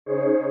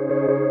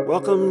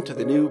Welcome to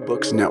the New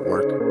Books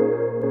Network.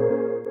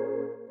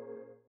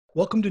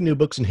 Welcome to New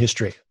Books in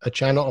History, a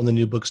channel on the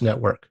New Books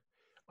Network.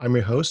 I'm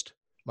your host,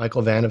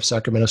 Michael Vann of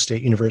Sacramento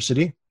State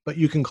University, but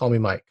you can call me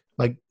Mike.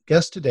 My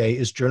guest today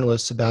is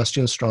journalist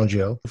Sebastian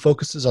Strangio, who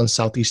focuses on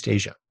Southeast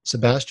Asia.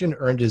 Sebastian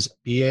earned his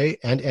BA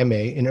and MA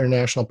in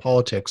International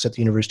Politics at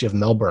the University of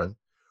Melbourne,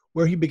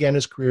 where he began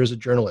his career as a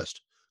journalist,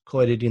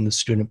 co-editing the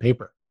student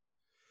paper.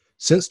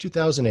 Since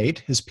 2008,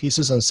 his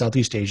pieces on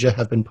Southeast Asia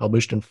have been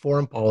published in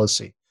Foreign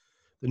Policy,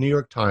 The New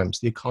York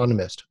Times, The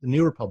Economist, The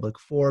New Republic,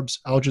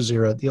 Forbes, Al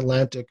Jazeera, The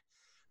Atlantic,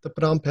 The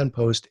Phnom Penh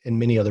Post, and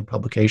many other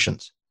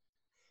publications.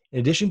 In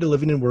addition to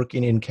living and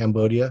working in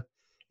Cambodia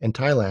and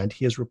Thailand,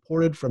 he has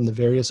reported from the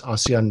various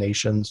ASEAN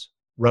nations,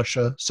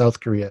 Russia, South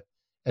Korea,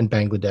 and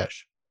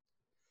Bangladesh.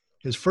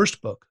 His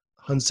first book,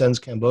 Hun Sen's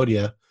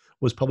Cambodia,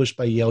 was published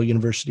by Yale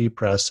University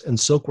Press and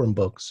Silkworm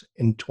Books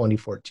in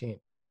 2014.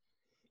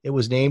 It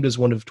was named as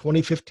one of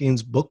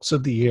 2015's Books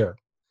of the Year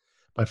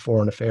by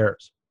Foreign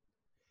Affairs.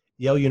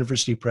 Yale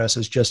University Press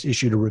has just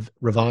issued a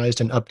revised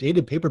and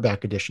updated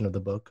paperback edition of the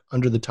book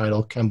under the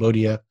title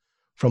Cambodia,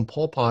 From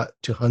Pol Pot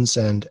to Hun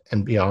Sen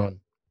and Beyond.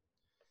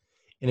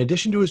 In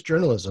addition to his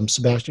journalism,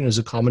 Sebastian is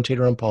a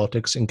commentator on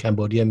politics in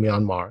Cambodia and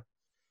Myanmar,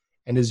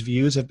 and his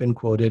views have been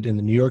quoted in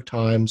the New York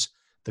Times,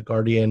 The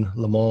Guardian,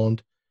 Le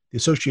Monde, the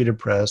Associated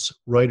Press,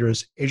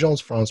 Reuters,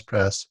 Agence France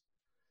Presse,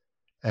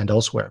 and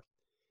elsewhere.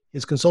 He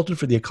is consultant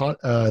for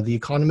the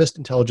Economist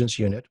Intelligence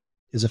Unit,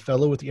 is a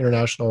fellow with the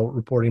International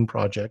Reporting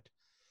Project,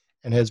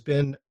 and has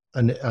been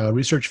a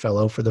research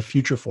fellow for the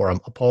Future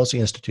Forum, a policy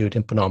institute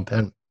in Phnom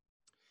Penh.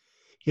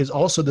 He is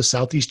also the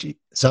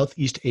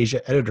Southeast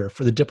Asia editor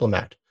for The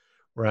Diplomat,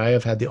 where I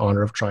have had the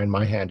honor of trying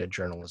my hand at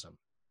journalism.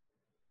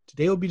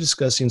 Today we'll be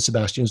discussing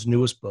Sebastian's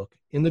newest book,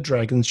 In the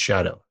Dragon's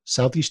Shadow,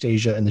 Southeast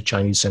Asia and the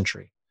Chinese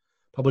Century,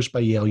 published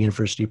by Yale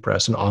University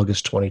Press in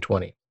August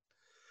 2020.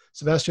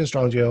 Sebastian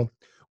Strangio,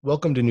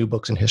 welcome to New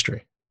Books in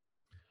History.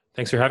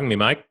 Thanks for having me,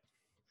 Mike.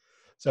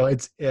 So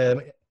it's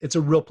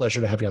a real pleasure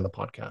to have you on the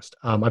podcast.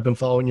 I've been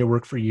following your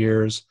work for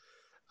years.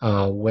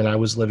 When I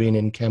was living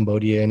in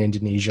Cambodia and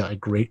Indonesia, I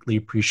greatly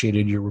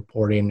appreciated your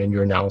reporting and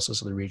your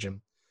analysis of the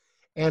region.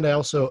 And I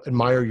also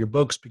admire your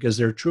books because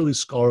they're truly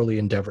scholarly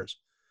endeavors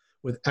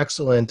with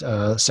excellent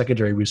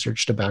secondary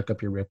research to back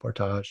up your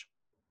reportage.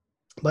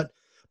 But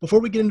before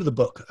we get into the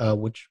book,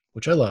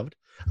 which I loved,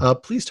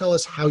 please tell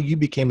us how you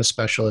became a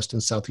specialist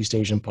in Southeast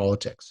Asian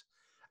politics.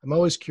 I'm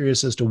always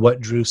curious as to what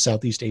drew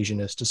Southeast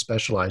Asianists to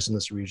specialize in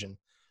this region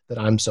that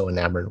I'm so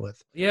enamored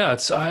with. Yeah,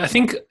 I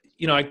think,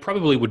 I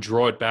probably would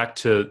draw it back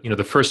to,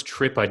 the first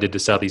trip I did to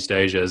Southeast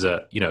Asia as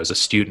a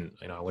student.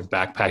 I went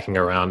backpacking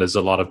around as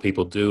a lot of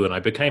people do, and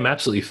I became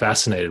absolutely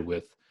fascinated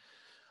with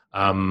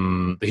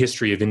the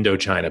history of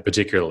Indochina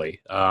particularly.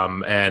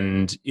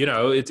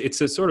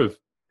 It's a sort of,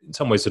 in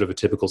some ways, sort of a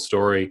typical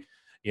story.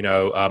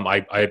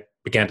 I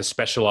began to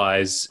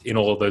specialize in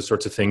all of those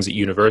sorts of things at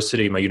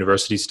university. My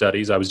university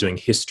studies, I was doing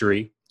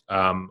history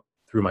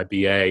through my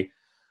BA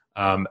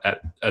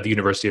at the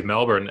University of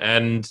Melbourne,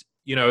 and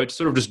it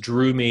sort of just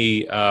drew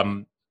me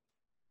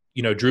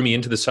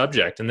into the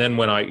subject. And then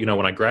when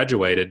I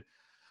graduated,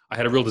 I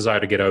had a real desire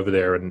to get over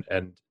there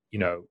and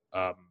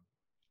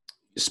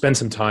spend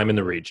some time in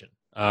the region.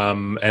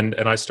 And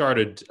I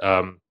started,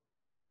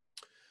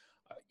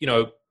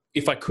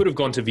 if I could have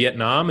gone to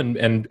Vietnam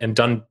and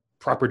done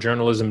proper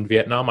journalism in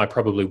Vietnam, I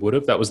probably would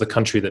have. That was the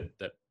country that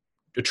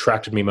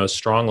attracted me most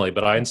strongly.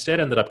 But I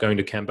instead ended up going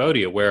to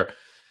Cambodia, where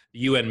the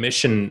UN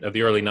mission of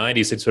the early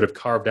 90s had sort of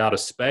carved out a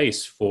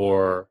space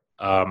for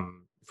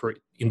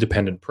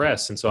independent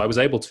press. And so I was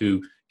able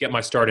to get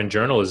my start in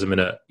journalism in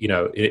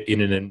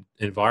an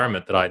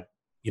environment that I'd,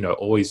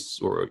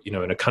 always, or,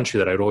 in a country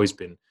that I'd always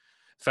been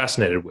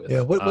fascinated with. Yeah.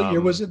 What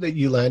year was it that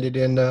you landed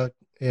in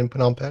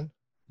Phnom Penh?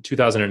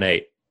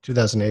 2008.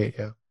 2008,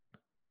 yeah.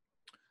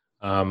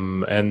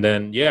 And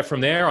then,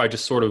 from there, I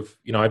just sort of,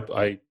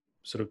 I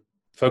sort of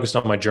focused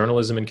on my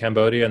journalism in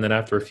Cambodia. And then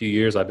after a few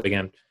years, I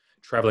began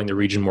traveling the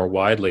region more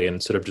widely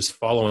and sort of just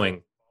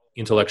following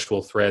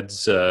intellectual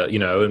threads,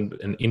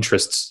 and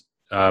interests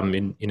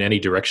in any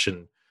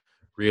direction,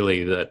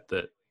 really,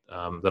 that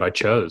I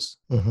chose.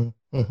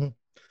 Mm-hmm,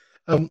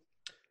 mm-hmm.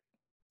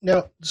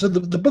 Now, so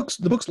the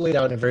book's laid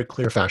out in a very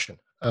clear fashion.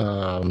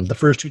 The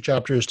first two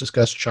chapters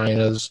discuss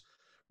China's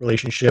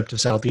relationship to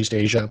Southeast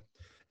Asia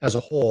as a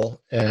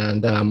whole,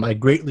 and I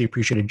greatly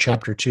appreciated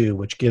chapter 2,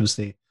 which gives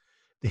the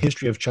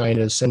history of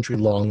China's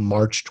century-long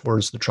march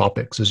towards the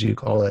tropics, as you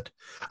call it.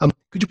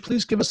 Could you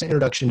please give us an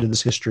introduction to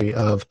this history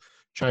of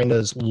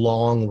China's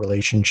long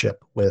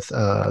relationship with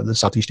the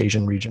Southeast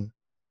Asian region?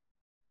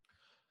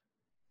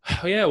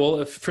 Oh, yeah,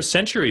 well, for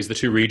centuries, the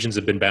two regions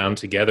have been bound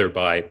together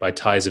by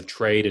ties of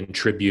trade and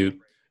tribute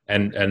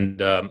and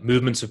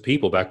movements of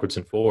people backwards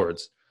and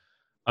forwards.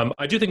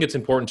 I do think it's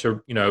important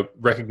to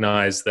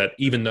recognize that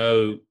even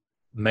though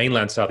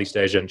mainland Southeast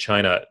Asia and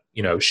China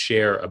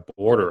share a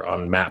border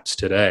on maps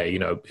today,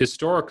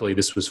 historically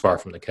this was far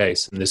from the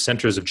case, and the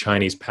centers of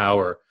Chinese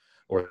power,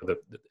 or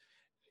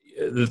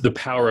the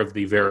power of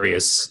the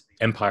various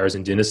empires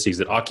and dynasties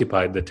that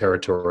occupied the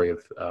territory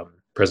of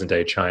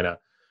present-day China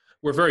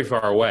were very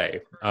far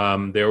away.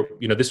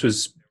 This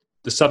was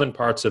the southern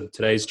parts of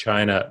today's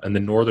China and the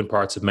northern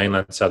parts of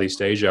mainland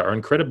Southeast Asia are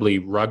incredibly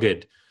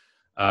rugged.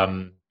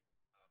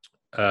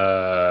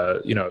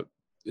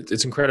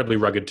 It's incredibly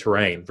rugged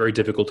terrain, very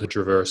difficult to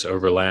traverse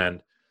over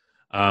land.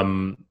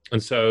 And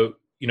so,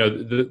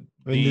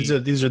 these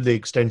are the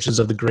extensions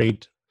of the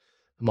great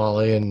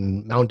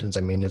Himalayan mountains.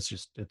 I mean,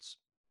 it's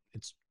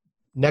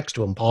next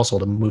to impossible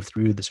to move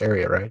through this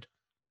area, right?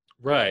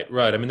 Right.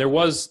 I mean, there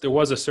was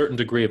a certain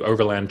degree of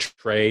overland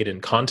trade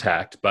and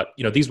contact, but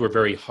these were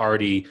very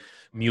hardy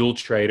mule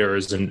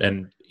traders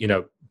and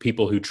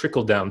people who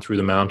trickled down through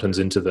the mountains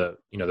into the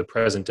the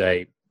present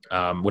day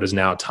what is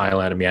now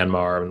Thailand and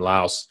Myanmar and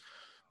Laos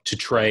to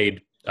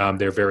trade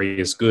their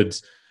various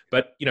goods.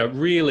 But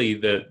really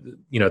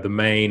the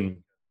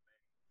main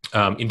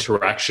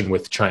interaction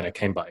with China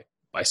came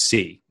by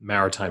sea,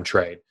 maritime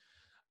trade.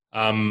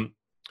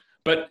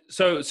 But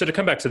so to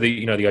come back to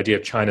the the idea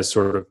of China's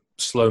sort of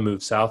slow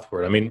move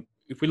southward. I mean,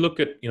 if we look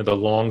at the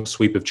long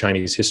sweep of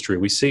Chinese history,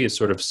 we see a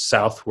sort of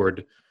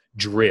southward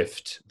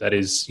drift that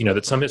is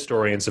that some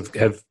historians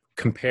have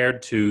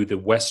compared to the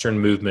Western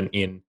movement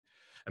in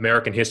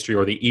American history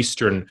or the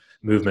Eastern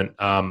movement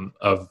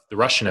of the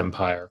Russian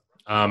Empire.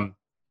 And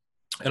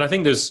I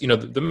think there's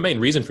the main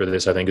reason for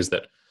this, I think, is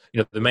that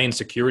the main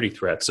security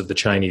threats of the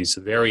Chinese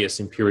various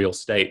imperial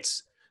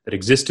states that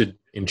existed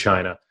in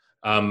China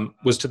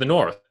was to the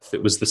north.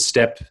 It was the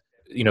steppe,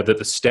 the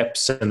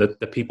steppes and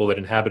the people that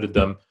inhabited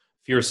them,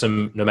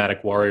 fearsome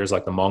nomadic warriors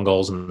like the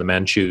Mongols and the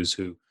Manchus,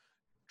 who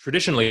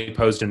traditionally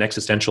posed an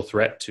existential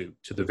threat to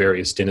the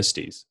various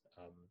dynasties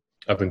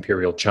of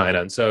imperial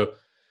China. And so,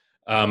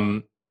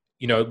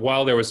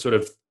 while there was sort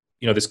of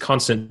this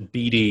constant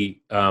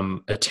beady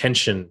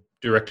attention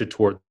directed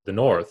toward the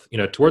north,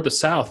 toward the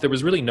south, there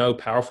was really no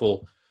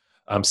powerful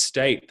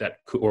state that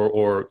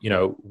or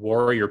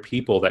warrior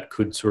people that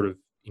could sort of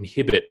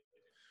inhibit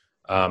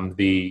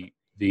the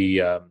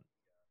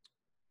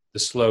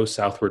slow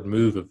southward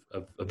move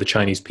of the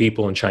Chinese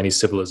people and Chinese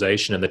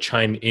civilization and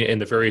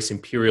the various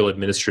imperial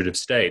administrative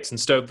states. And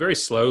so very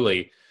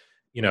slowly,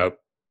 the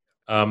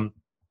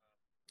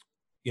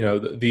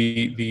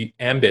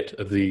ambit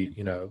of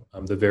the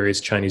various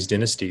Chinese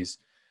dynasties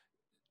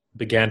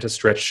began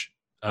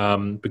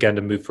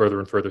to move further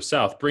and further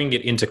south, bringing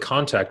it into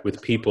contact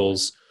with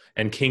peoples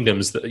and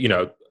kingdoms that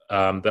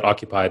that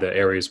occupy the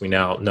areas we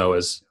now know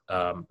as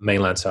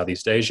mainland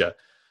Southeast Asia.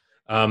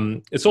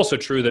 It's also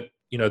true that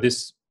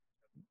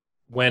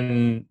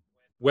when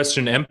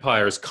Western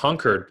empires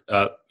conquered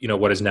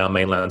what is now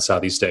mainland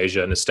Southeast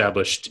Asia and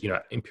established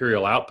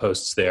imperial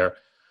outposts there,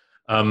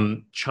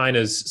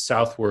 China's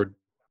southward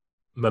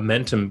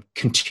momentum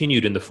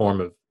continued in the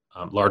form of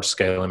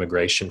large-scale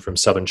immigration from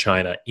southern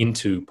China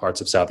into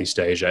parts of Southeast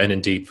Asia and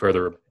indeed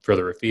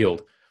further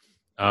afield.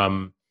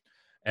 And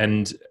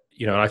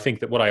I think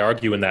that what I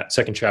argue in that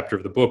second chapter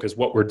of the book is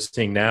what we're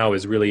seeing now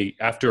is really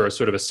after a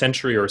sort of a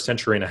century or a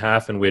century and a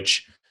half in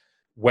which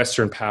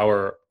Western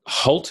power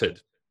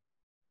halted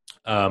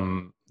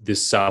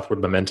this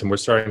southward momentum, we're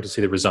starting to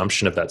see the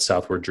resumption of that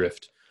southward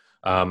drift.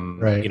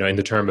 Right. In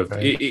the term of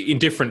in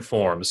different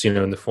forms,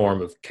 in the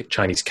form of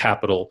Chinese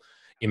capital,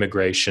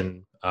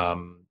 immigration,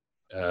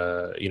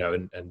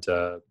 its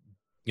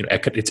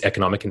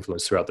economic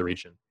influence throughout the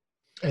region,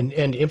 and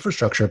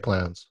infrastructure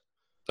plans.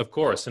 Of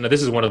course, and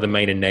this is one of the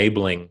main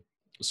enabling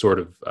sort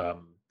of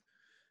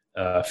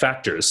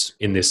factors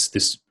in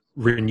this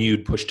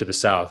renewed push to the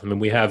south. I mean,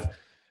 we have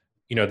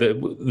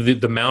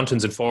the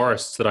mountains and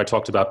forests that I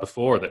talked about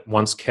before that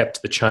once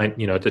kept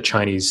the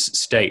Chinese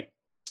state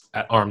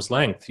at arm's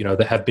length,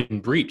 that have been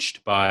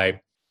breached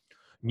by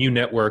new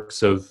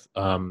networks of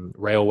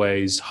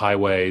railways,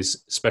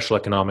 highways, special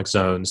economic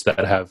zones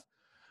that have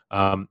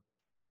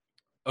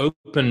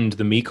opened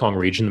the Mekong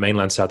region, the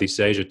mainland Southeast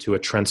Asia, to a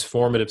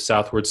transformative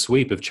southward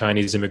sweep of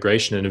Chinese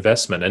immigration and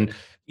investment. And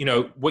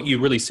what you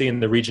really see in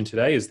the region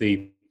today is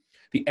the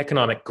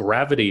economic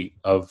gravity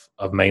of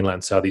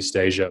mainland Southeast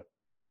Asia,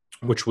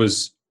 which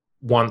was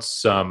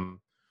once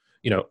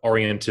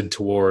oriented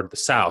toward the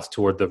south,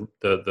 toward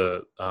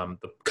the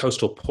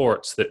coastal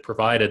ports that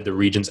provided the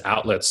region's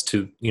outlets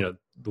to the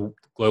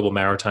global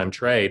maritime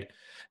trade,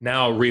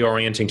 now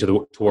reorienting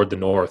toward the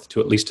north, to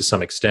at least to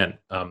some extent.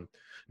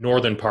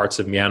 Northern parts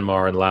of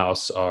Myanmar and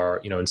Laos are,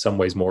 in some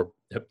ways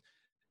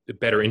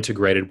better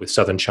integrated with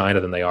southern China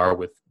than they are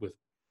with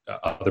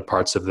other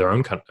parts of their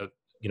own,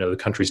 the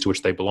countries to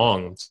which they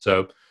belong.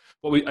 So,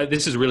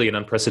 this is really an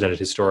unprecedented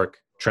historic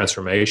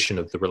transformation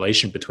of the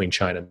relation between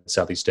China and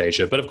Southeast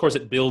Asia. But of course,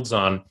 it builds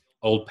on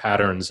old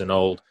patterns and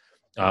old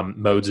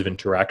modes of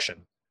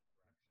interaction.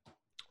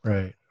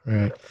 Right.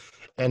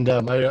 And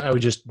I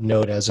would just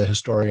note, as a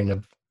historian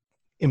of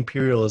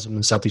imperialism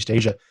in Southeast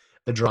Asia,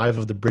 the drive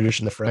of the British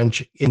and the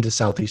French into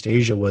Southeast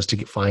Asia was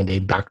to find a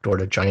backdoor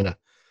to China.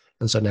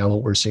 And so now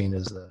what we're seeing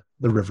is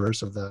the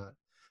reverse of that.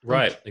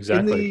 Right,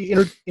 exactly.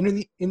 In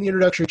the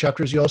introductory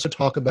chapters, you also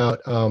talk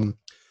about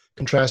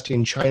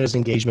contrasting China's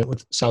engagement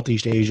with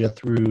Southeast Asia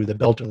through the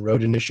Belt and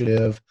Road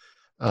Initiative,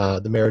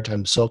 the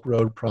Maritime Silk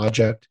Road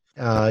project.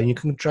 You can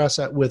contrast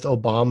that with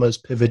Obama's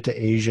pivot to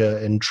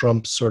Asia and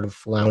Trump's sort of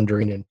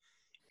floundering and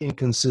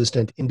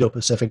inconsistent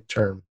Indo-Pacific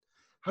term.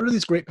 How do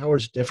these great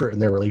powers differ in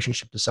their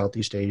relationship to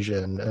Southeast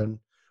Asia, and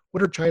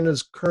what are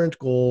China's current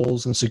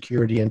goals and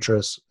security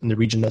interests in the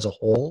region as a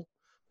whole?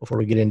 Before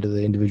we get into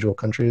the individual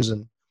countries,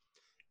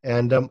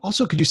 and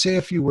also, could you say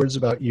a few words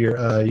about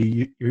your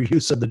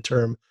use of the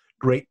term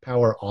 "great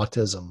power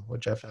autism,"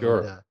 which I found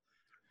Sure.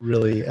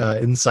 really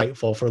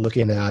insightful for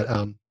looking at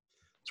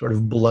sort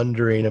of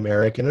blundering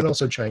American and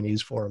also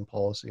Chinese foreign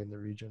policy in the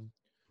region?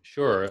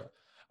 Sure.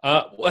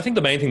 Well, I think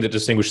the main thing that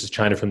distinguishes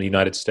China from the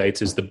United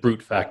States is the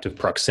brute fact of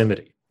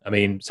proximity. I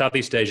mean,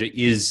 Southeast Asia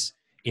is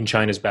in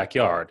China's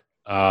backyard.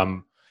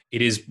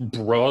 It is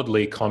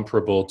broadly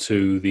comparable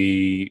to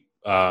the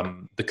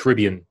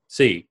Caribbean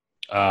Sea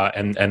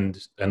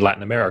and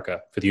Latin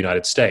America for the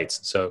United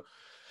States. So,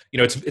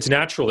 it's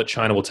natural that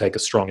China will take a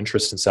strong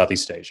interest in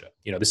Southeast Asia.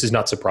 This is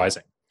not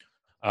surprising,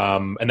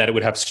 and that it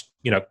would have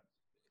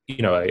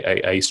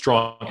a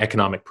strong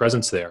economic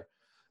presence there,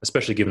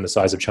 especially given the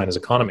size of China's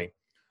economy.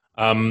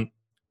 I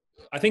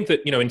think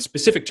that, in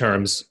specific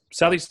terms,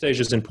 Southeast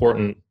Asia is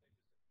important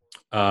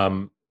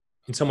in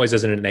some ways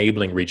as an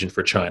enabling region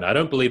for China. I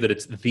don't believe that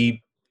it's the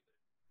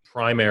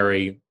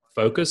primary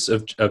focus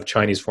of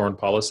Chinese foreign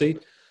policy.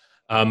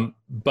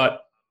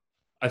 But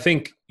I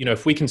think,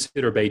 if we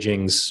consider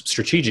Beijing's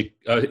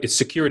its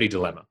security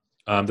dilemma,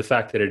 the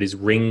fact that it is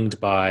ringed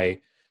by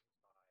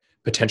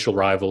potential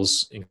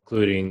rivals,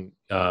 including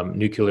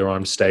nuclear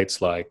armed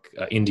states like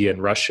India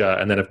and Russia,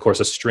 and then, of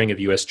course, a string of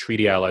U.S.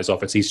 treaty allies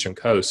off its eastern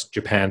coast,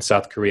 Japan,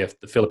 South Korea,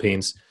 the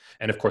Philippines,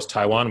 and, of course,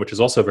 Taiwan, which is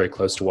also very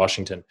close to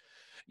Washington.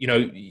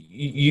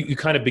 You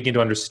kind of begin to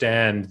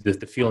understand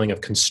the feeling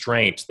of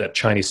constraint that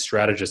Chinese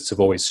strategists have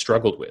always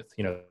struggled with,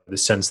 the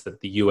sense that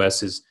the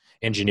U.S. is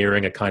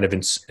engineering a kind of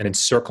an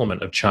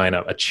encirclement of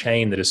China, a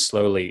chain that is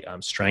slowly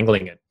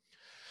strangling it.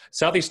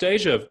 Southeast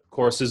Asia, of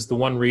course, is the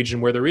one region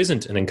where there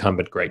isn't an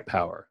incumbent great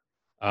power.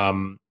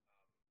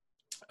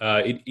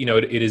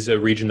 It is a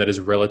region that is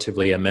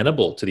relatively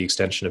amenable to the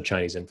extension of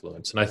Chinese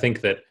influence. And I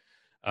think that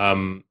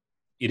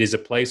it is a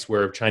place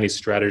where Chinese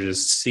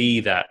strategists see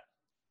that,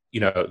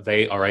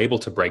 they are able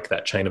to break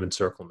that chain of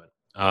encirclement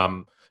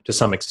to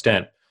some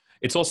extent.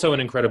 It's also an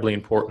incredibly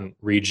important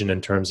region in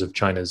terms of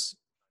China's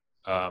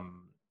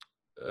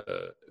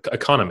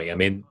economy. I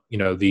mean,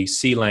 the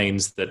sea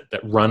lanes that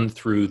run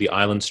through the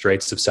island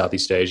straits of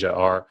Southeast Asia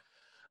are,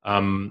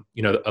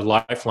 a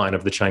lifeline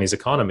of the Chinese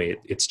economy.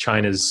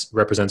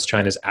 Represents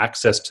China's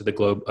access to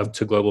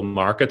to global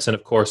markets, and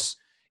of course,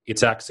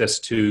 its access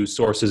to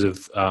sources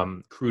of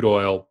crude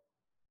oil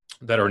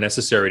that are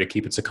necessary to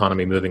keep its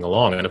economy moving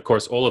along. And of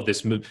course, all of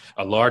this,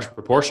 a large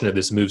proportion of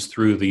this moves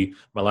through the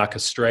Malacca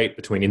Strait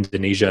between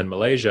Indonesia and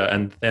Malaysia,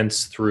 and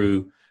thence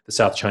through the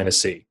South China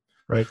Sea.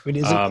 Right. I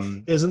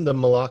mean, isn't the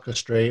Malacca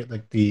Strait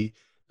like the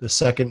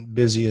second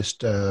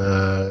busiest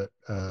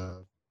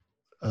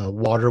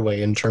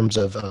waterway in terms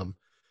of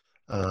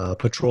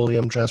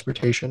petroleum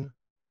transportation?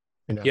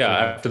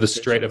 After the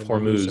Strait of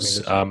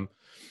Hormuz.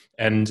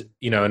 And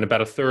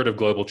about a third of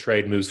global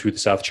trade moves through the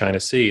South China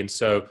Sea. And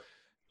so,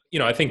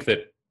 I think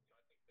that,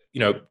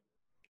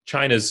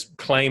 China's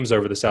claims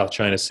over the South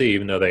China Sea,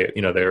 even though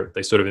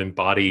they sort of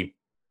embody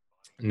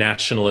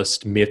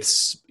nationalist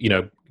myths,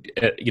 in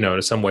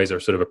some ways are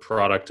sort of a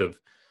product of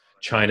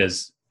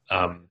China's,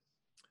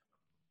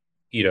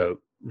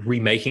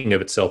 remaking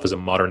of itself as a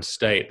modern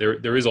state.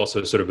 There is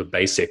also sort of a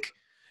basic,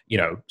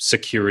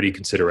 security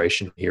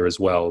consideration here as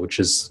well, which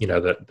is,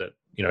 that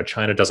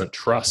China doesn't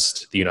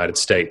trust the United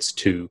States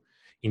to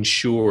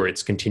ensure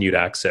its continued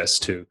access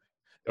to,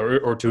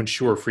 or to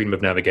ensure freedom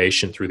of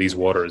navigation through these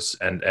waters,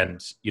 and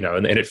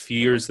it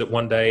fears that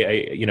one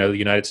day, the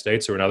United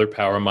States or another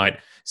power might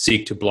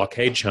seek to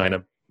blockade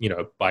China.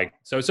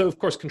 So of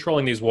course,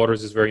 controlling these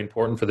waters is very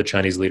important for the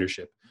Chinese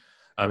leadership.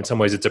 In some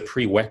ways, it's a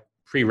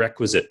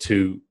prerequisite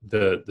to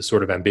the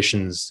sort of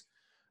ambitions,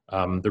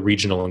 the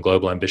regional and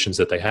global ambitions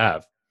that they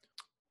have.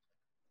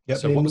 Yeah.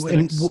 So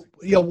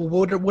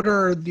what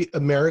are the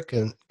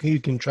American? Can you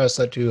contrast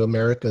that to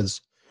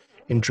America's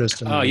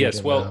interest in the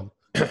yes, well,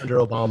 under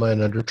Obama and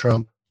under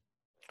Trump?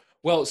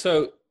 Well,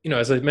 so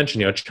as I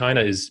mentioned, China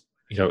is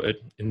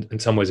in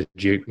some ways a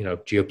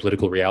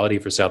geopolitical reality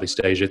for Southeast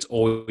Asia. It's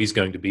always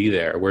going to be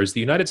there, whereas the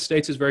United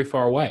States is very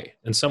far away.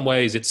 In some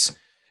ways, its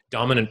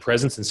dominant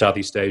presence in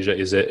Southeast Asia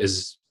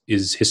is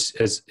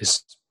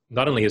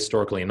not only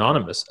historically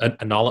anomalous. It's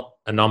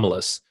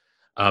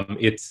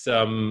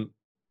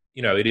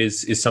it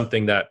is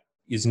something that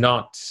is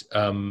not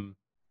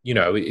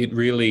it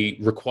really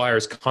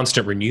requires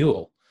constant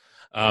renewal.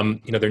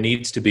 There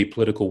needs to be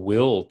political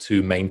will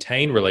to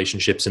maintain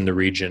relationships in the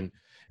region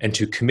and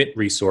to commit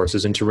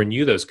resources and to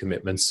renew those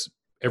commitments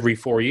every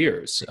 4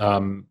 years.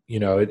 And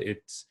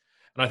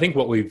I think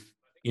what we've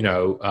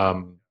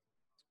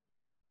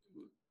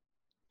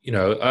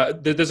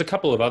there's a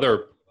couple of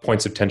other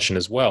points of tension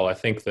as well. I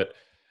think that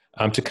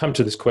to come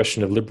to this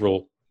question of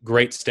liberal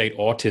great state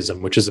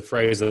autism, which is a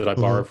phrase that I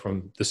borrow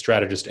from the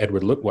strategist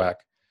Edward Luttwak,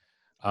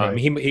 Right.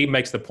 He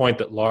makes the point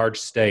that large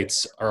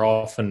states are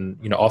often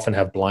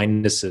have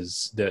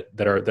blindnesses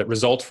that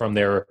result from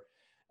their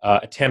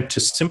attempt to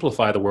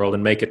simplify the world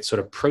and make it sort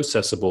of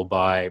processable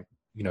by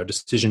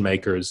decision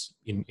makers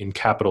in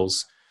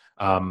capitals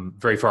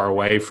very far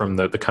away from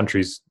the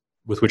countries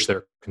with which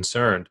they're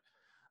concerned.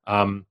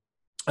 And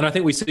I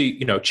think we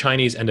see,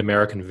 Chinese and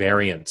American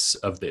variants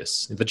of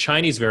this. The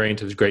Chinese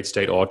variant of great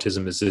state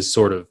autism is this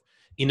sort of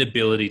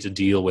inability to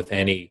deal with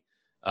any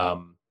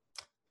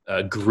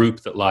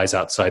group that lies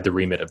outside the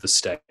remit of the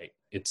state.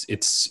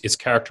 It's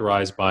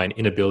characterized by an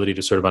inability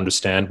to sort of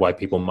understand why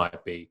people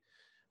might be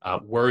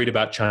worried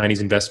about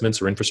Chinese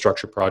investments or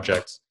infrastructure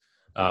projects,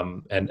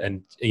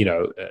 and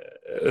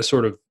a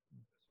sort of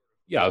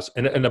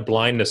and a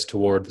blindness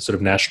toward the sort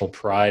of national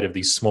pride of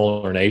these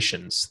smaller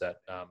nations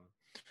that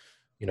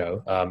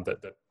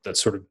that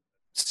sort of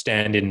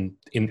stand in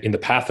the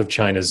path of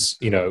China's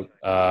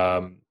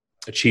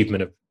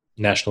achievement of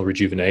national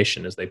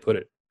rejuvenation, as they put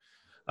it.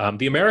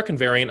 The American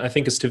variant, I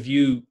think, is to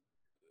view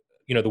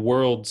the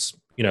world's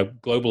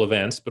global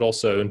events, but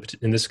also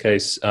in this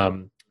case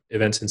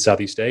events in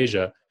Southeast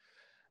Asia,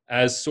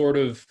 as sort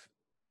of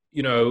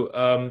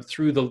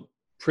through the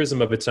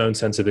prism of its own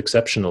sense of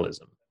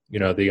exceptionalism.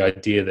 The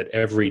idea that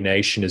every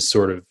nation is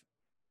sort of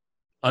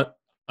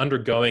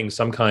undergoing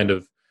some kind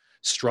of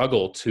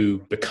struggle to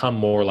become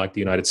more like the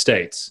United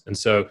States. And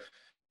so,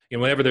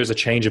 whenever there's a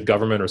change of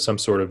government or some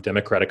sort of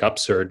democratic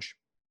upsurge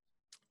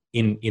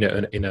in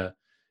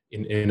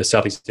a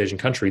Southeast Asian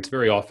country, it's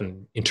very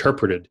often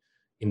interpreted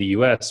in the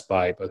U.S.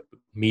 by both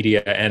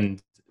media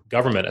and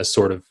government as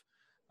sort of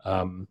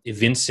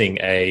evincing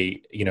a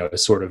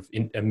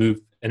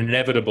move, an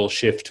inevitable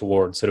shift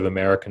towards sort of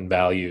American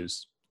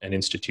values and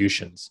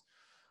institutions.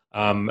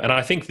 And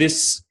I think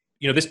this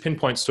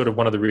pinpoints sort of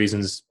one of the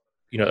reasons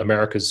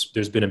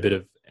there's been a bit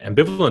of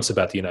ambivalence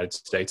about the United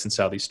States and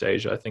Southeast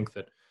Asia. I think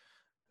that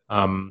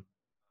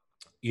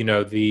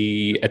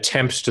the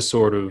attempts to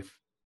sort of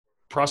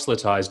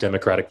proselytize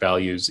democratic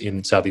values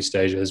in Southeast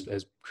Asia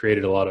has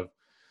created a lot of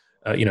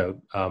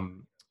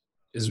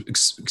has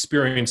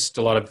experienced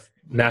a lot of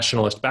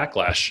nationalist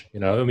backlash.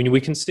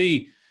 We can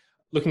see,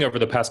 looking over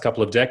the past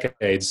couple of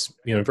decades,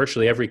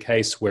 virtually every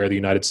case where the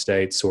United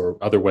States or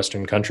other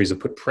Western countries have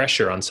put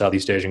pressure on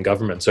Southeast Asian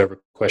governments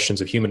over questions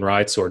of human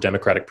rights or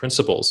democratic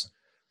principles,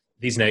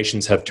 these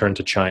nations have turned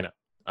to China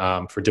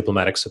for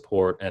diplomatic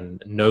support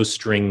and no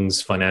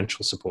strings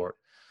financial support.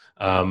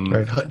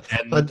 Right.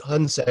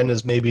 Hun Sen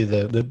is maybe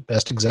the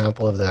best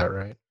example of that,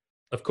 right?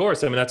 Of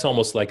course. That's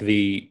almost like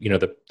the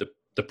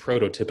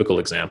prototypical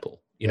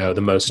example,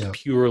 the most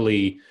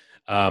purely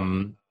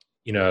the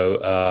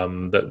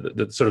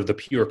sort of the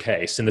pure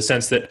case, in the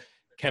sense that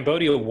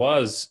Cambodia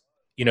was,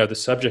 the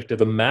subject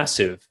of a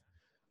massive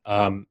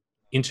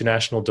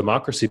international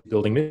democracy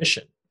building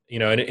mission.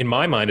 And in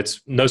my mind,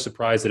 it's no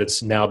surprise that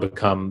it's now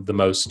become the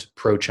most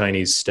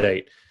pro-Chinese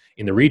state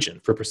in the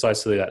region for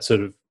precisely that sort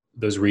of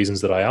those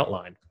reasons that I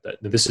outlined. That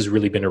this has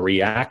really been a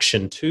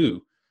reaction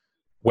to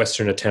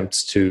Western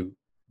attempts to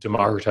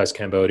democratize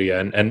Cambodia,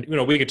 and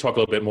we could talk a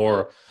little bit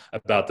more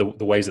about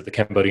the ways that the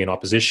Cambodian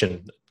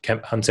opposition,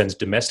 Hun Sen's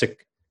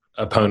domestic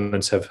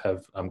opponents, have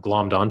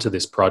glommed onto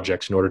this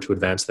project in order to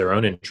advance their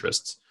own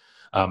interests.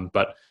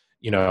 But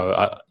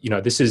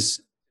this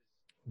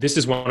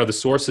is one of the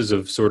sources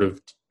of sort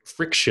of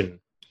friction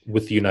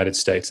with the United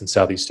States and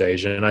Southeast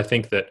Asia. And I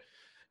think that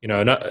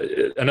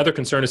another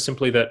concern is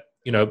simply that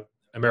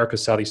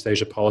America's Southeast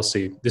Asia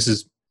policy, this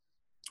is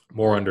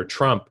more under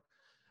Trump,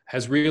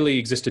 has really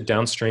existed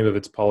downstream of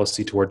its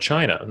policy toward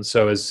China. And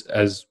so as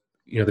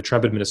the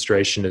Trump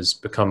administration has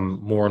become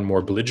more and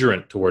more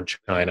belligerent toward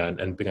China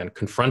and began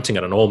confronting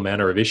it on all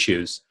manner of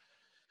issues,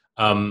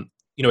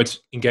 its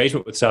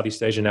engagement with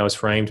Southeast Asia now is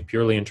framed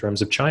purely in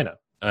terms of China.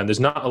 And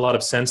there's not a lot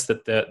of sense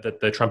that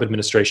the Trump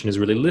administration is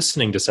really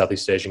listening to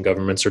Southeast Asian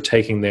governments or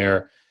taking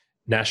their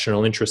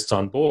national interests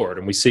on board.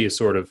 And we see a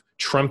sort of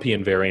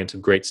Trumpian variant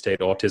of great state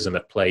autism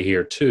at play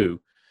here too.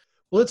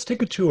 Well, let's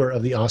take a tour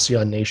of the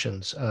ASEAN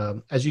nations.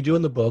 As you do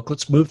in the book,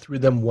 let's move through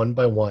them one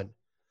by one,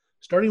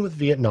 starting with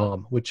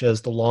Vietnam, which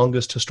has the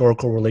longest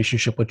historical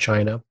relationship with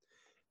China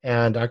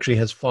and actually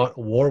has fought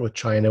a war with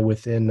China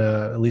within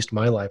at least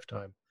my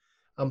lifetime.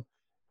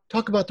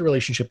 Talk about the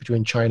relationship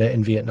between China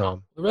and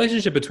Vietnam. The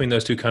relationship between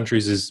those two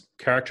countries is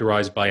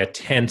characterized by a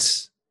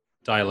tense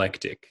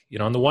dialectic.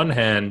 On the one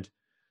hand,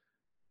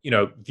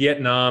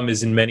 Vietnam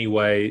is in many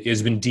ways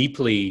has been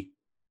deeply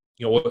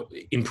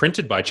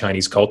imprinted by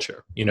Chinese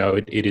culture.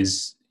 It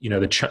is,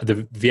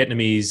 the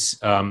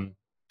Vietnamese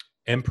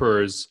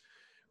emperors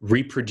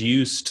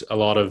reproduced a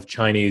lot of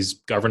Chinese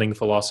governing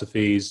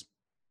philosophies,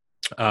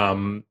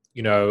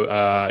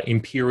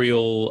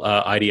 imperial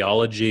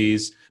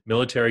ideologies,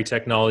 military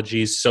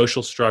technologies,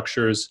 social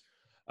structures,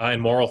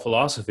 and moral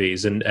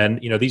philosophies. And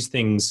these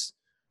things,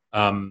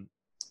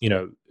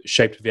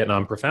 shaped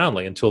Vietnam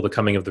profoundly until the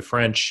coming of the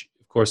French.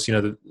 Of course,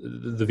 the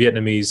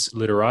Vietnamese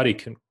literati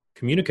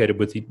communicated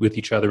with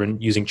each other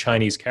and using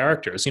Chinese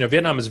characters.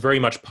 Vietnam is very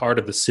much part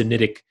of the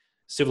Sinitic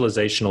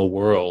civilizational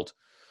world.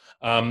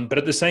 But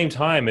at the same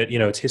time,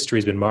 its history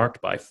has been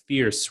marked by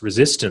fierce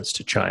resistance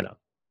to China.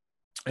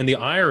 And the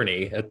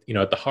irony at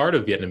the heart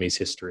of Vietnamese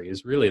history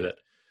is really that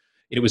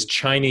it was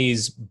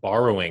Chinese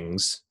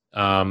borrowings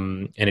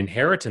and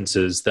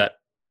inheritances that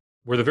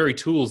were the very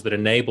tools that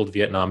enabled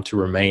Vietnam to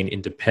remain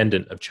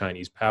independent of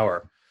Chinese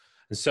power.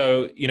 And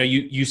so,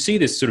 you see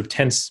this sort of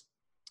tense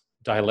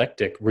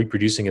dialectic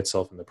reproducing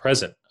itself in the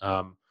present.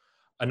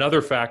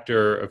 Another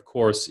factor, of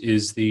course,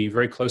 is the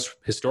very close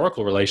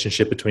historical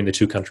relationship between the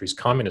two countries'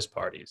 communist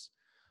parties,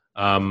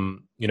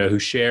 who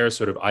share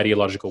sort of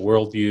ideological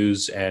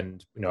worldviews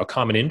and a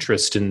common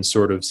interest in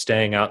sort of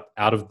staying out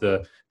of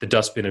the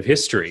dustbin of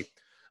history.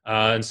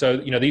 And so,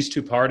 these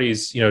two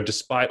parties,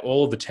 despite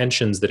all of the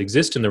tensions that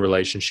exist in the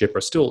relationship,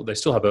 they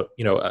still have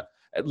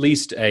at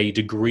least a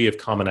degree of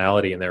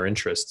commonality in their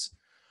interests.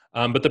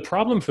 But the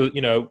problem for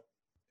the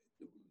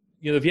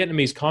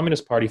Vietnamese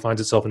Communist Party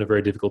finds itself in a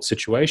very difficult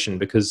situation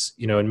because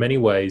in many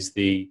ways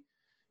the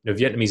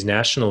Vietnamese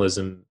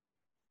nationalism,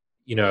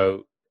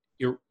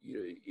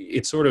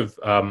 it sort of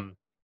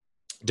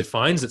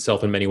defines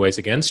itself in many ways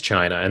against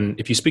China. And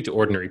if you speak to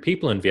ordinary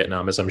people in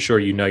Vietnam, as I'm sure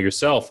you know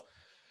yourself,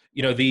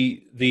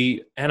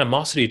 the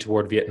animosity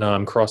toward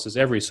Vietnam crosses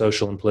every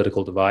social and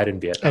political divide in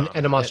Vietnam. And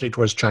animosity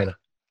towards China.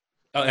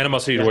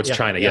 Animosity towards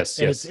China, yes.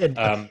 And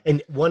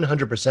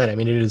 100%. I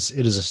mean, it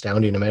is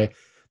astounding. I mean,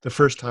 the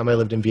first time I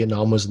lived in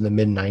Vietnam was in the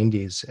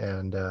mid-90s,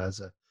 and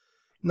as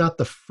not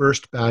the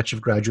first batch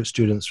of graduate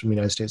students from the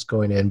United States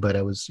going in, but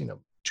I was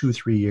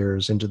 2-3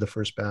 years into the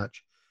first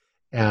batch,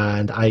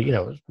 and I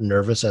was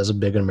nervous as a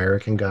big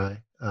American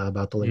guy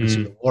about the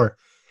legacy of the war.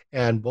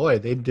 And boy,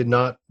 they did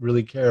not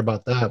really care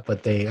about that,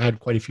 but they had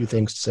quite a few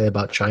things to say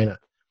about China.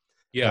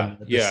 Yeah,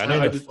 the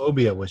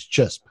xenophobia was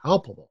just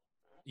palpable.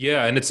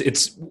 Yeah, and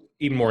it's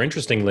even more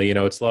interestingly,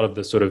 it's a lot of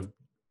the sort of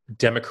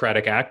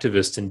democratic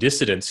activists and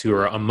dissidents who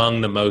are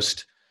among the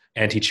most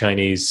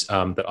anti-Chinese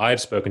that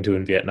I've spoken to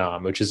in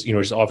Vietnam, which is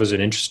just offers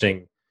an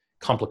interesting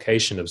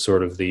complication of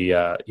sort of the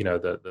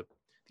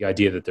the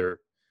idea that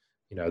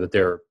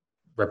they're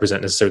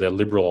represent necessarily a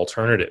liberal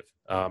alternative.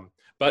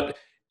 But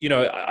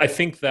I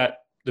think that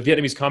the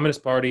Vietnamese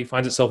Communist Party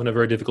finds itself in a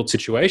very difficult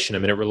situation. I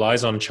mean, it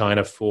relies on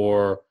China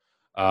for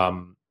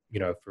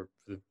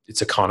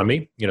its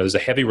economy. There's a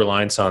heavy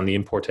reliance on the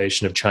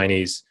importation of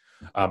Chinese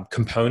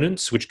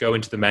components, which go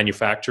into the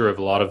manufacture of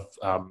a lot of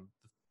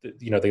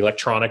the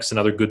electronics and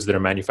other goods that are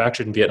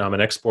manufactured in Vietnam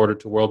and exported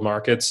to world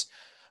markets.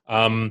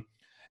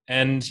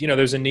 And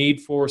there's a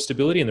need for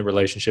stability in the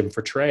relationship and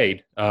for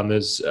trade. But on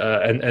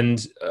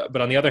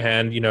the other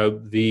hand,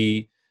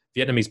 the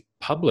Vietnamese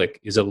public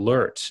is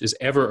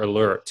ever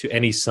alert to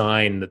any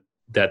sign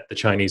that the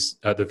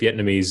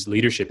Vietnamese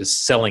leadership is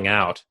selling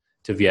out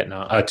to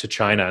Vietnam, to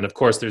China. And of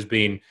course, there's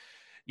been,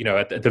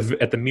 at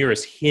the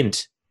merest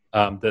hint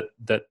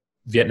that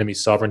Vietnamese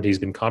sovereignty has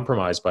been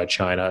compromised by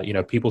China,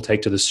 people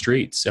take to the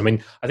streets. I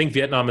mean, I think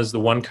Vietnam is the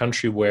one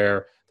country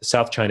where the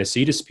South China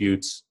Sea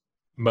disputes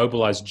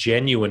mobilize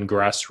genuine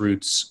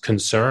grassroots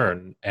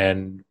concern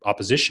and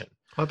opposition.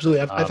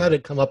 Absolutely. I've had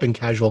it come up in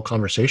casual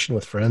conversation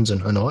with friends in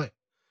Hanoi.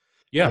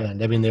 Yeah.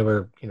 And I mean, they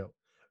were,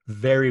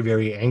 very,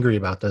 very angry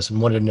about this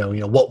and wanted to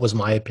know, what was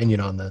my opinion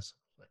on this?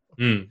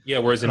 Yeah.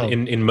 Whereas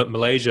in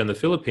Malaysia and the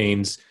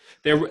Philippines,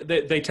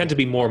 they tend to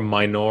be more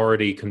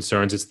minority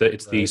concerns.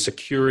 It's the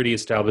security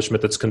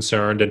establishment that's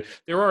concerned. And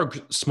there are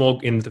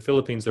in the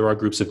Philippines, there are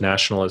groups of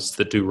nationalists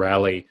that do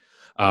rally,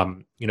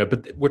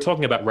 but we're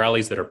talking about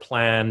rallies that are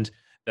planned,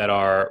 that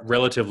are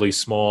relatively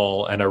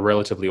small and are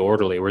relatively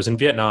orderly. Whereas in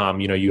Vietnam,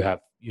 you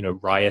have,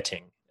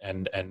 rioting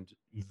and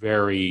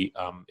very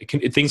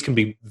things can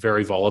be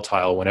very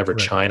volatile whenever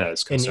China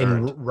is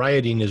concerned. And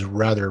rioting is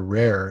rather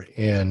rare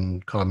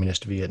in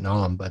communist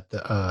Vietnam, but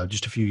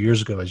just a few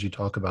years ago, as you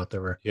talk about,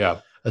 there were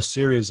a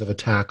series of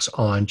attacks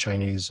on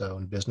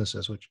Chinese-owned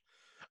businesses, which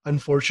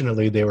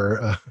unfortunately they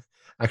were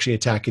actually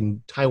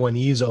attacking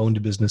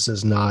Taiwanese-owned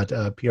businesses, not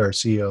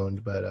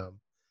PRC-owned.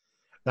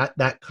 But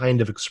that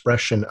kind of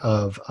expression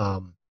of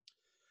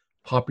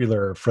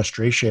popular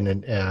frustration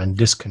and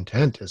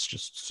discontent is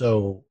just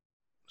so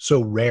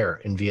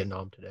rare in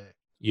Vietnam today.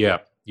 Yeah,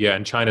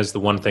 and China is the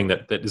one thing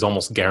that is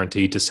almost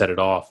guaranteed to set it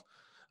off.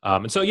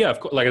 And so, of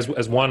course, like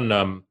as one,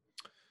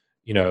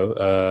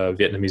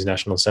 Vietnamese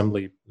National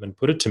Assemblyman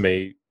put it to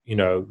me,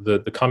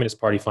 the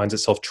Communist Party finds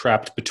itself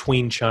trapped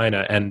between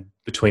China and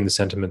between the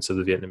sentiments of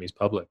the Vietnamese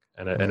public,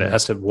 and it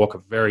has to walk a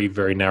very,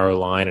 very narrow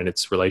line in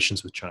its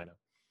relations with China.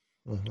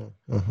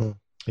 Mm-hmm. Mm-hmm.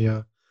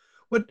 Yeah.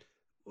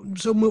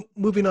 So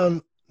moving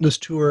on this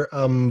tour,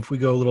 if we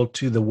go a little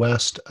to the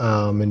west,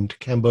 into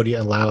Cambodia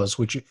and Laos,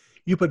 which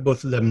you put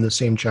both of them in the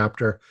same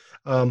chapter.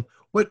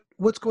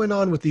 What's going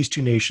on with these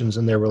two nations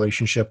and their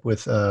relationship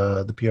with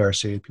the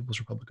PRC, the People's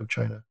Republic of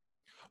China?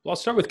 Well, I'll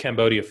start with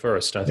Cambodia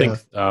first. I think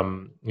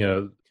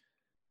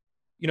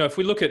if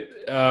we look at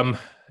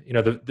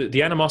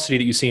the animosity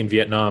that you see in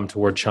Vietnam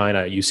toward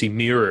China, you see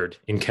mirrored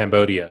in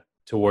Cambodia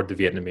toward the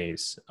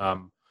Vietnamese.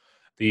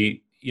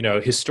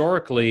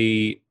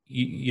 Historically,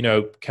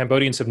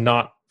 Cambodians have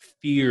not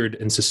feared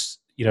and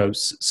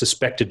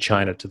suspected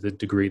China to the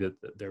degree that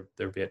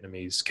their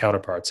Vietnamese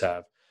counterparts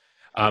have.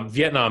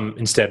 Vietnam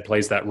instead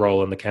plays that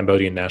role in the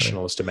Cambodian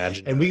nationalist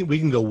imaginary. And we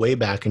can go way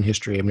back in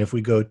history. I mean, if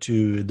we go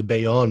to the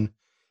Bayonne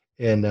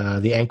in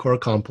the Angkor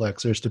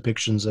complex, there's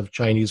depictions of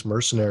Chinese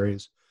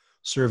mercenaries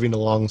serving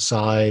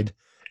alongside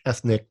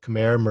ethnic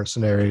Khmer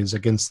mercenaries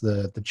against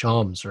the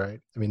Chams, right?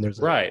 I mean, there's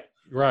right,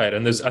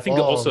 and there's I think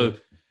also,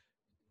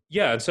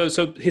 yeah.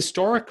 So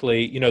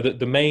historically,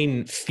 the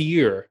main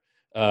fear,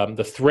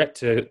 the threat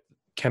to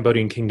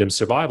Cambodian kingdom's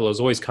survival has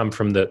always come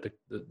from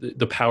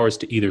the powers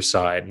to either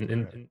side.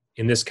 And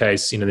in this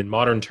case, in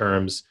modern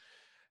terms,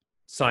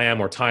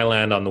 Siam or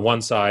Thailand on the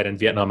one side and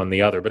Vietnam on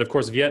the other. But of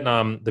course, the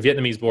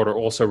Vietnamese border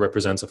also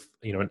represents a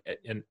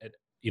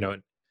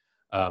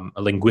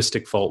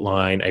linguistic fault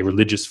line, a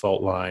religious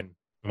fault line,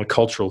 a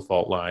cultural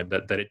fault line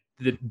that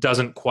it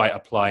doesn't quite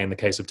apply in the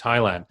case of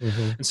Thailand.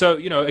 Mm-hmm. And so,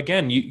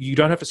 again, you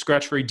don't have to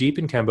scratch very deep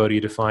in Cambodia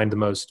to find the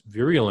most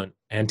virulent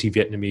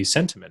anti-Vietnamese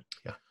sentiment.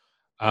 Yeah.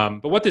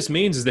 But what this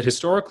means is that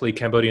historically,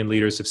 Cambodian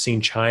leaders have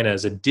seen China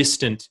as a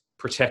distant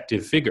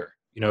protective figure.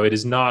 It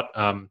is not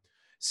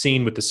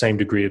seen with the same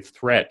degree of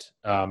threat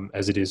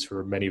as it is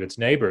for many of its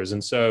neighbors.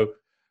 And so,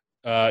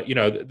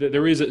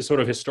 there is a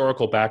sort of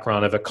historical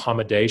background of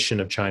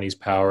accommodation of Chinese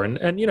power. And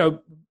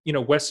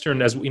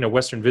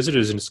Western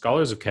visitors and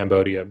scholars of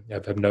Cambodia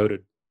have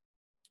noted,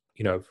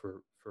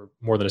 for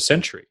more than a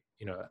century,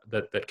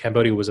 that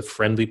Cambodia was a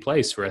friendly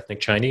place for ethnic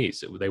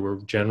Chinese. They were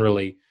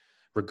generally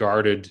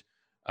regarded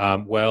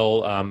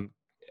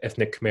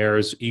ethnic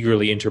Khmers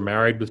eagerly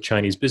intermarried with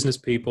Chinese business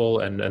people,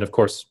 and of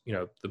course,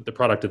 the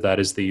product of that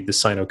is the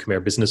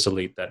Sino-Khmer business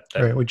elite that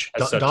right, which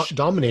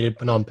dominated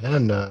Phnom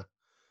Penh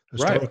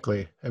historically.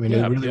 Right. I mean,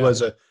 it really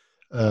was a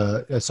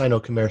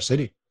Sino-Khmer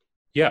city.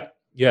 Yeah.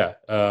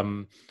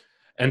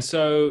 And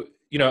so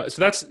so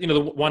that's the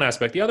one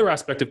aspect. The other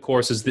aspect, of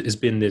course, has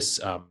been this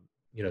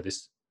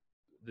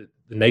the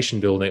nation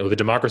building or the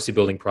democracy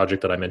building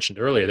project that I mentioned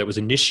earlier that was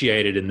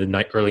initiated in the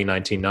early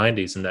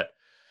 1990s, and that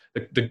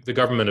the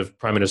government of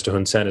Prime Minister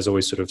Hun Sen has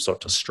always sort of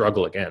sought to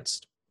struggle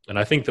against. And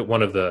I think that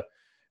one of the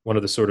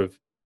sort of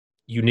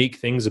unique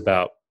things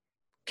about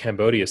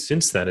Cambodia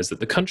since then is that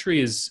the country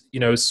is,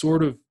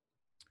 sort of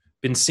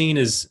been seen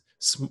as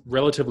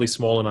relatively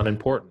small and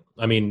unimportant.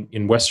 I mean,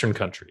 in Western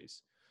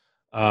countries.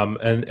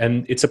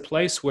 And it's a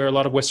place where a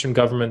lot of Western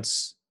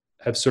governments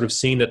have sort of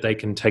seen that they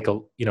can take a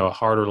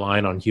harder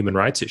line on human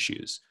rights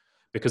issues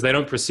because they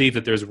don't perceive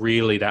that there's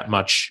really that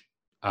much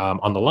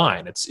on the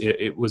line.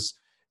 It was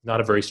not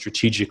a very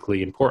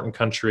strategically important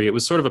country. It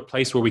was sort of a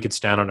place where we could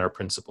stand on our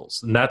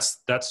principles. And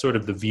that's sort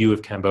of the view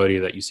of Cambodia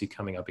that you see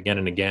coming up again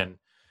and again,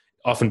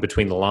 often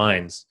between the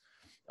lines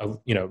of,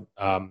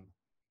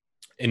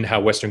 in how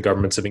Western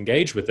governments have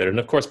engaged with it. And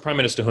of course, Prime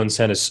Minister Hun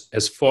Sen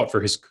has fought for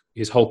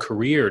his whole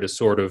career to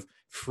sort of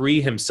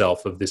free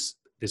himself of this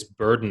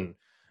burden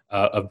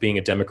of being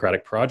a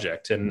democratic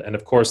project. And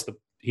of course,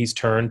 he's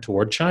turned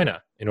toward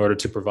China in order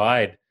to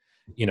provide,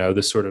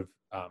 the sort of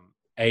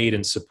aid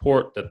and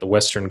support that the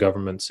Western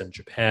governments and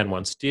Japan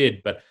once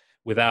did, but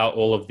without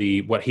all of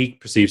what he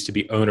perceives to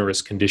be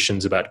onerous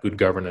conditions about good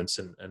governance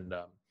and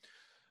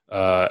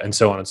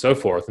so on and so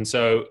forth. And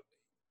so,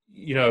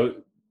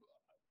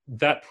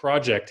 that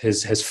project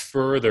has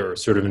further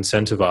sort of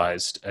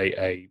incentivized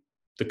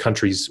the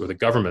country's or the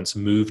government's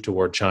move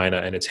toward China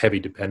and its heavy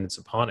dependence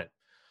upon it.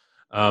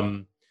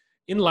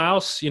 In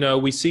Laos,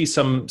 we see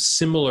some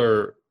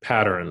similar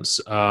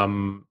patterns.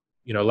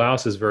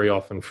 Laos is very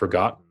often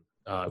forgotten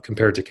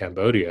compared to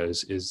Cambodia.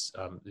 Is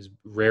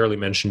rarely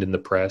mentioned in the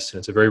press, and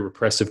it's a very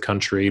repressive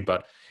country.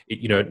 But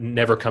it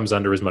never comes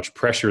under as much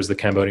pressure as the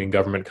Cambodian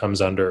government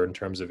comes under in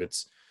terms of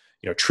its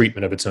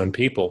treatment of its own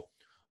people.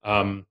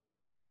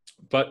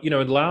 But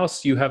in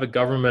Laos, you have a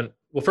government.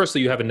 Well, firstly,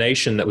 you have a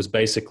nation that was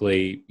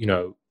basically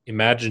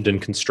imagined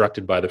and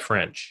constructed by the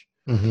French.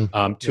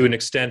 Mm-hmm. To an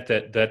extent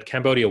that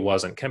Cambodia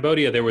wasn't.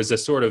 Cambodia, there was a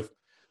sort of,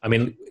 I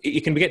mean,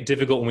 it can get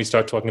difficult when we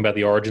start talking about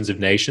the origins of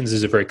nations.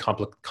 It's a very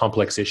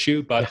complex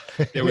issue, but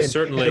there was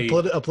certainly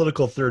a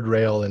political third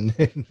rail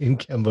in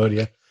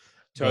Cambodia.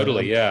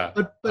 Totally, yeah.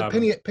 But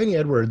Penny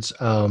Edwards,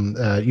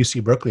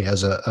 UC Berkeley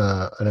has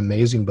an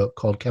amazing book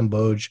called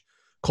Cambodge,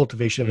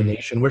 Cultivation of a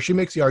Nation, where she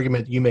makes the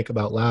argument you make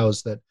about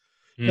Laos that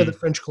the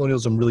French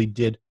colonialism really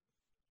did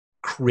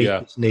create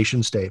this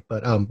nation state,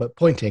 but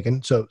point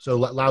taken. So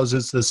Laos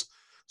is this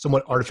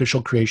somewhat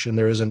artificial creation.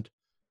 There isn't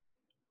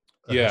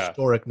a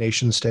historic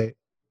nation state.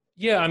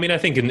 Yeah, I mean, I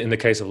think in the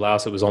case of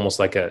Laos, it was almost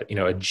like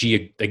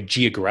they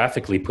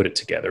geographically put it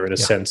together in a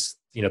sense.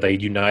 They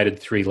united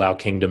three Lao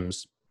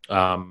kingdoms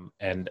and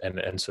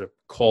sort of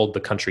called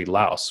the country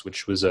Laos,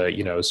 which was a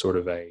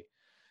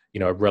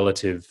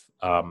relative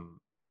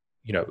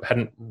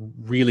hadn't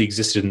really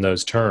existed in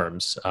those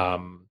terms.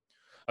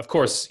 Of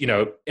course,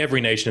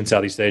 every nation in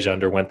Southeast Asia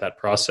underwent that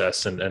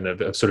process and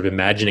of sort of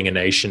imagining a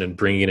nation and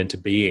bringing it into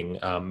being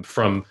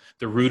from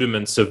the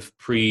rudiments of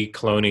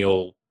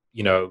pre-colonial,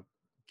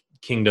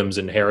 kingdoms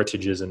and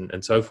heritages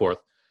and so forth.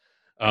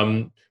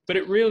 But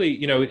it really,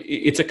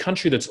 it's a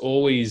country that's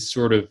always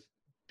sort of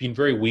been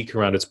very weak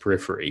around its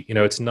periphery.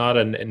 It's not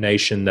a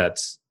nation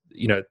that's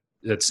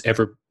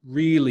ever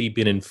really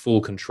been in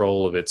full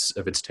control of its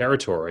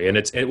territory, and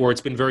it's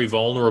been very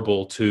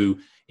vulnerable to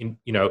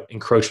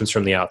encroachments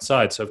from the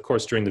outside. So of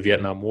course, during the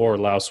Vietnam War,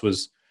 Laos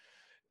was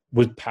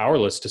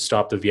powerless to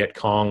stop the Viet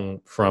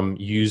Cong from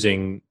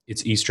using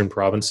its eastern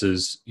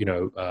provinces,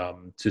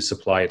 to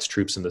supply its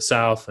troops in the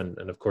south. And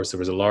of course, there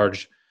was a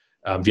large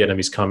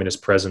Vietnamese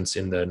communist presence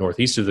in the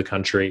northeast of the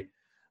country.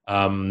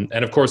 And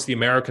of course, the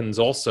Americans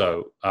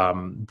also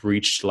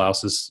breached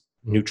Laos's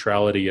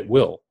neutrality at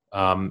will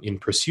in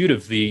pursuit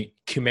of the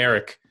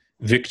Khmeric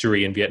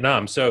victory in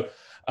Vietnam. So,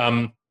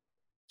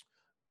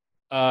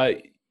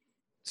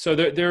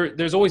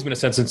 there's always been a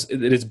sense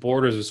that its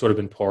borders have sort of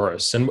been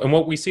porous, and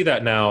what we see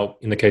that now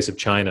in the case of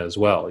China as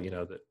well.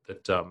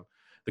 That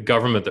the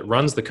government that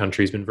runs the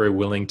country has been very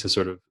willing to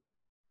sort of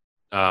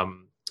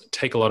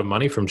take a lot of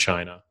money from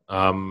China,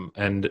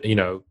 and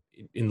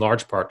in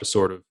large part to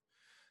sort of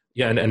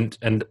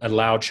and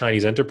allow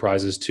Chinese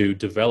enterprises to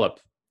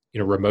develop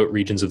remote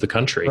regions of the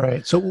country.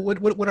 Right. So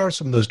what are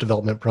some of those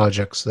development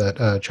projects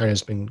that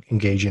China's been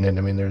engaging in?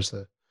 I mean, there's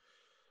the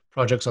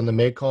projects on the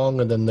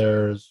Mekong, and then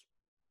there's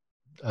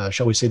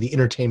shall we say, the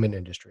entertainment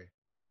industry.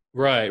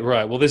 Right.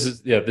 Well, this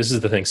is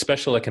the thing.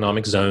 Special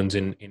economic zones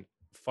in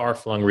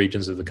far-flung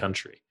regions of the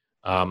country,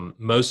 some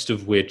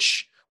of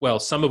which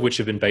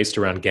have been based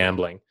around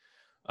gambling,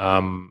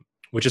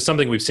 which is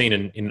something we've seen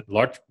in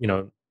large,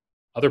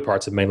 other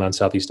parts of mainland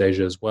Southeast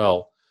Asia as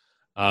well.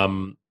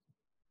 So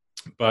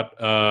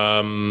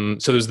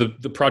there's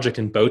the project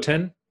in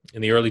Boten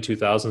in the early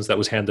 2000s that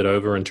was handed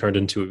over and turned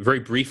into,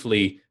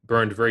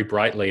 burned very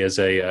brightly as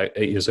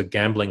a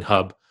gambling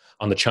hub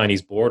on the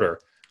Chinese border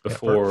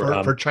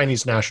before for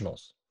Chinese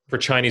nationals. For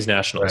Chinese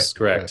nationals, right,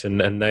 correct. Right.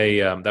 And they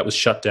that was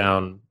shut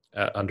down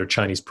under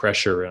Chinese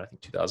pressure in I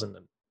think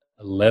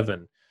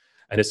 2011,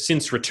 and it's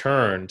since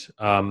returned.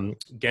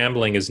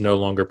 Gambling is no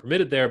longer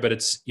permitted there, but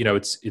it's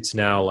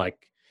now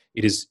like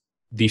it is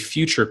the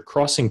future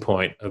crossing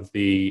point of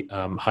the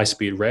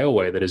high-speed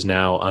railway that is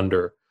now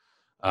under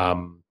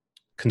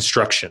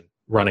construction,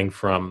 running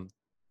from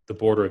the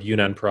border of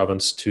Yunnan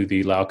province to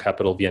the Lao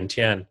capital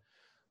Vientiane.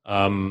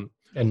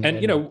 And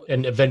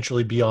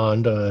eventually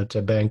beyond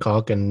to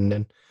Bangkok,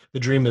 and the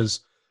dream is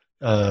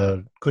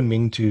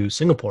Kunming to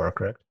Singapore,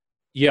 correct?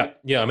 Yeah.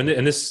 I mean,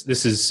 and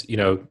this is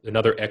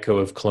another echo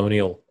of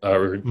colonial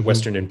or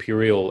Western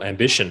imperial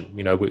ambition.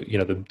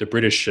 The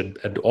British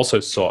had also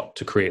sought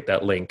to create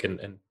that link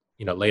and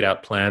laid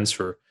out plans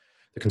for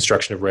the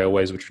construction of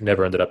railways, which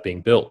never ended up being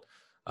built.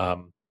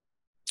 But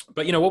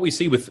what we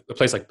see with a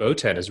place like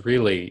Boten is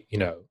really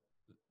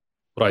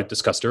what I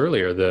discussed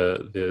earlier,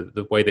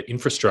 the way that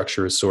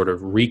infrastructure is sort of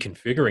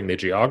reconfiguring the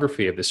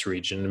geography of this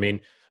region. I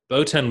mean,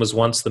 Boten was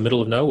once the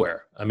middle of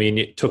nowhere. I mean,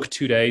 it took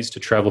 2 days to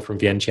travel from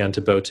Vientiane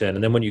to Boten,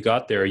 and then when you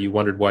got there, you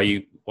wondered why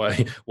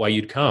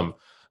you'd come,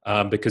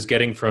 because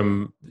getting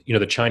from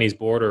the Chinese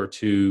border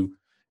to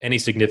any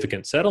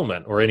significant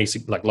settlement or any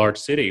like large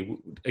city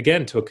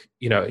again took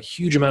a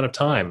huge amount of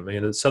time. I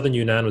mean, southern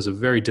Yunnan was a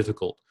very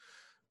difficult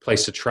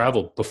place to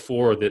travel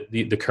before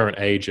the current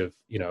age of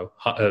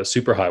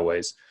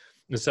superhighways.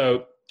 And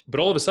so, but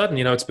all of a sudden,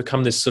 it's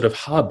become this sort of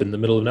hub in the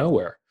middle of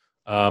nowhere.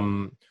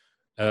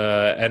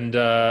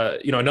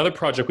 Another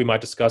project we might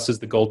discuss is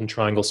the Golden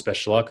Triangle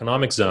Special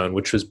Economic Zone,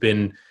 which has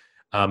been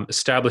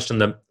established on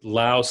the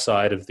Laos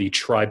side of the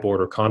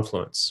tri-border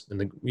confluence,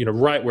 and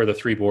right where the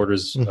 3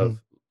 borders of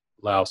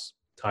Laos,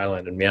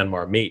 Thailand, and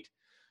Myanmar meet.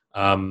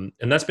 And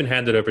that's been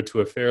handed over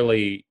to a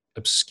fairly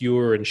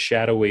obscure and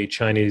shadowy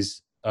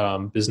Chinese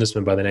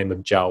businessman by the name of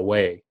Zhao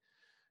Wei,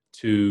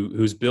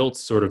 who's built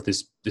sort of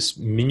this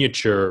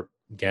miniature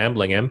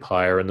gambling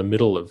empire in the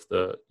middle of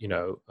the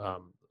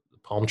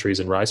palm trees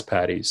and rice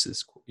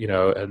paddies.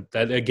 And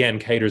that again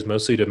caters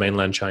mostly to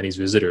mainland Chinese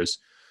visitors.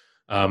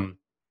 It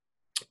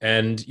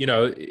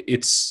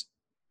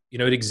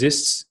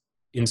exists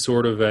in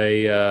sort of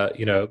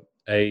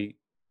the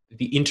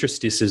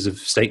interstices of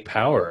state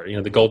power.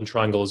 The Golden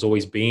Triangle has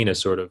always been a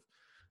sort of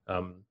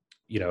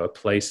a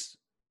place.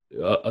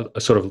 A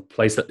sort of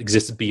place that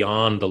exists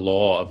beyond the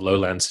law of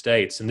lowland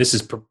states, and this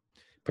is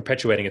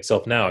perpetuating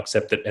itself now.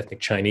 Except that ethnic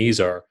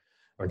Chinese or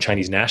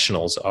Chinese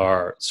nationals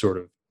are sort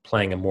of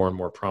playing a more and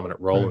more prominent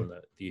role in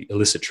the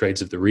illicit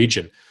trades of the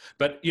region.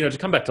 But to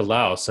come back to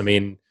Laos, I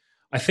mean,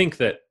 I think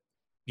that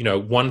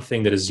one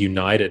thing that is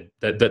united,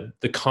 that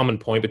the common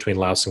point between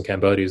Laos and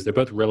Cambodia is they're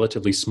both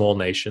relatively small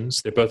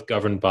nations. They're both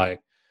governed by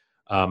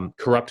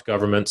corrupt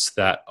governments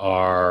that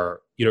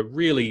are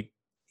really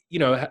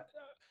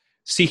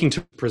seeking to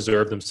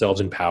preserve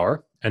themselves in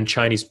power, and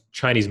Chinese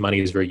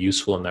money is very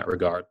useful in that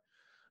regard.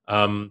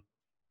 And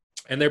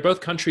they're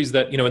both countries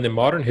that in their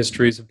modern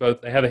histories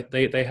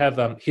they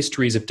have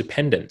histories of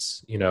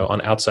dependence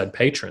on outside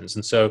patrons,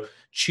 and so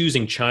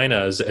choosing China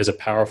as a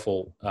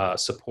powerful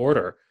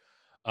supporter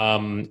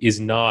is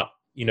not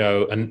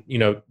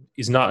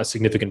is not a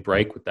significant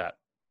break with that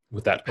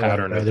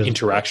pattern of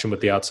interaction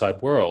with the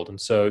outside world. And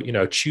so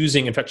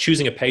choosing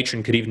a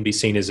patron could even be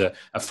seen as a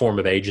form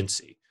of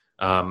agency.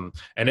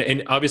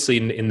 And obviously,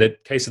 in the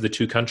case of the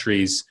two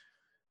countries,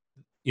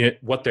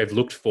 what they've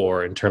looked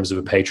for in terms of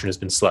a patron has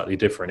been slightly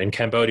different. In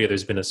Cambodia,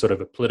 there's been a sort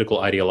of a political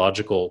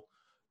ideological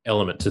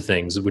element to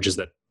things, which is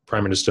that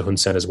Prime Minister Hun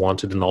Sen has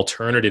wanted an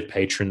alternative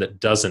patron that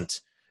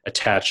doesn't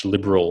attach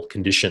liberal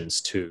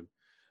conditions to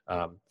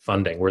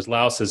funding, whereas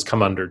Laos has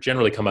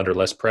generally come under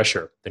less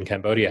pressure than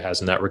Cambodia has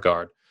in that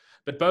regard.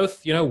 But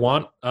both,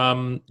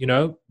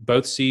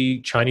 both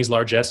see Chinese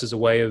largesse as a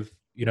way of,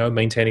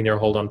 maintaining their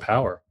hold on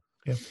power.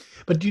 Yeah.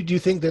 But do you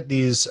think that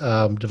these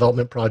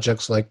development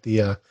projects like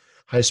the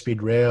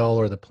high-speed rail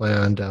or the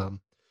planned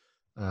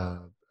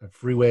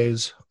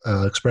freeways,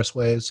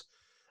 expressways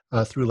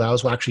through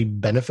Laos will actually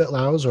benefit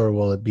Laos, or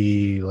will it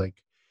be like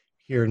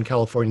here in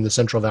California, in the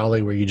Central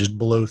Valley, where you just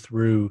blow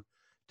through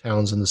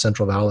towns in the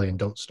Central Valley and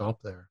don't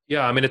stop there?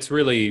 Yeah, I mean, it's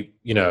really,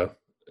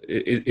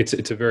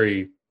 it's a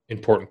very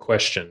important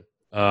question.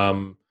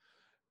 There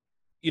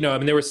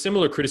were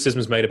similar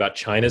criticisms made about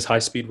China's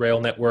high-speed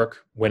rail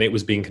network when it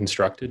was being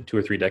constructed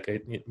 2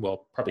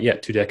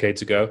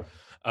 decades ago.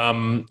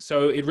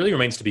 So it really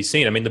remains to be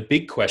seen. I mean, the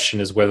big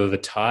question is whether the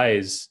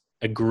Thais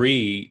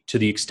agree to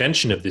the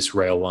extension of this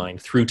rail line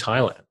through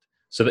Thailand.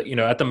 So that,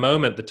 at the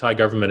moment, the Thai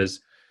government is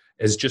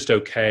just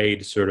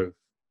okayed sort of,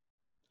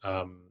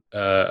 I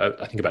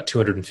think about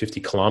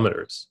 250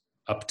 kilometers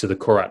up to the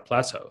Korat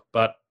Plateau,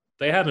 but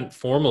they haven't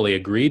formally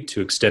agreed to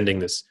extending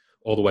this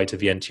all the way to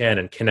Vientiane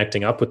and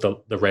connecting up with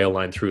the rail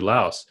line through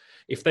Laos.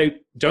 If they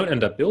don't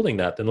end up building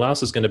that, then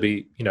Laos is going to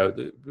be,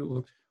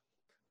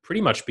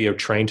 pretty much be a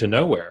train to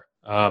nowhere.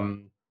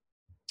 Also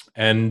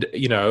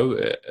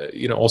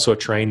a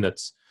train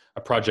a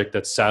project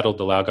that's saddled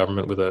the Lao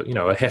government with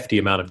a hefty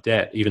amount of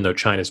debt, even though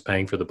China's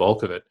paying for the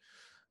bulk of it.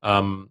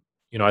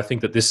 I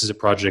think that this is a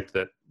project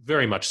that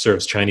very much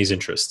serves Chinese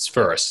interests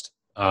first.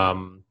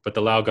 But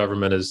the Lao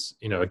government has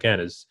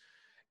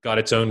got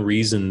its own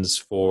reasons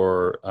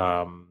for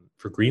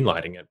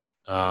greenlighting it,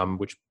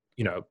 which,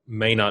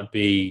 may not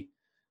be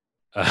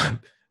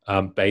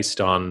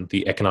based on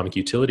the economic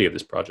utility of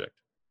this project.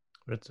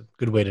 But it's a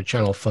good way to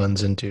channel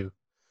funds into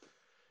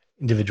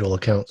individual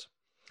accounts.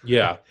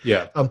 Yeah.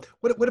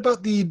 What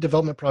about the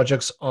development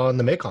projects on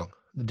the Mekong,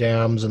 the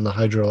dams and the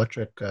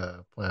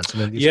hydroelectric plants? I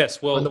mean,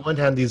 yes. Well, on the one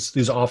hand,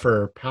 these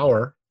offer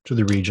power to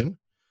the region,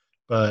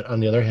 but on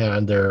the other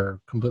hand, they're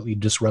completely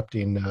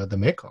disrupting the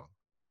Mekong.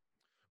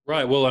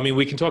 Right. Well, I mean,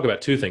 we can talk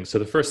about two things. So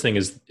the first thing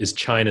is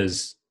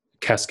China's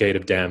cascade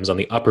of dams on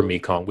the upper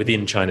Mekong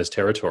within China's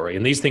territory,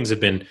 and these things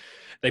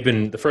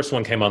the first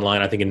one came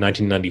online, I think, in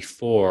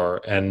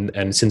 1994,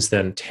 and since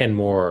then, 10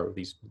 more of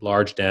these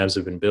large dams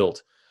have been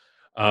built.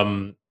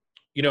 And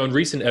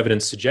recent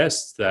evidence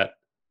suggests that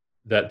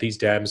these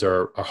dams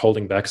are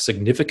holding back a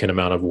significant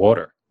amount of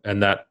water,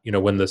 and that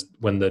when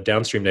the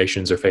downstream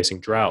nations are facing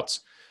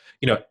droughts,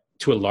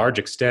 to a large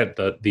extent,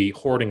 the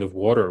hoarding of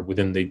water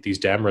within these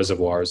dam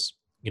reservoirs,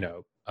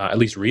 at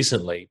least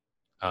recently,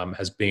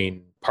 has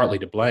been partly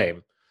to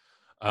blame.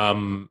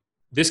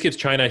 This gives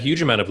China a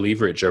huge amount of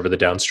leverage over the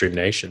downstream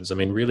nations. I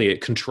mean, really, it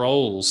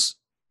controls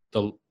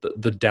the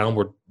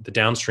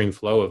downstream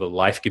flow of a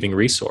life-giving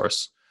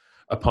resource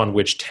upon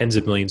which tens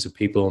of millions of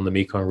people in the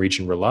Mekong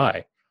region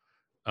rely.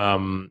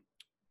 Then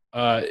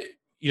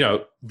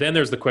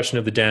there's the question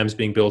of the dams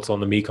being built on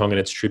the Mekong and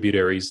its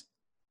tributaries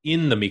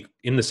in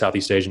the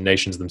Southeast Asian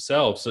nations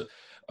themselves,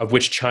 of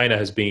which China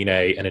has been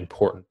an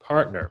important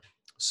partner.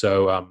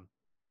 So,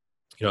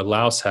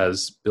 Laos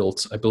has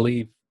built, I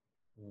believe,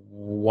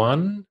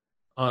 one.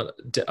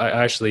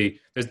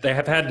 They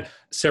have had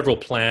several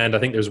planned. I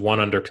think there's one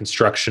under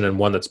construction and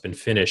one that's been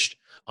finished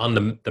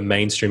on the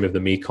mainstream of the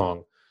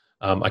Mekong.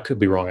 I could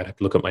be wrong. I'd have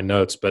to look at my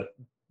notes, but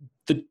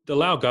the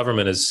Lao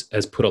government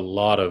has put a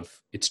lot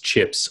of its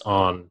chips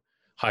on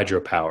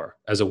hydropower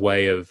as a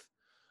way of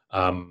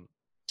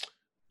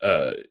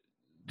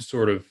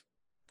sort of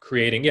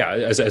creating,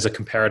 as a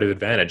comparative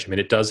advantage. I mean,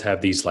 it does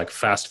have these like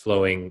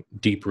fast-flowing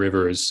deep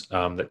rivers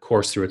that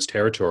course through its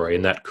territory,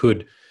 and that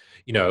could,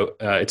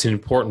 it's an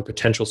important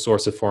potential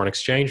source of foreign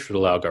exchange for the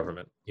Lao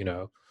government.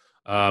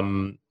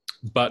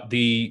 But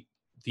the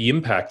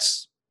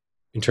impacts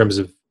in terms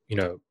of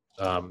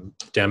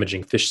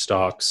damaging fish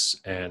stocks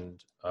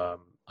and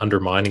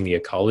undermining the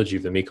ecology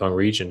of the Mekong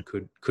region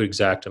could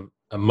exact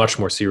a much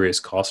more serious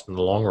cost in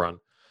the long run.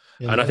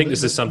 Yeah, and I think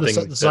this is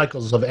something the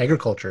cycles of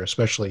agriculture,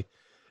 especially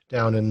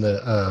down in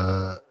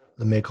the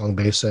Mekong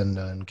Basin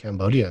in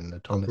Cambodia and the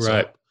Tonle Sap.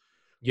 Right.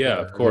 Yeah,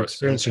 of course.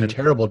 Experiencing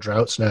terrible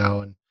droughts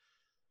now, and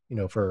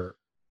for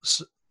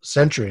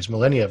centuries,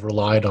 millennia, have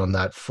relied on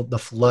the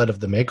flood of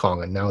the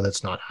Mekong, and now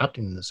that's not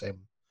happening in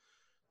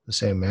the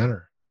same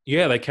manner.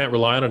 Yeah, they can't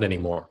rely on it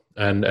anymore,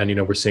 and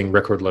we're seeing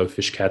record low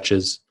fish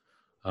catches,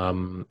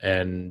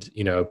 and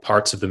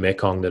parts of the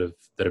Mekong that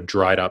have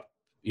dried up,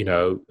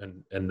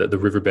 and the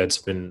riverbeds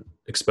have been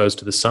exposed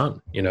to the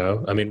sun.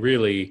 I mean,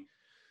 really,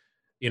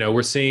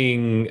 we're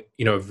seeing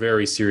a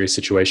very serious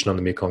situation on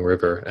the Mekong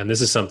River, and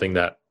this is something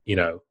that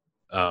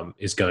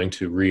is going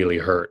to really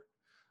hurt,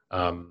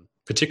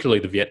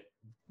 particularly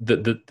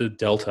the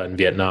delta in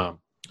Vietnam,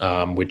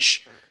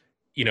 which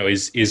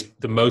is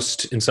the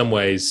most, in some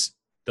ways,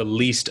 the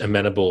least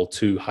amenable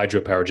to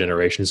hydropower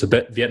generation. So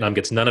Vietnam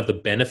gets none of the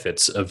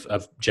benefits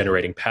of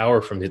generating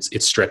power from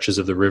its stretches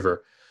of the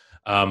river,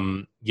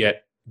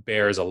 yet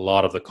bears a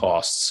lot of the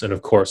costs. And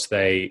of course,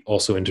 they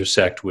also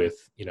intersect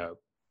with,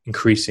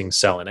 increasing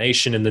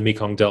salination in the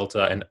Mekong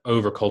Delta and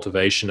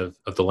overcultivation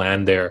of the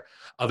land there,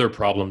 other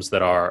problems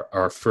that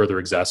are further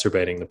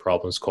exacerbating the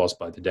problems caused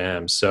by the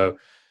dams. So,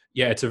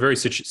 yeah, it's a very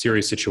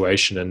serious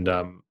situation,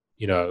 and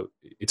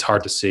it's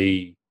hard to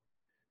see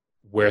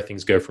where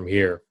things go from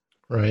here.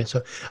 Right.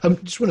 So I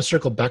just want to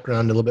circle back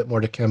around a little bit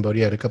more to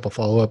Cambodia. I had a couple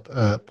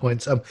follow-up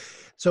points.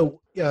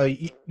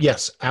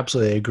 Yes,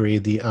 absolutely, I agree.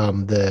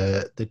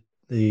 The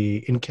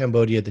in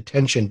Cambodia, the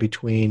tension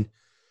between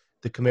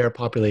the Khmer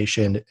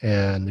population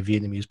and the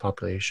Vietnamese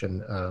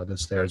population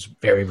that's there is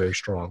very, very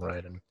strong,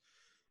 right, and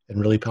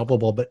really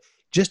palpable. But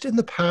just in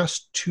the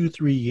past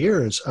 2-3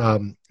 years,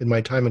 in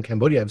my time in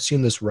Cambodia, I've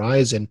seen this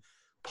rise in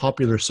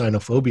popular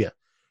xenophobia,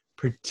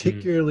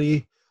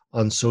 particularly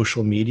on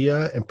social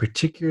media, and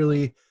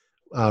particularly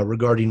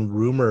regarding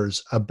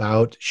rumors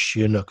about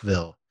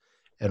Sihanoukville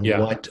and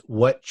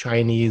what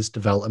Chinese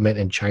development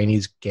and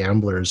Chinese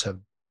gamblers have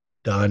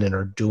done and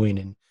are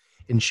doing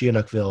in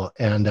Sihanoukville.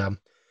 And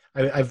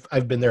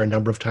I've been there a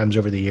number of times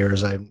over the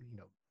years. I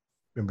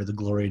remember the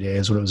glory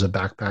days when it was a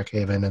backpack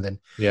haven, and then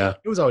it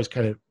was always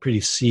kind of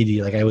pretty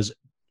seedy. Like, I was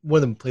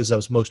one of the places I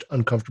was most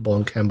uncomfortable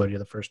in Cambodia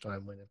the first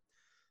time, when it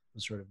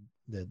was sort of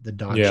the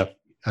Dutch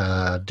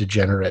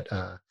degenerate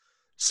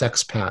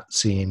sexpat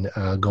scene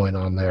going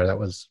on there. That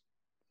was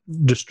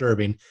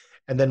disturbing.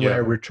 And then when I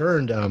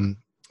returned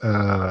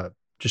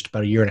just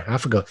about a year and a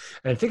half ago,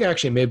 and I think I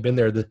actually may have been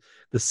there the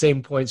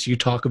same points you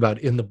talk about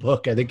in the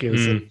book. I think it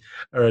was in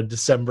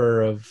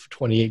December of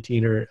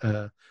 2018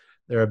 or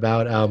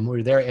thereabout. We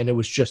were there, and it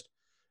was just,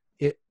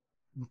 it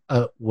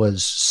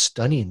was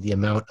stunning, the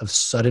amount of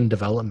sudden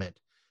development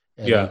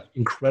and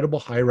incredible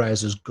high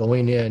rises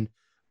going in,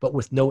 but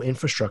with no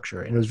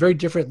infrastructure. And it was very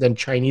different than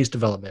Chinese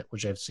development,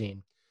 which I've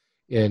seen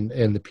in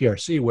the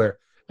PRC, where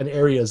an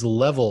area is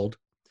leveled,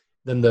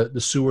 then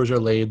the sewers are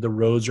laid, the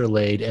roads are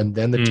laid, and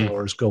then the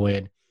towers go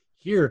in.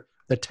 Here,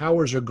 the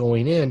towers are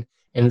going in,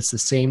 and it's the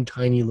same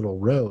tiny little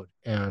road,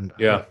 and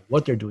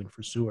what they're doing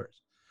for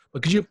sewers.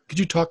 But could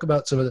you talk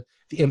about some of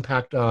the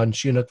impact on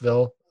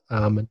Sihanoukville,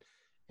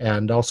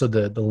 and also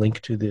the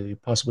link to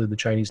possibly the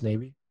Chinese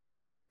Navy?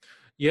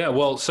 Yeah,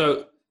 well,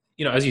 so,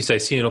 as you say,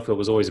 Sihanoukville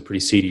was always a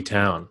pretty seedy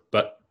town,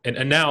 but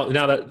and now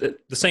that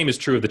the same is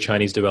true of the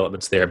Chinese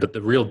developments there, but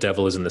the real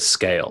devil is in the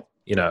scale.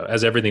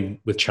 As everything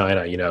with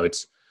China,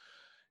 it's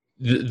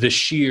the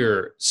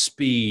sheer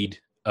speed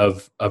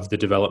of the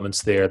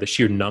developments there, the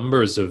sheer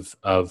numbers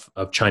of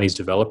Chinese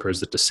developers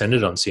that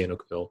descended on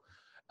Sihanoukville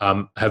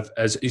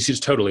it's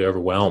just totally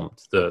overwhelmed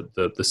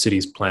the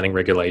city's planning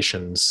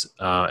regulations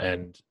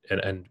and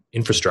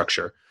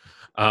infrastructure.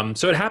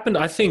 So it happened,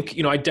 I think,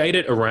 I date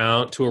it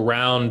around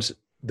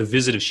the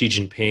visit of Xi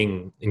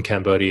Jinping in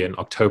Cambodia in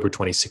October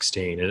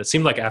 2016. And it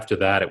seemed like after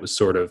that, it was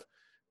sort of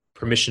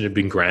permission had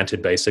been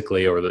granted,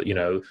 basically, or that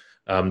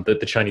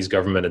the Chinese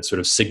government had sort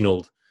of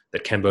signaled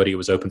that Cambodia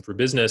was open for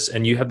business.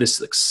 And you have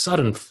this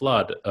sudden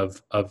flood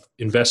of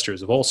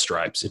investors of all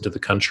stripes into the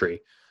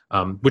country,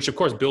 which of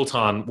course built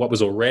on what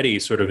was already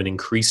sort of an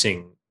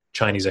increasing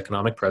Chinese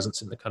economic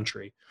presence in the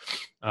country.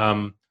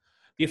 The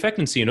effect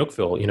in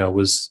Sihanoukville,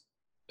 was,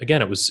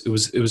 again, it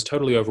was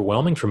totally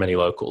overwhelming for many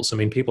locals. I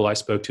mean, people I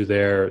spoke to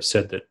there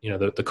said that,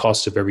 the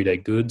cost of everyday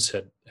goods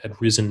had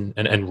risen,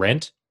 and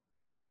rent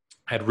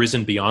had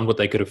risen beyond what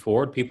they could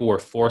afford. People were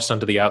forced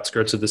onto the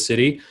outskirts of the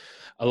city.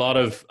 A lot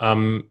of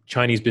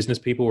Chinese business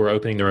people were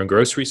opening their own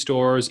grocery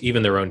stores,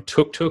 even their own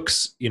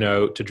tuk-tuks,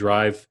 to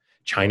drive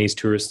Chinese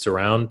tourists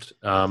around.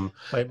 My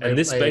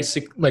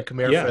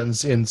Khmer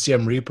friends in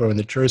Siem Reap in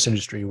the tourist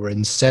industry were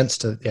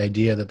incensed at the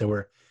idea that there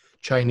were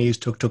Chinese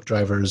tuk-tuk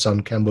drivers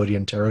on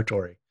Cambodian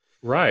territory.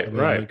 Right.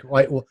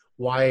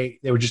 Why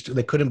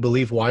they couldn't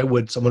believe, why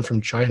would someone from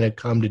China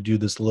come to do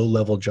this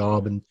low-level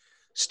job and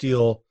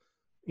steal,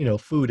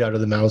 food out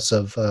of the mouths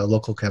of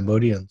local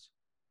Cambodians?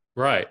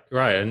 Right.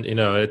 And,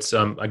 it's,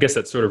 I guess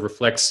that sort of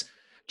reflects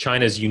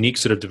China's unique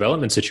sort of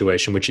development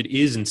situation, which it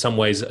is in some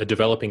ways a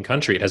developing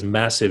country. It has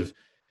massive,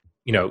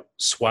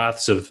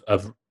 swaths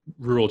of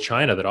rural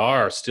China that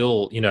are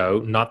still,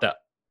 not that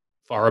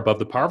far above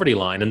the poverty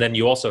line. And then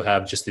you also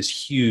have just this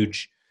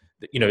huge,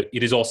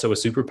 it is also a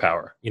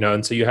superpower,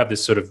 and so you have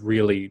this sort of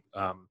really,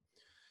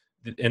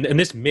 and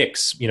this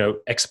mix,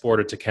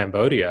 exported to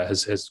Cambodia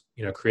has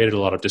created a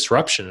lot of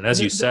disruption. And as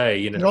you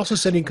say, they're also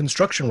sending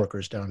construction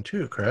workers down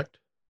too, correct?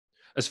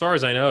 As far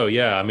as I know,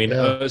 yeah. I mean,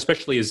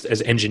 especially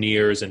as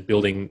engineers and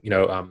building,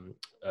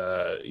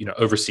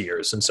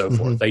 overseers and so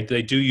forth.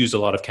 They do use a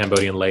lot of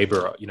Cambodian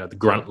labor, the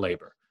grunt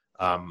labor,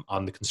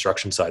 on the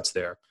construction sites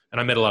there. And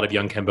I met a lot of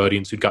young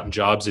Cambodians who'd gotten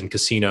jobs in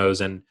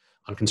casinos and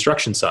on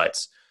construction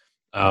sites,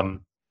 who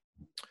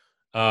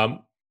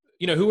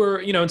were,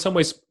 in some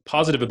ways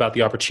positive about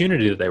the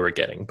opportunity that they were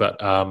getting. But,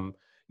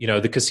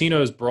 the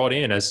casinos brought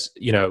in, as,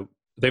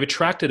 they've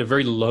attracted a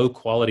very low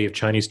quality of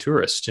Chinese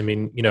tourists. I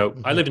mean,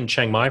 I lived in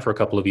Chiang Mai for a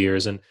couple of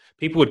years, and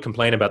people would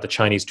complain about the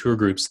Chinese tour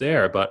groups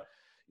there, but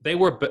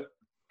but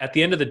at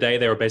the end of the day,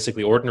 they were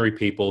basically ordinary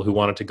people who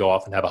wanted to go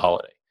off and have a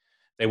holiday.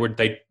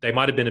 They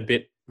might have been a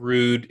bit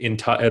rude in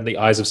the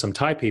eyes of some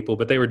Thai people,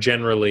 but they were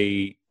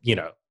generally,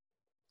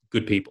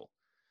 good people.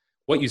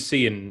 What you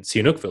see in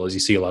Sihanoukville is you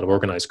see a lot of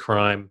organized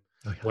crime.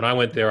 Oh, yeah. When I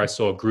went there, I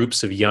saw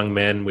groups of young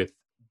men with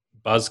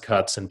buzz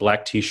cuts and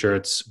black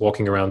T-shirts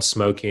walking around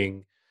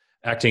smoking,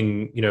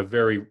 acting,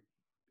 very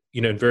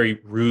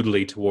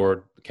rudely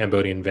toward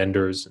Cambodian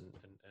vendors and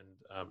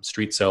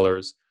street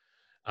sellers.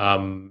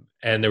 And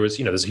there was,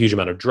 there's a huge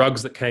amount of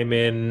drugs that came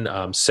in,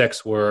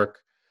 sex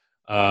work,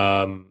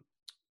 a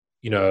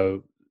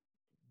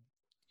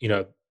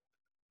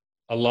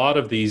lot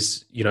of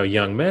these,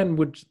 young men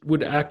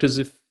would act as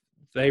if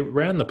they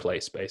ran the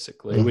place,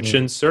 basically, which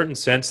in certain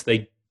sense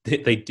they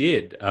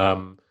did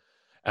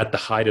at the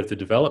height of the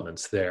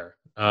developments there.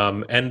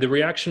 And the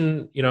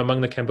reaction, among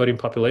the Cambodian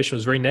population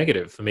was very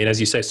negative. I mean, as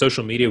you say,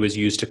 social media was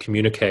used to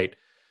communicate,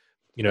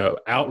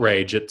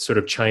 outrage at sort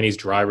of Chinese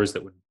drivers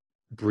that would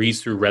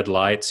breeze through red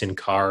lights in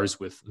cars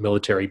with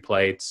military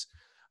plates.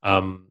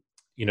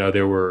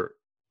 There were,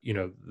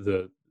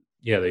 the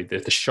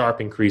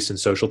sharp increase in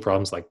social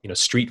problems like,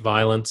 street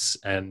violence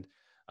and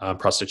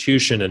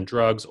prostitution and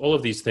drugs. All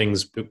of these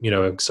things,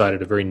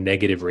 excited a very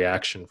negative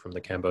reaction from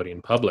the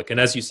Cambodian public. And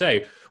as you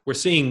say, we're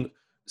seeing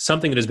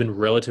something that has been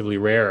relatively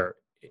rare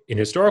in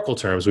historical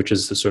terms, which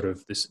is the sort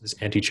of this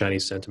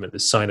anti-Chinese sentiment,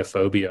 this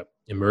Sinophobia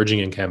emerging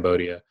in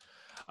Cambodia.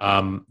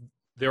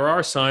 There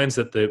are signs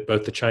that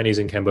both the Chinese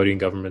and Cambodian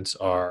governments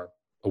are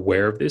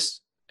aware of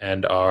this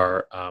and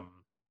are,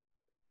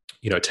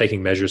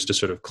 taking measures to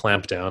sort of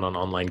clamp down on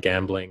online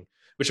gambling,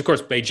 which of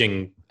course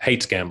Beijing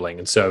hates gambling,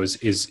 and so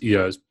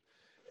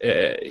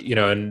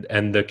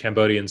and the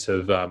Cambodians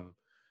have,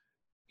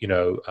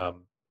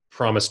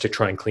 promised to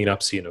try and clean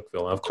up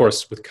Sihanoukville. And of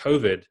course, with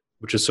COVID,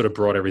 which has sort of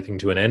brought everything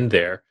to an end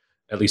there,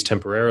 at least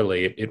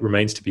temporarily, it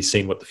remains to be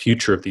seen what the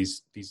future of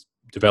these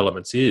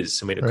developments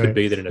is. I mean, it could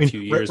be that in a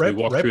few years we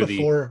walk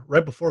through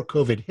right before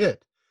COVID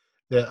hit.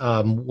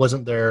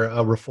 Wasn't there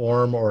a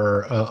reform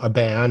or a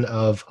ban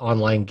of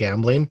online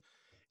gambling?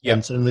 Yeah.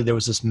 And suddenly there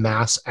was this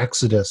mass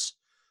exodus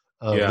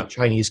of the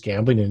Chinese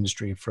gambling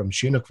industry from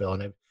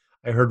Sihanoukville. And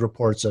I heard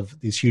reports of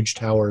these huge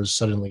towers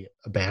suddenly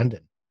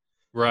abandoned.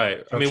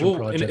 Right. I mean,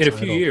 in a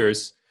few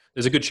years,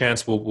 there's a good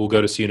chance we'll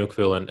go to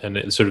Sihanoukville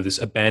and sort of this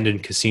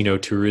abandoned casino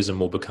tourism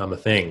will become a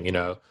thing,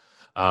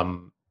 but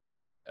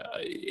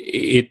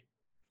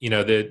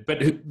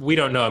we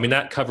don't know. I mean,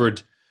 that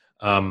covered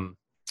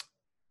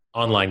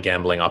online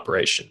gambling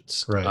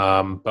operations.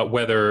 Right. But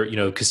whether,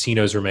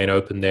 casinos remain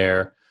open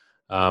there,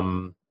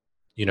 look,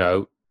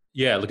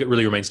 it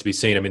really remains to be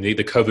seen. I mean, the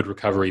COVID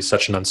recovery is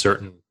such an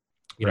uncertain,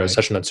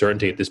 such an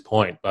uncertainty at this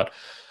point. But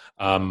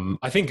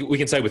I think we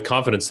can say with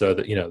confidence, though,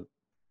 that,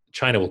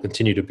 China will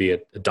continue to be a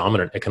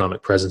dominant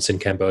economic presence in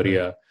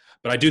Cambodia. Right.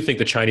 But I do think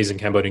the Chinese and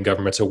Cambodian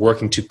governments are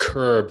working to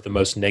curb the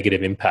most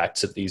negative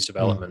impacts of these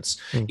developments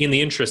in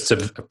the interests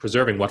of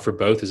preserving what for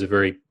both is a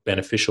very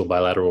beneficial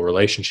bilateral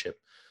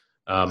relationship.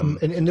 And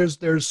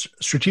there's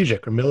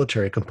strategic or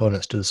military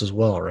components to this as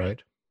well,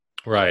 right?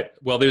 Right.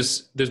 Well,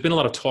 there's been a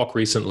lot of talk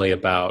recently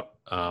about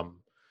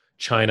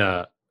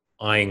China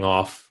eyeing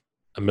off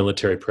a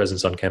military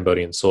presence on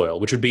Cambodian soil,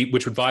 which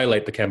would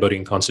violate the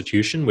Cambodian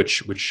constitution,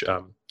 which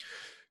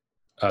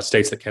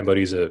states that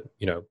Cambodia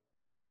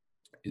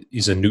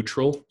is a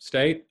neutral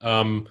state.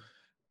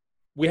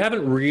 We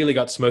haven't really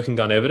got smoking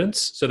gun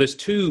evidence. So there's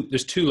two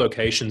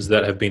locations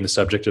that have been the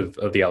subject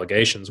of the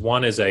allegations.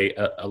 One is a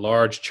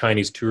large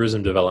Chinese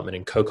tourism development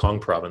in Koh Kong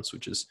province,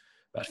 which is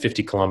about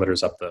 50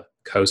 kilometers up the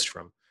coast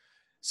from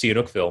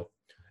Sihanoukville.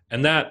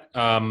 And that,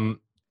 a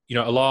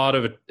lot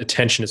of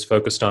attention is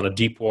focused on a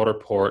deep water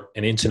port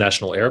and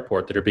international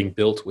airport that are being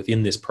built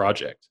within this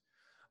project.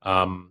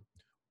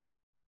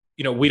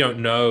 We don't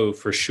know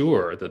for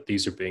sure that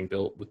these are being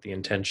built with the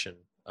intention,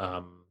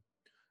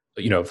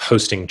 of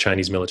hosting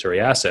Chinese military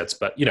assets.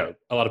 But, a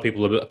lot of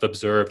people have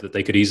observed that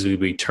they could easily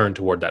be turned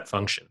toward that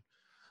function.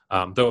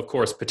 Though, of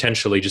course,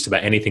 potentially just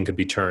about anything could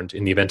be turned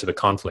in the event of a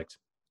conflict,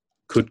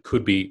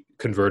 could be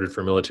converted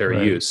for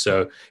military use.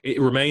 So it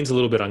remains a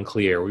little bit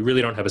unclear. We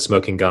really don't have a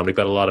smoking gun. We've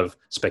got a lot of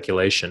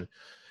speculation.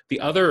 The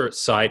other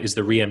site is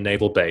the Ream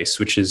Naval Base,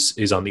 which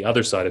is on the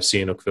other side of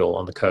Sihanoukville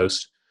on the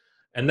coast.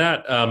 And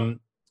that...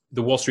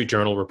 the Wall Street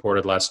Journal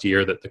reported last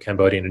year that the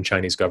Cambodian and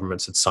Chinese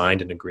governments had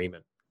signed an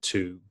agreement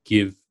to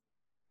give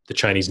the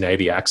Chinese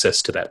Navy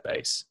access to that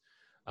base.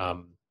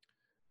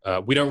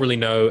 We don't really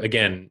know,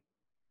 again,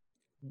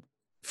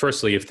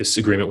 firstly, if this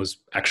agreement was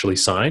actually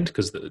signed,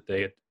 because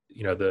the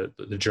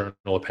journal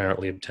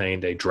apparently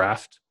obtained a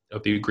draft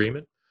of the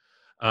agreement.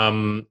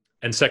 And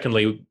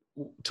secondly,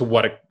 to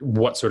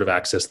what sort of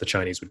access the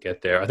Chinese would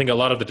get there. I think a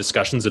lot of the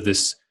discussions of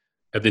this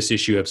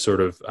issue have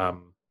sort of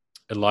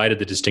elided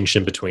the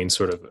distinction between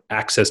sort of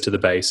access to the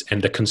base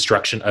and the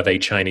construction of a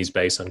Chinese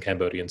base on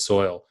Cambodian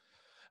soil.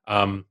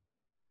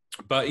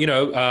 But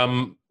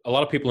a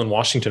lot of people in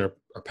Washington are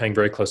paying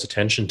very close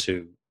attention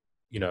to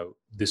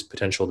this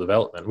potential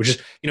development, which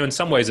is, in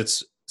some ways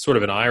it's sort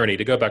of an irony.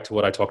 To go back to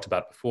what I talked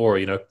about before,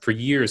 for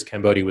years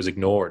Cambodia was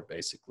ignored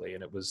basically,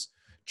 and it was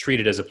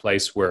treated as a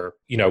place where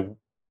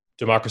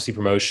democracy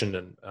promotion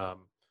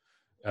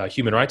and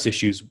human rights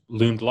issues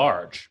loomed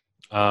large.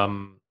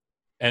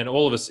 And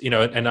all of us,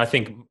 and I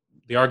think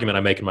the argument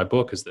I make in my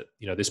book is that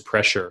this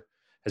pressure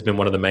has been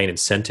one of the main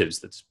incentives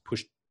that's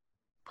pushed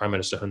Prime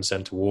Minister Hun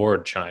Sen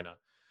toward China.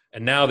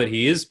 And now that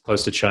he is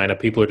close to China,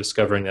 people are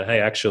discovering that, hey,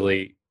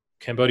 actually,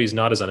 Cambodia is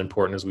not as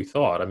unimportant as we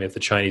thought. I mean, if the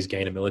Chinese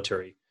gain a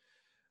military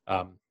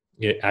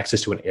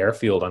access to an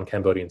airfield on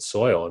Cambodian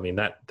soil, I mean,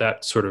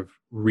 that sort of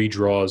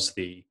redraws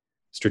the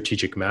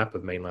strategic map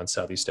of mainland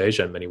Southeast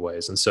Asia in many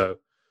ways. And so,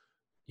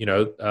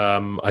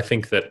 I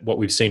think that what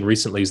we've seen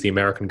recently is the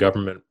American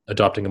government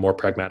adopting a more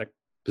pragmatic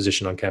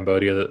position on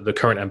Cambodia. The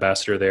current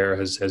ambassador there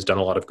has done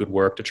a lot of good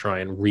work to try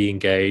and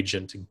re-engage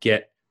and to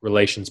get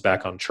relations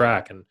back on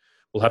track. And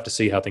we'll have to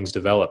see how things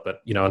develop.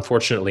 But,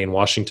 unfortunately in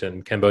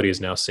Washington, Cambodia is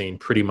now seen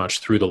pretty much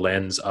through the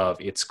lens of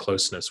its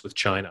closeness with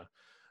China,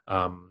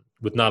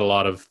 with not a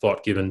lot of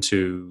thought given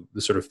to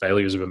the sort of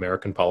failures of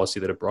American policy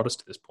that have brought us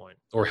to this point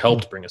or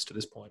helped bring us to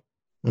this point.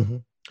 Mm-hmm.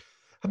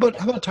 How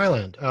about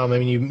Thailand? I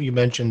mean, you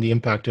mentioned the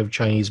impact of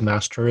Chinese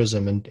mass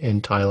tourism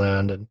in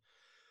Thailand,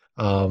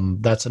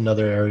 and that's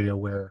another area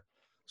where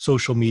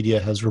social media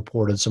has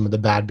reported some of the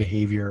bad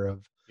behavior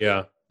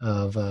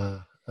of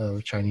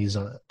Chinese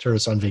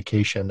tourists on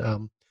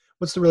vacation.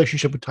 What's the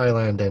relationship with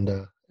Thailand and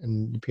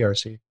the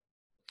PRC?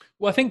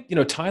 Well, I think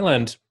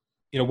Thailand.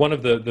 One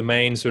of the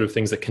main sort of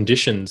things that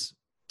conditions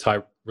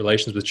Thai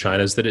relations with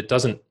China is that it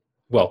doesn't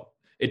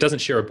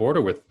share a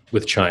border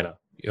with China.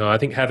 I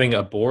think having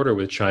a border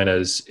with China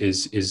is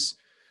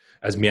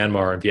as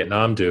Myanmar and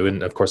Vietnam do,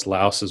 and of course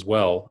Laos as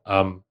well.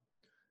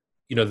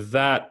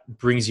 That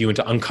brings you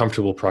into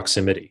uncomfortable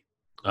proximity.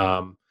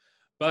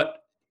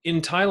 But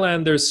in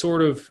Thailand, there's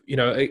sort of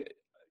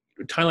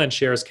Thailand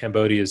shares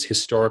Cambodia's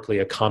historically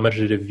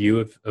accommodative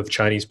view of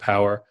Chinese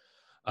power.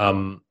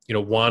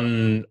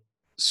 One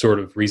sort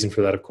of reason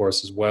for that, of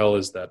course, as well,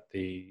 is that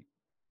the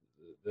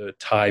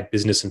Thai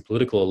business and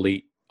political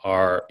elite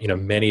are,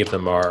 many of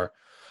them are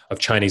of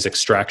Chinese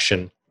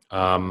extraction.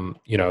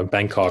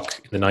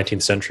 Bangkok in the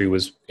 19th century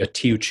was a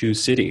Teochew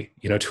city,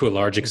 to a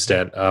large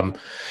extent.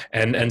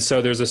 And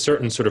so there's a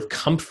certain sort of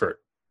comfort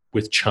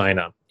with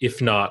China,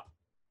 if not,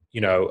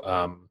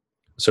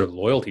 sort of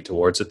loyalty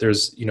towards it.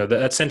 There's,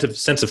 that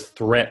sense of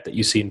threat that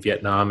you see in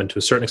Vietnam and to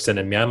a certain extent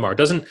in Myanmar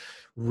doesn't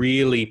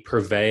really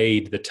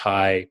pervade the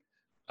Thai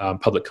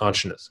public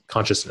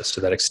consciousness to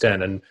that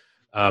extent. And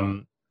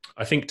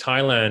I think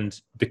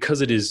Thailand,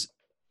 because it is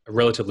a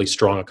relatively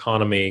strong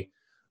economy,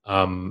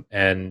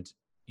 and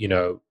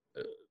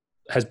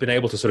has been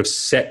able to sort of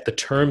set the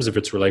terms of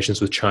its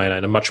relations with China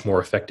in a much more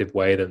effective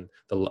way than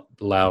the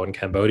Lao and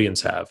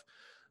Cambodians have.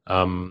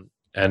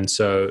 And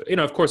so,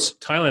 of course,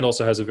 Thailand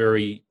also has a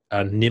very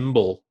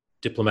nimble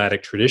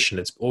diplomatic tradition.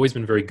 It's always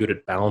been very good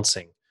at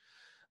balancing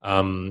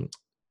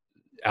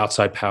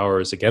outside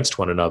powers against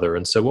one another.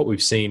 And so what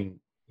we've seen,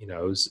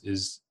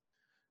 is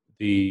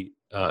the,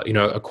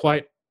 a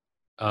quite,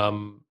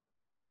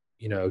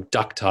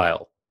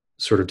 ductile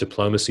sort of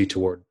diplomacy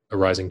toward a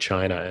rising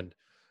China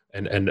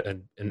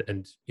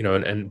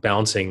and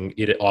balancing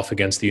it off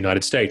against the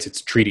United States,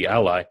 its treaty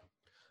ally.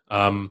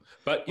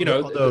 But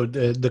although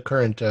the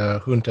current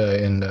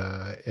junta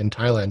in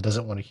Thailand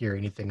doesn't want to hear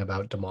anything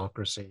about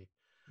democracy,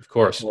 of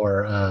course,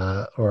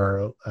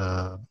 or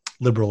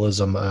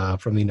liberalism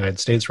from the United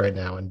States right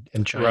now,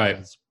 and China,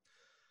 right.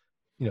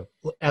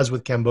 As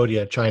with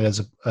Cambodia, China's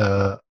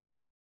a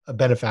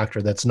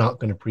benefactor that's not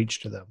going to preach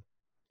to them.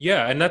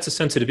 Yeah, and that's a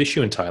sensitive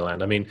issue in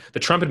Thailand. I mean, the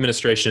Trump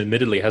administration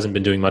admittedly hasn't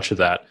been doing much of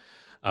that.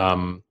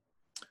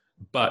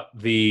 But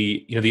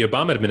the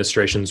Obama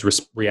administration's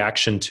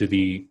reaction to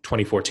the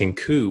 2014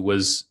 coup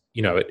was,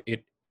 while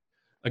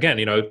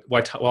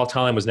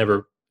Thailand was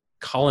never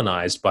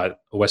colonized by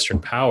a Western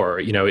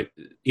power,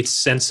 its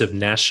sense of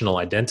national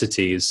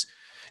identity is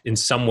in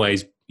some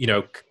ways,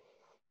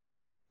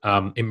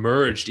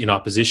 emerged in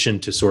opposition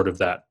to sort of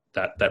that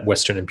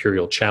Western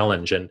imperial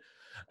challenge. And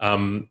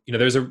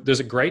there's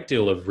a great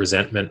deal of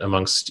resentment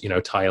amongst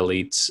Thai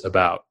elites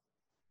about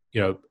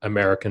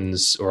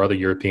Americans or other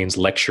Europeans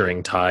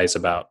lecturing Thais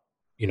about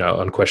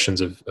on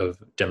questions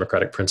of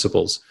democratic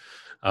principles,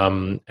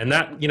 and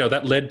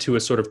that led to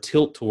a sort of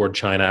tilt toward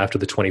China after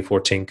the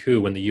 2014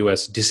 coup, when the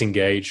U.S.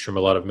 disengaged from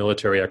a lot of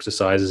military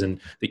exercises and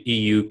the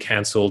EU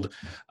canceled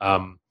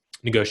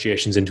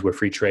negotiations into a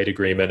free trade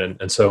agreement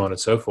and so on and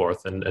so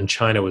forth, and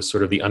China was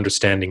sort of the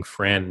understanding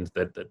friend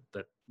that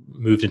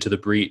moved into the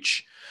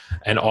breach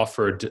and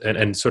offered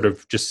and sort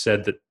of just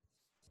said that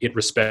it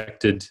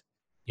respected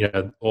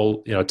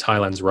all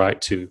Thailand's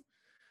right to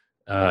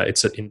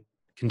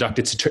conduct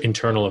its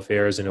internal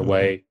affairs in a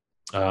way,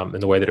 in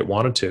the way that it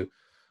wanted to,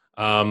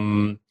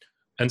 and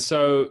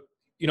so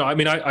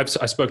I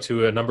spoke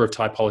to a number of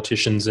Thai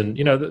politicians, and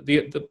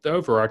the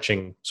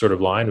overarching sort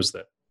of line was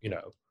that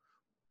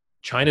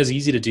China's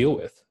easy to deal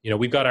with.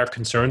 We've got our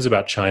concerns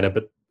about China,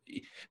 but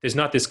there's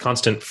not this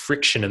constant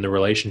friction in the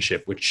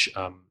relationship, which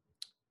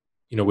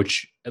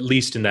which at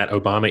least in that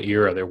Obama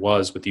era there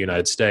was with the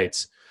United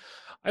States.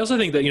 I also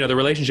think that, the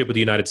relationship with the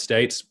United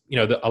States,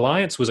 the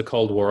alliance was a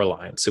Cold War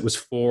alliance. It was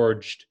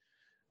forged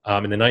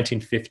in the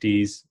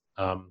 1950s.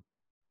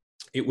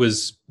 It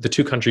was, the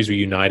two countries were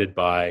united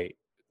by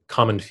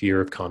common fear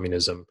of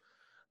communism,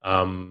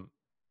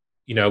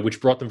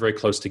 which brought them very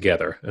close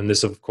together. And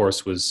this, of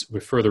course, was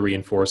further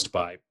reinforced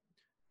by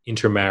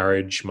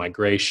intermarriage,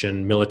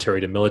 migration, military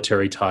to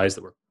military ties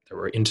that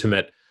were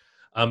intimate.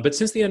 But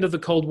since the end of the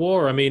Cold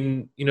War,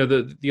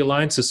 the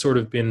alliance has sort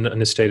of been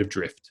in a state of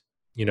drift.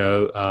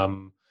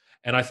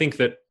 And I think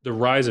that the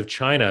rise of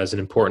China as an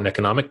important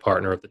economic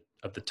partner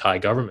of the Thai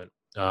government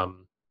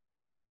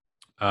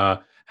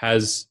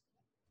has,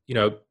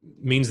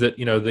 means that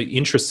the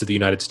interests of the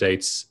United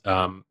States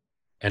and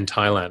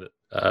Thailand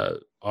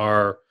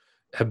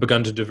have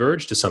begun to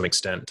diverge to some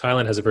extent.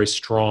 Thailand has a very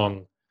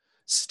strong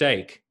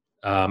stake,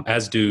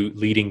 as do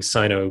leading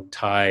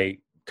Sino-Thai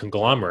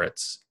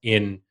conglomerates,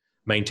 in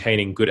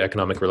maintaining good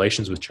economic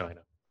relations with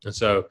China. And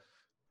so,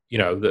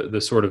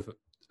 the sort of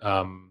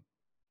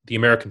the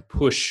American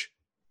push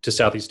to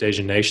Southeast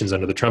Asian nations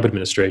under the Trump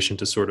administration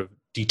to sort of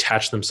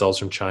detach themselves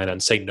from China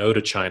and say no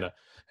to China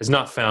has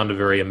not found a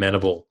very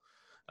amenable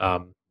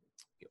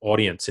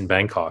audience in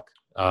Bangkok.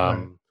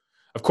 Right.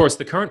 Of course,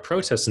 the current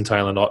protests in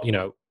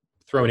Thailand,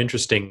 throw an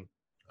interesting,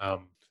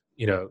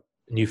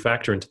 new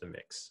factor into the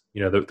mix.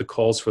 The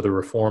calls for the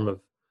reform of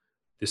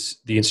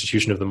the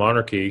institution of the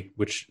monarchy,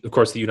 which, of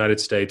course, the United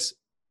States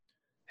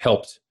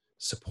helped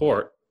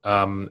support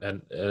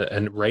and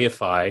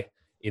reify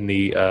in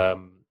the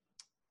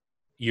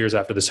years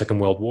after the Second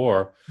World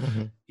War,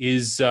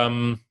 is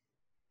it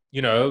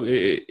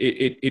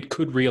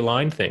could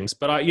realign things.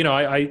 But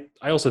I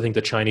also think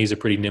the Chinese are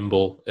pretty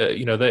nimble.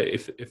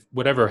 If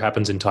whatever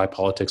happens in Thai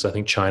politics, I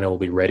think China will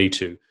be ready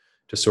to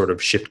sort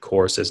of shift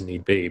course as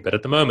need be. But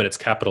at the moment, it's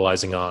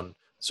capitalizing on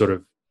sort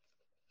of,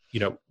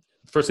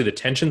 firstly the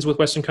tensions with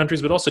Western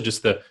countries, but also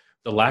just the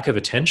lack of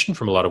attention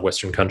from a lot of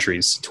Western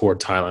countries toward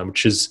Thailand,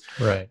 which is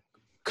right.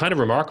 kind of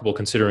remarkable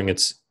considering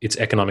its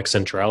economic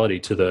centrality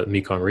to the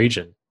Mekong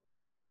region.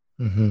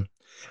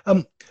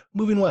 Mm-hmm.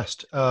 Moving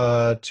west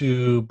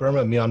to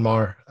Burma,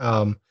 Myanmar,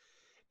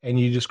 and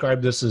you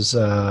described this as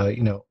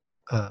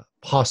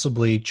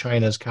possibly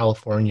China's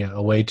California,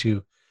 a way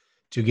to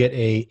get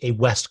a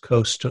west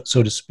coast,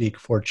 so to speak,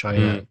 for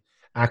China,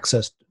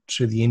 access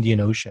to the Indian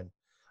Ocean.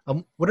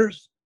 What are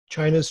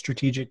China's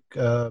strategic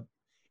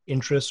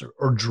interests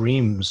or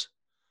dreams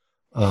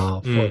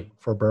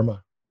for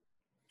Burma?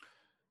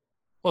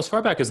 Well, as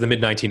far back as the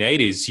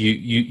mid-1980s,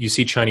 you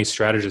see Chinese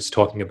strategists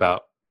talking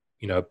about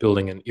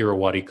building an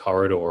Irrawaddy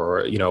corridor, or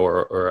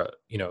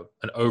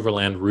an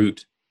overland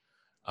route,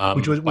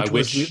 which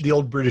was the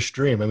old British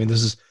dream. I mean,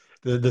 this is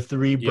the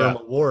three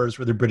Burma wars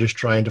were the British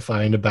trying to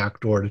find a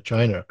backdoor to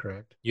China,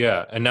 correct?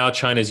 Yeah, and now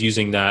China's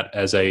using that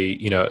as a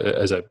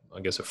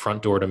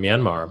front door to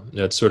Myanmar.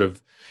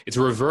 It's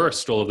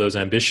reversed all of those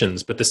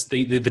ambitions, but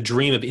the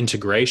dream of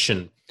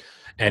integration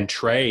and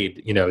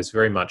trade, is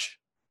very much,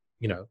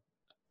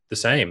 the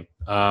same.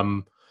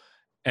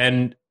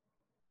 And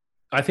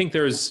I think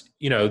there's,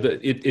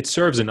 it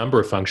serves a number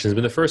of functions,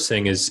 but the first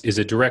thing is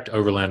a direct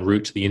overland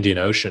route to the Indian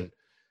Ocean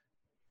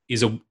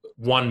is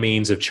one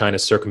means of China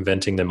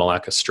circumventing the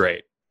Malacca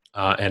Strait.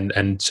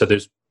 And so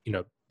there's,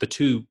 the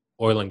two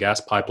oil and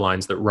gas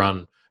pipelines that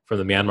run from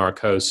the Myanmar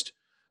coast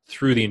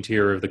through the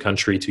interior of the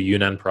country to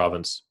Yunnan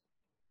province,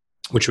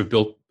 which were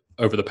built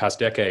over the past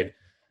decade.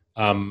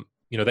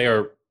 They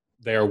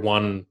are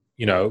one,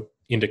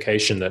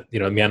 indication that,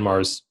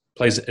 Myanmar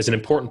plays as an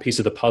important piece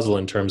of the puzzle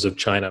in terms of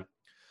China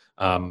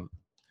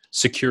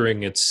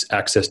securing its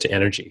access to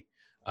energy.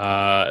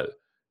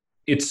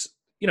 It's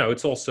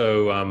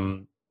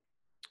also,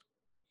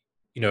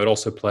 it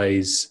also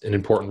plays an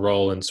important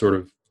role in sort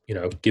of,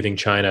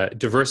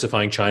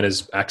 diversifying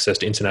China's access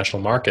to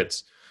international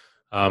markets.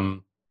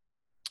 And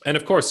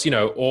of course,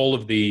 all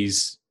of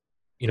these,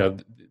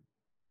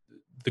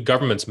 the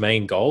government's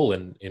main goal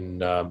in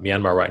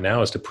Myanmar right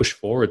now is to push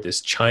forward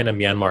this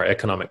China-Myanmar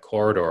economic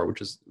corridor,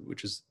 which is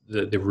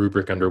the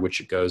rubric under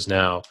which it goes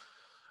now.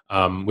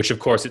 Which of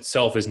course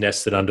itself is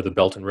nested under the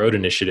Belt and Road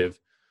Initiative.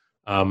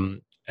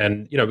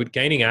 But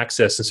gaining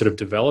access and sort of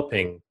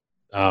developing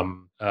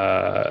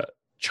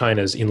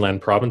China's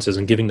inland provinces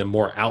and giving them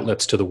more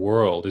outlets to the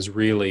world is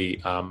really,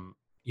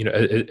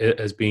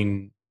 has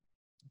been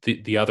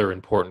the other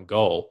important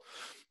goal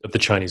of the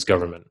Chinese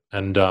government.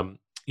 And,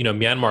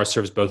 Myanmar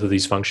serves both of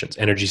these functions: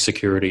 energy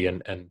security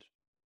and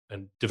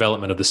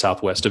development of the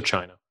southwest of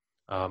China.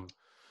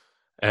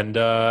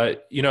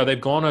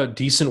 They've gone a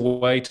decent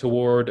way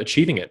toward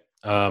achieving it.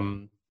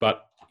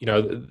 But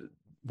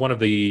one of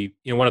the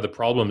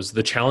problems,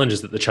 the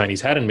challenges that the Chinese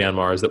had in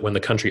Myanmar is that when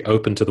the country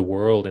opened to the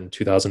world in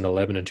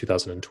 2011 and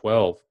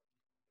 2012,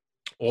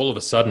 all of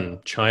a sudden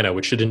China,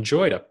 which had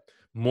enjoyed a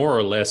more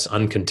or less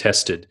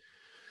uncontested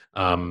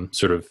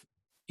sort of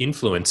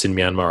influence in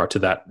Myanmar to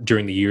that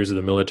during the years of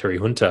the military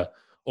junta,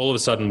 all of a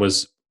sudden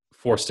was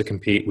forced to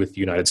compete with the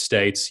United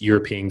States,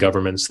 European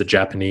governments, the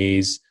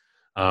Japanese,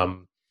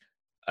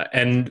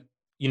 and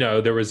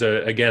there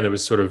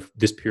was sort of,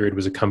 this period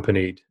was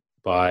accompanied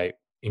by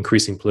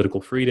increasing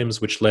political freedoms,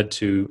 which led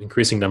to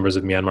increasing numbers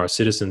of Myanmar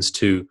citizens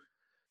to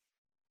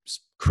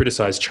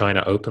criticize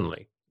China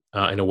openly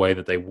in a way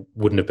that they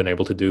wouldn't have been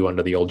able to do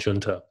under the old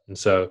junta. And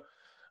so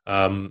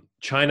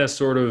China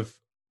sort of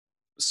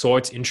saw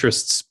its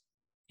interests,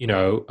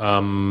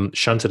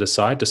 shunted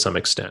aside to some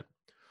extent.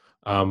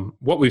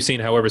 What we've seen,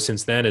 however,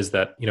 since then is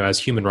that, as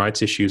human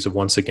rights issues have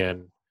once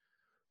again,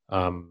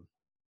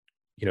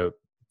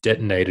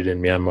 detonated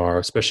in Myanmar,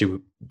 especially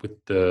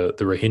with the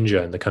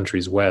Rohingya in the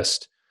country's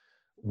west,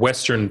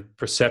 Western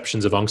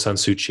perceptions of Aung San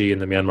Suu Kyi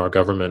and the Myanmar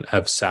government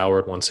have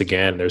soured once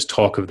again. There's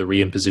talk of the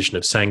reimposition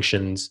of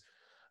sanctions.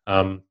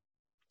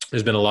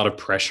 There's been a lot of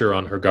pressure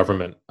on her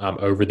government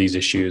over these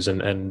issues,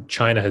 and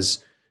China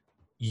has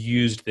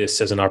used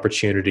this as an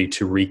opportunity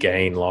to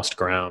regain lost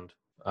ground.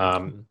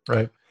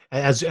 Right.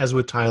 As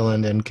with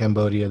Thailand and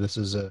Cambodia, this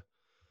is a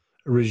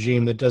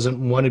regime that doesn't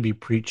want to be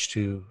preached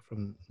to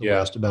from the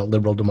West about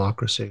liberal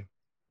democracy.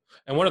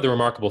 And one of the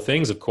remarkable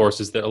things, of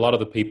course, is that a lot of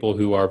the people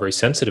who are very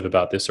sensitive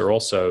about this are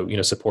also,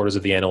 supporters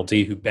of the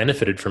NLD who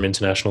benefited from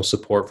international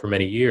support for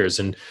many years.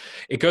 And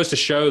it goes to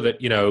show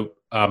that,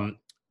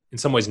 in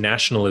some ways,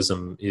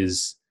 nationalism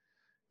is,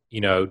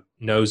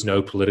 knows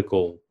no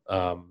political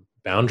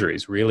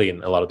boundaries, really,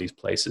 in a lot of these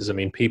places. I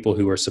mean, people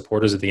who are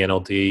supporters of the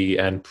NLD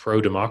and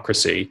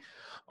pro-democracy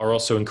are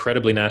also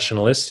incredibly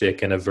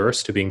nationalistic and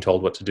averse to being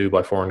told what to do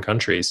by foreign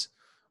countries.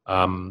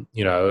 And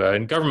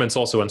governments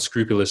also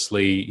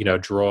unscrupulously,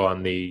 draw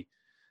on the,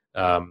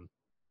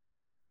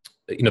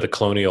 the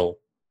colonial.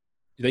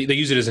 They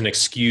use it as an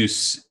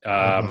excuse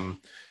for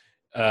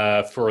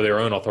their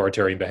own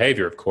authoritarian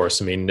behavior. Of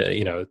course, I mean,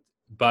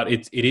 but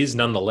it is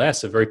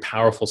nonetheless a very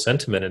powerful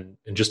sentiment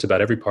in just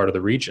about every part of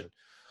the region.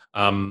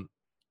 The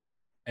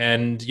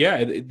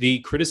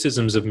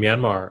criticisms of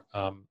Myanmar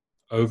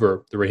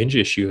over the Rohingya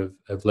issue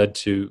have led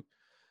to,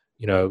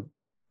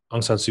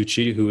 Aung San Suu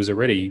Kyi, who was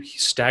already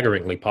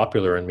staggeringly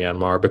popular in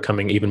Myanmar,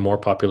 becoming even more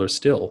popular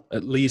still,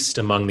 at least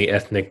among the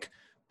ethnic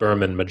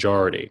Burman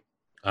majority.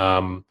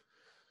 But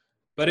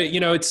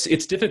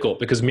it's difficult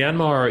because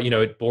Myanmar,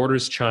 it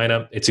borders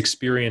China. It's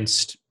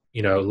experienced,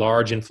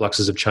 large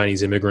influxes of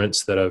Chinese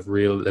immigrants that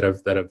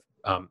have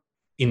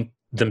in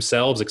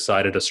themselves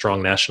excited a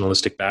strong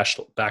nationalistic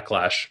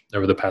backlash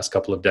over the past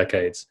couple of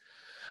decades.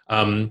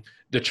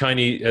 The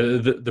Chinese,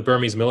 the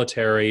Burmese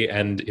military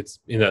and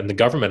and the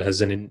government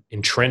has an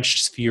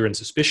entrenched fear and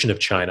suspicion of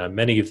China.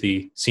 Many of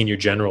the senior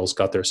generals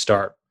got their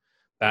start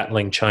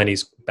battling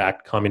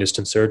Chinese-backed communist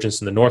insurgents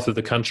in the north of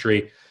the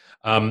country.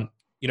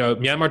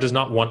 Myanmar does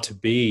not want to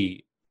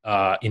be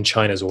in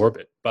China's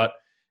orbit, but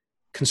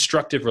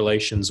constructive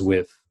relations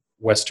with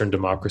Western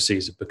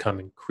democracies have become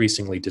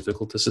increasingly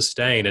difficult to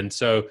sustain. And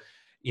so,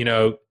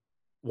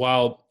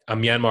 while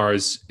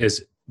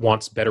Myanmar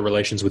wants better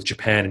relations with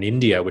Japan and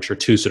India, which are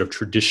two sort of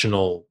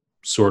traditional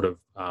sort of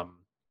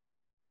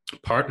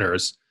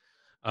partners,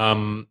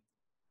 that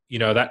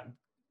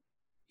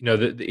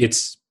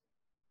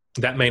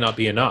may not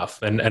be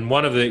enough. And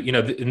one of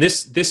the, and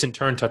this in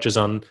turn touches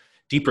on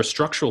deeper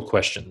structural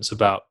questions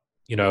about,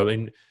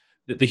 in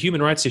the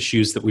human rights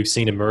issues that we've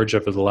seen emerge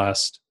over the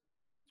last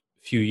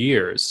few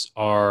years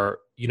are,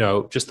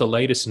 just the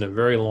latest in a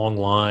very long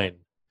line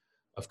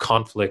of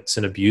conflicts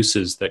and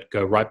abuses that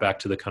go right back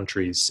to the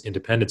country's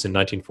independence in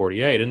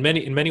 1948. And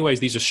in many ways,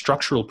 these are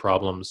structural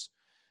problems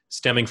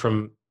stemming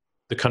from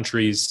the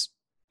country's,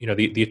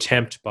 the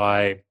attempt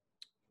by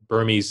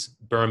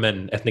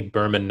ethnic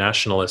Burman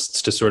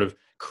nationalists to sort of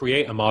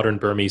create a modern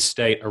Burmese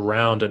state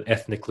around an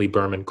ethnically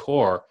Burman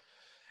core.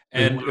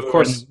 And of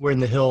course, we're in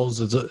the hills.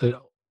 It's a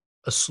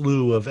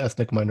slew of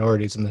ethnic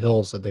minorities in the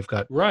hills that they've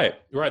got right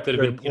that have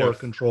been poor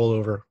control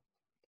over.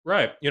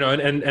 Right,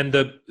 and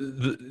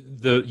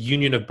the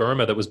Union of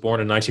Burma that was born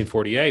in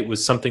 1948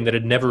 was something that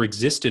had never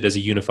existed as a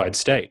unified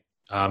state.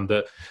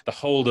 The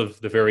hold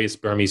of the various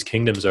Burmese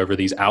kingdoms over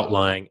these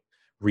outlying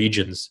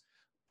regions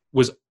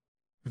was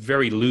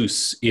very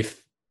loose,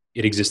 if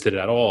it existed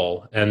at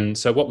all. And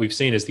so what we've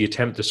seen is the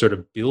attempt to sort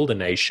of build a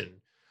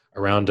nation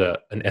around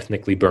an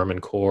ethnically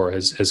Burman core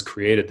has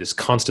created this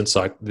constant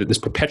cycle, this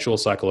perpetual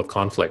cycle of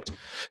conflict.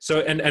 So,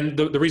 and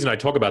the reason I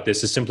talk about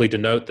this is simply to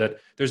note that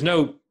there's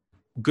no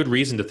good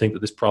reason to think that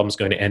this problem is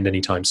going to end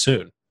anytime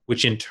soon,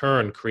 which in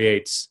turn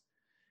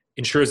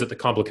ensures that the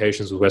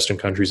complications with Western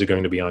countries are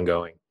going to be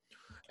ongoing.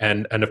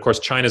 And of course,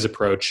 China's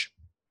approach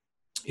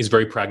is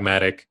very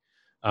pragmatic.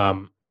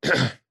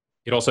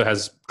 It also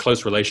has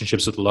close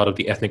relationships with a lot of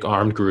the ethnic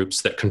armed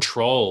groups that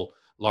control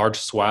large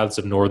swaths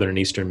of northern and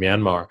eastern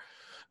Myanmar,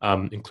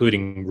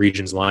 including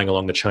regions lying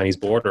along the Chinese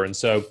border. And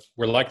so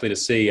we're likely to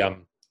see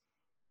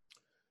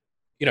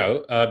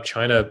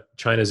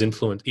China's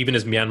influence, even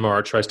as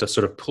Myanmar tries to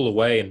sort of pull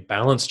away and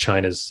balance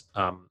China's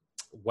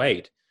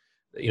weight,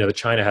 the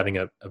China having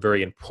a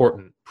very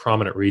important,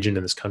 prominent region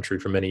in this country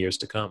for many years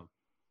to come.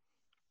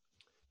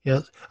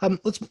 Yeah.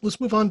 Let's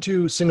move on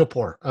to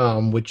Singapore,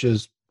 which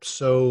is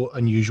so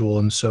unusual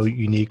and so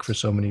unique for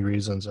so many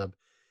reasons.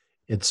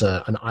 It's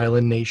an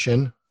island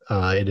nation.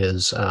 It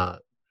is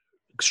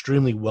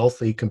extremely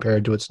wealthy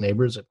compared to its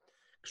neighbors,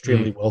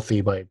 extremely wealthy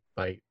by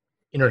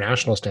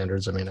international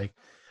standards. I mean,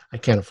 I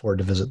can't afford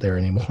to visit there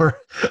anymore.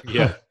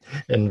 Yeah.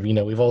 And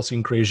we've all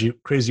seen Crazy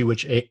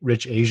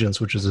Rich Asians,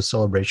 which is a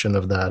celebration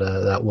of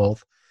that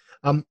wealth.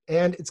 And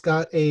it's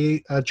got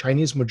a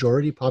Chinese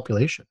majority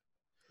population.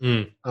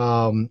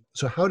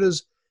 So how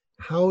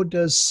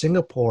does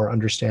Singapore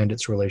understand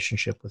its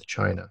relationship with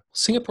China?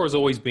 Singapore has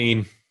always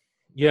been,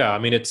 I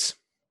mean, it's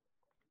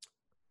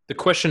the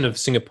question of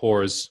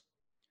Singapore's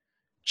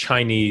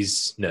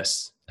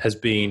Chineseness has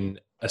been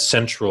a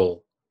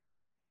central,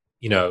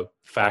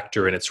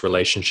 factor in its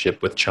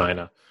relationship with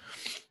China.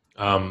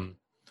 I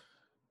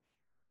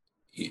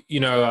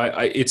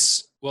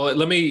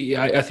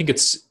think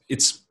it's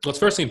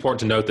firstly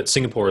important to note that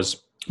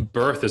Singapore's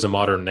birth as a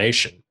modern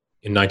nation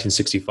in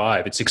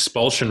 1965, its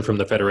expulsion from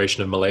the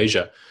Federation of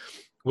Malaysia,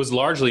 was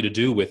largely to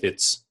do with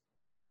its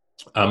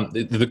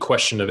the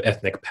question of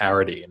ethnic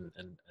parity and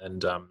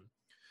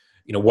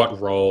what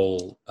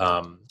role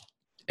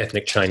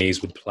ethnic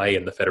Chinese would play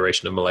in the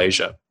Federation of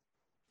Malaysia.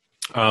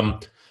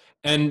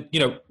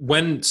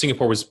 When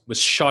Singapore was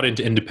shot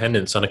into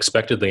independence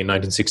unexpectedly in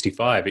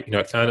 1965,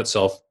 it found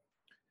itself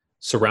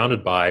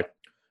surrounded by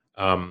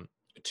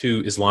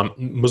two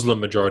Muslim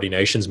majority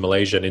nations,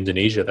 Malaysia and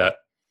Indonesia, that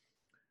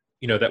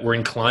were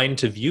inclined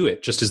to view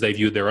it just as they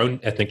viewed their own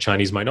ethnic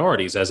Chinese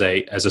minorities as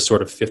a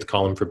sort of fifth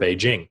column for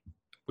Beijing,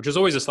 which is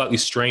always a slightly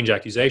strange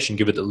accusation,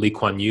 given that Lee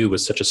Kuan Yew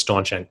was such a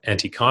staunch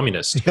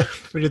anti-communist. Yeah,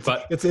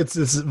 but it's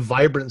this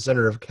vibrant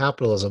center of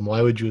capitalism.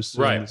 Why would you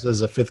assume this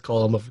is a fifth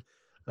column of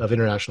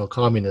international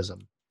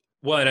communism?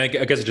 Well, and I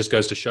guess it just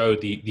goes to show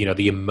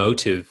the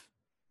emotive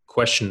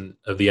question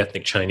of the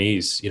ethnic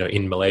Chinese,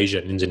 in Malaysia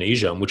and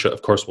Indonesia, which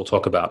of course we'll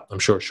talk about, I'm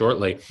sure,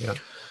 shortly. Yeah.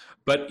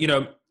 But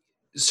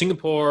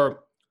Singapore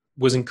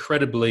was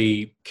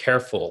incredibly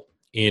careful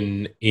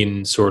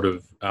in sort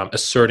of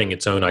asserting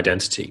its own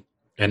identity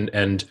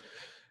and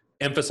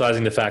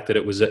emphasizing the fact that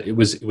it was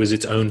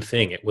its own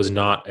thing. It was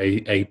not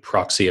a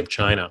proxy of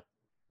China.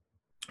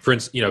 For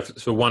instance,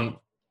 so one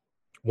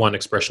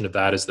expression of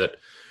that is that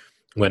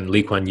when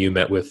Lee Kuan Yew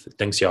met with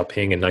Deng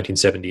Xiaoping in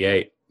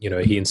 1978,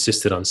 he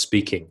insisted on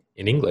speaking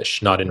in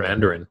English, not in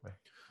Mandarin.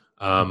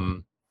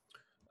 And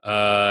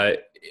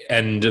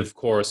of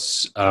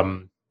course,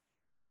 Singapore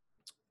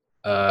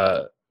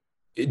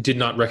did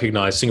not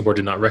recognize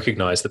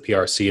the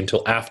PRC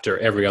until after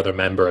every other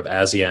member of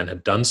ASEAN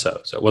had done so.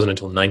 So it wasn't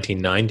until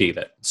 1990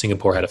 that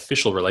Singapore had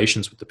official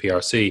relations with the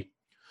PRC.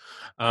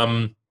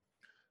 And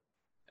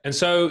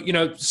so,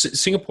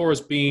 Singapore has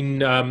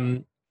been,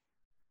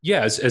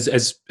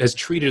 has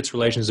treated its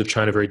relations with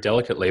China very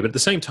delicately. But at the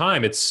same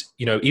time, it's,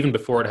 even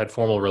before it had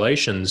formal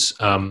relations,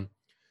 the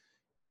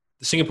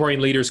Singaporean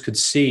leaders could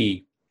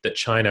see that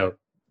China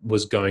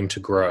was going to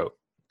grow.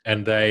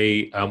 And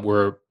they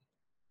were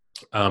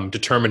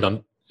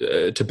determined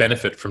to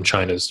benefit from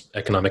China's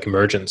economic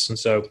emergence. And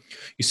so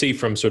you see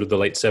from sort of the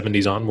late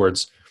 70s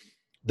onwards,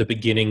 the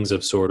beginnings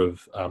of sort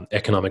of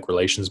economic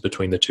relations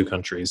between the two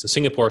countries. And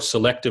Singapore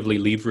selectively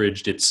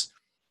leveraged its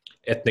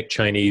ethnic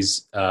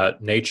Chinese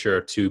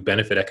nature to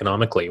benefit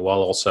economically, while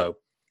also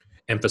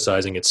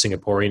emphasizing its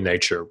Singaporean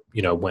nature,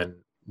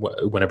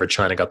 whenever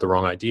China got the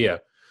wrong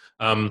idea.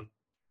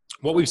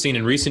 What we've seen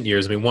in recent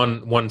years, I mean,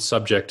 one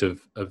subject of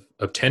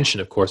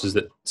tension, of course, is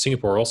that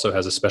Singapore also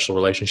has a special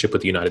relationship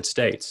with the United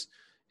States.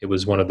 It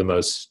was one of the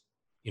most,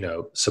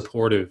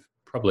 supportive,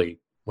 probably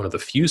one of the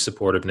few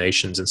supportive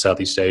nations in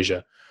Southeast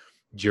Asia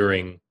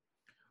during,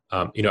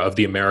 of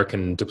the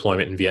American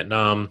deployment in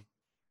Vietnam.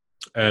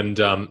 And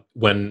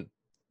when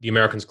the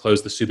Americans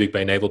closed the Subic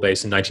Bay Naval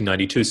Base in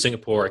 1992,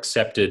 Singapore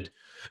accepted,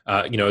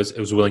 it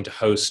was willing to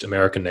host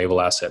American naval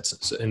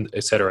assets,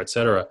 et cetera, et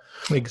cetera.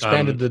 We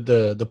expanded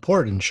the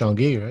port in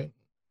Changi, right?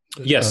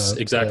 Yes,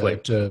 exactly.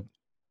 To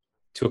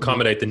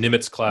accommodate the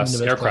Nimitz-class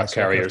aircraft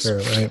carriers.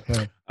 Right,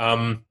 yeah.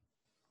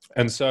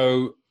 And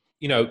so,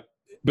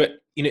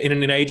 but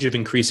in an age of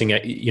increasing,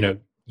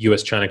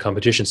 U.S.-China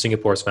competition,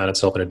 Singapore has found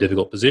itself in a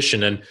difficult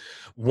position. And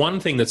one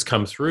thing that's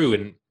come through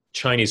in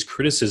Chinese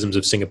criticisms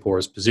of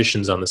Singapore's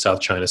positions on the South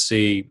China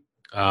Sea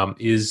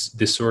is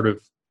this sort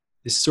of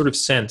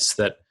sense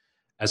that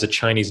as a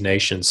Chinese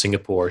nation,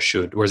 Singapore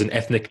should, or as an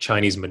ethnic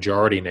Chinese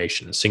majority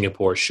nation,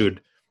 Singapore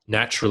should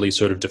naturally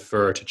sort of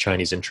defer to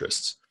Chinese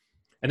interests.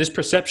 And this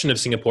perception of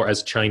Singapore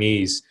as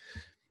Chinese,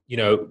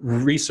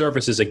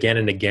 resurfaces again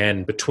and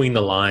again between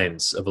the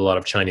lines of a lot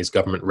of Chinese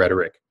government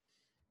rhetoric.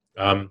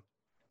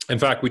 In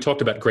fact, we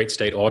talked about great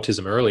state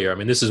autism earlier. I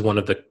mean, this is one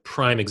of the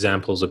prime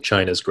examples of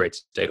China's great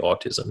state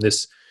autism.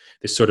 This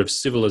sort of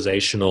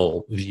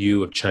civilizational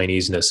view of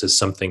Chineseness as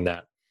something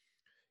that,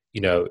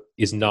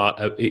 is not,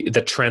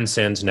 that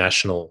transcends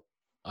national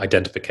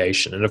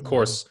identification. And of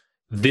course,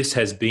 this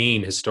has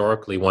been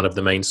historically one of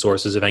the main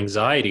sources of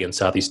anxiety in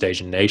Southeast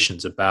Asian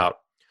nations about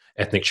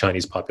ethnic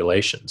Chinese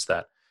populations,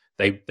 that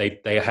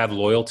they have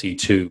loyalty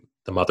to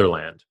the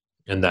motherland,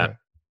 and that,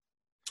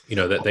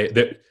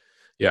 that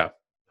yeah.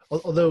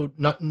 Although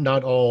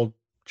not all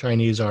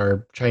Chinese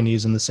are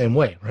Chinese in the same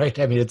way, right?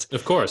 I mean,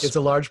 of course, it's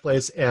a large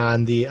place,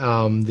 and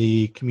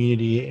the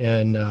community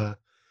in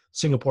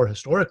Singapore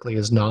historically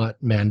is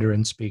not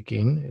Mandarin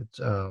speaking. It's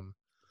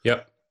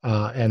Yep.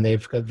 and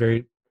they've got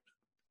very,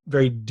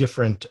 very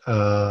different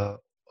sort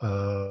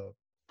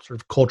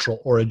of cultural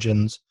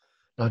origins,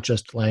 not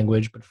just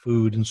language, but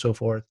food and so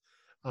forth.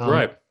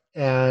 Right.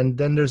 And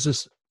then there's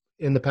this,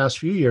 in the past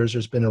few years,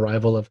 there's been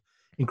arrival of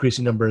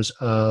increasing numbers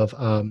of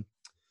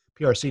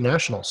PRC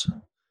nationals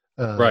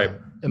Right.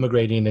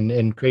 immigrating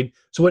and create.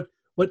 So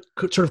what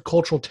sort of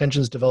cultural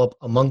tensions develop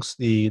amongst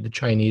the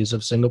Chinese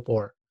of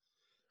Singapore?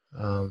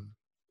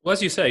 Well,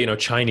 as you say,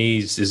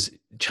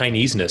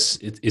 Chineseness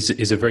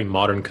is a very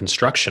modern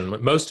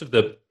construction. Most of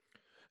the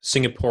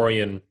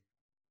Singaporean,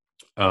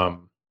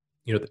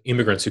 the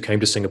immigrants who came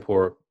to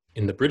Singapore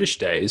in the British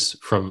days,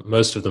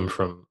 most of them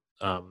from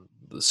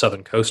the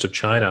southern coast of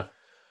China,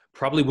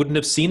 probably wouldn't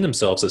have seen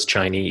themselves as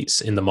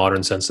Chinese in the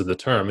modern sense of the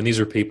term. And these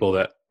are people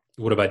that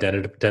would have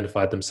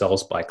identified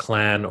themselves by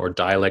clan or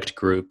dialect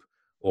group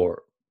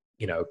or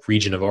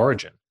region of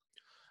origin.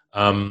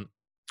 And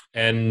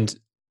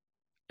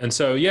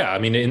so, yeah, I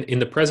mean, in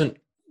the present,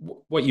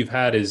 what you've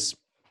had is,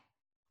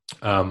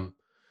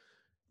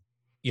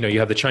 you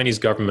have the Chinese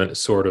government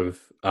sort of,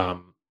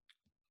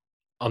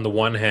 on the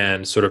one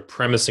hand, sort of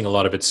premising a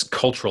lot of its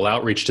cultural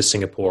outreach to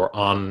Singapore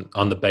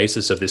on the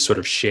basis of this sort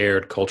of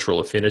shared cultural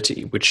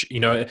affinity, which,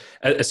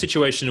 a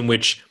situation in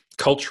which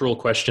cultural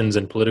questions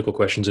and political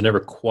questions are never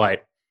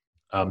quite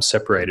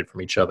separated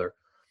from each other.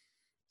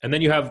 And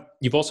then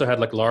you've also had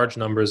like large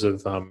numbers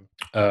of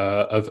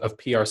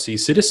PRC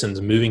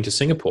citizens moving to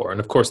Singapore, and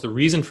of course the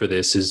reason for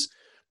this is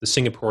the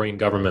Singaporean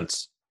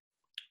government's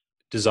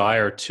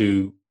desire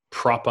to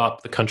prop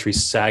up the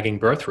country's sagging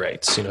birth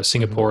rates.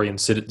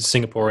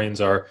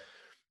 Singaporeans are,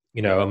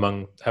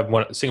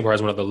 Singapore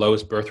has one of the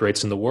lowest birth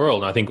rates in the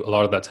world, and I think a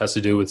lot of that has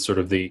to do with sort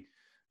of the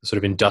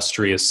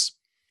industrious,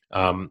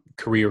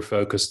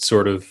 career-focused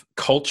sort of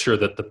culture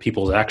that the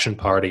People's Action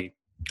Party,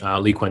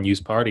 Lee Kuan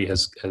Yew's party,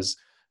 has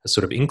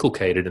sort of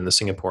inculcated in the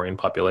Singaporean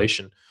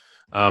population.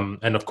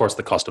 And of course,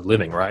 the cost of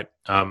living, right,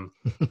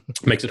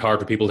 makes it hard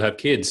for people to have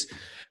kids.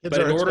 Kids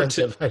are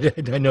expensive.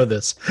 I know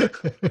this.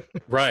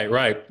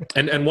 Right.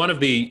 And one of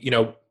the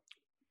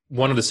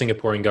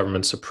Singaporean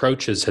government's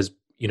approaches has,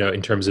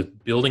 in terms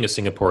of building a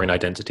Singaporean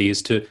identity,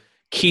 is to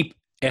keep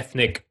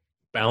ethnic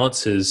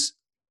balances,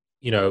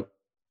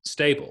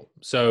 stable.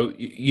 So,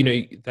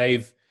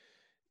 there's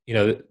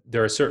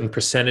a certain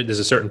percentage,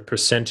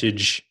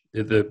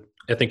 the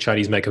ethnic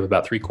Chinese make up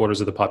about 3/4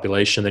 of the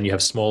population. Then you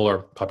have smaller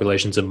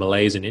populations of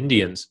Malays and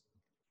Indians.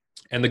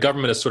 And the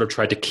government has sort of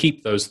tried to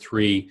keep those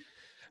three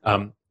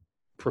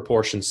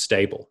proportions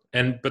stable.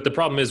 But the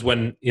problem is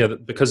when,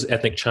 because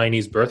ethnic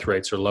Chinese birth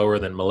rates are lower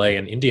than Malay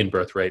and Indian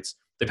birth rates,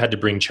 they've had to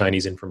bring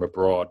Chinese in from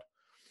abroad.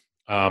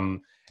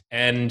 And,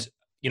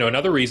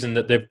 another reason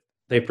that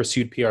they've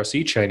pursued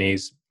PRC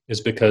Chinese is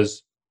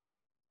because,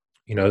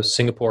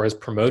 Singapore has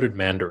promoted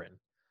Mandarin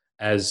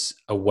as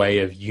a way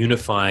of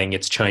unifying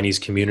its Chinese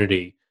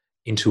community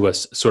into a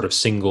sort of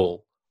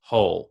single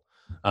whole.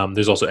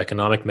 There's also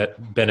economic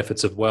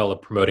benefits of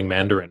promoting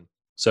Mandarin.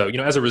 So,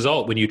 as a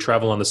result, when you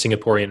travel on the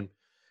Singaporean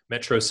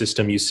metro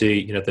system, you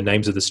see, the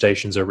names of the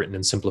stations are written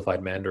in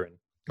simplified Mandarin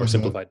or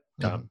simplified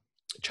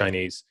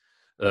Chinese.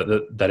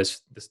 That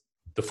is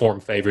the form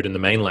favored in the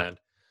mainland.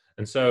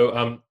 And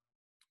so,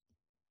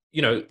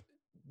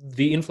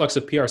 the influx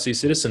of PRC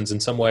citizens in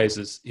some ways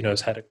has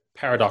had a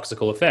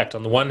paradoxical effect.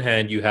 On the one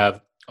hand, you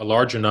have a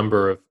larger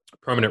number of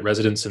permanent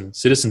residents and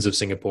citizens of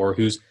Singapore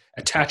whose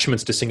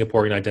attachments to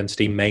Singaporean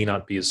identity may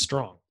not be as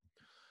strong.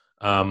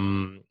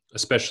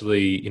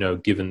 Especially,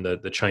 given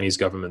the Chinese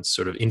government's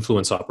sort of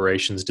influence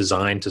operations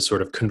designed to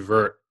sort of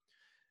convert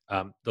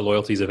the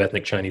loyalties of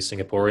ethnic Chinese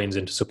Singaporeans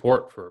into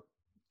support for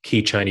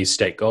key Chinese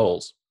state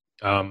goals.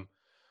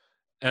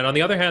 And on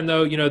the other hand,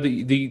 though,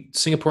 the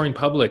Singaporean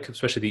public,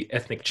 especially the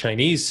ethnic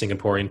Chinese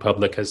Singaporean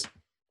public, has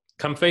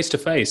come face to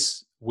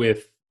face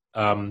with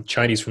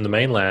Chinese from the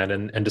mainland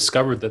and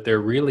discovered that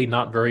they're really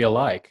not very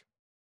alike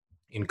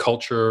in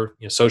culture,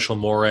 social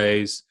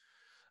mores,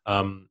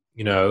 5,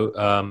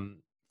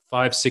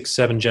 6,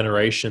 7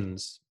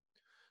 generations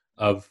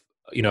of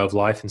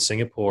life in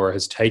Singapore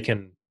has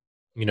taken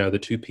the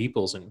two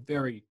peoples in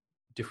very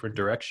different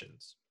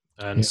directions,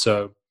 and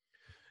so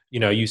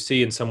you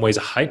see in some ways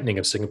a heightening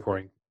of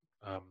Singaporean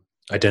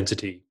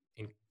identity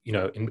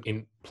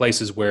in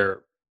places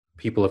where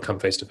people have come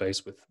face to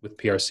face with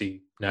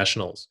PRC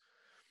nationals.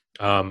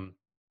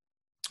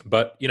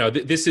 But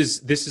this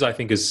is I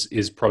think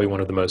is probably one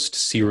of the most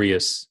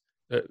serious.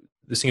 The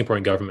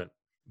Singaporean government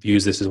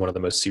views this as one of the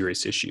most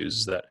serious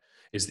issues, that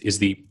is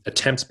the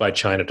attempts by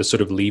China to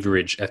sort of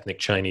leverage ethnic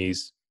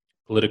Chinese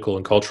political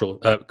and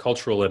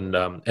cultural and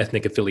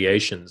ethnic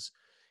affiliations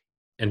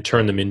and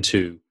turn them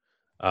into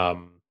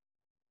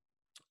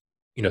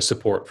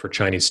support for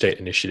Chinese state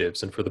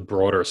initiatives and for the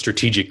broader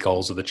strategic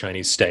goals of the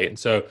Chinese state. And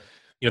so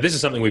this is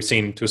something we've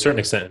seen to a certain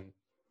extent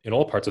in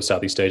all parts of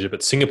Southeast Asia,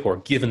 but Singapore,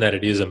 given that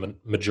it is a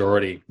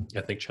majority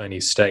ethnic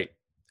Chinese state,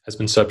 has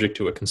been subject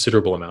to a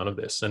considerable amount of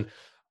this. And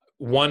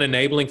one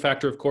enabling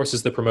factor, of course,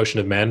 is the promotion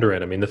of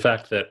Mandarin. I mean, the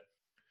fact that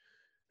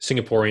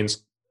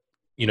Singaporeans,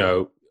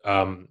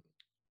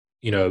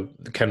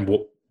 can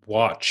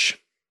watch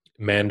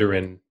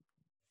Mandarin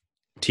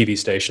TV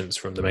stations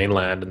from the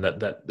mainland, and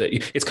that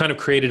it's kind of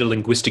created a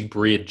linguistic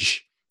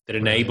bridge that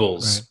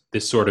enables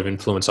this sort of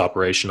influence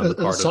operation on the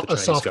part of the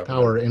Chinese soft government.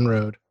 Power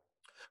inroad.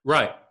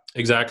 Right,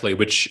 exactly,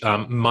 which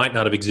might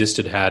not have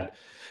existed had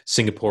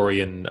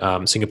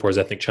Singapore's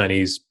ethnic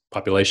Chinese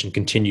population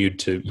continued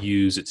to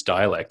use its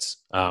dialects,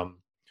 or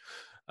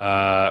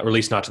at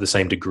least not to the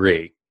same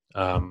degree.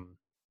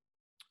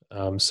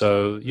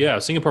 So yeah,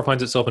 Singapore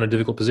finds itself in a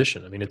difficult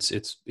position. I mean,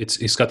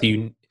 it's got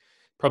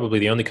probably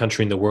the only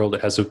country in the world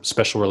that has a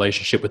special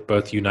relationship with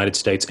both the United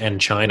States and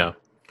China.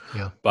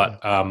 Yeah.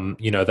 But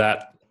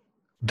that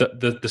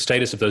the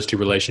status of those two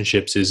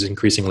relationships is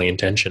increasingly in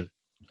tension.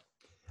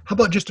 How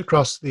about just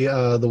across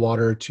the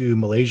water to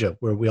Malaysia,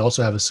 where we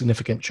also have a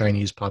significant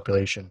Chinese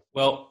population?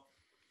 Well,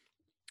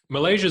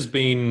 Malaysia's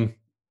been,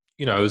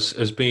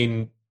 has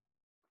been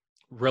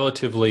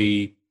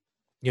relatively,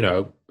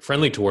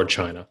 friendly toward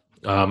China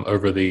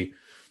over the,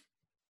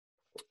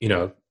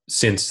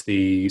 since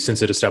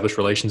it established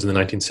relations in the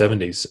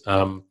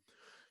 1970s.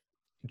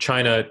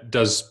 China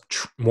does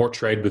more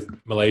trade with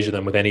Malaysia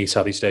than with any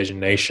Southeast Asian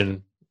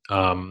nation,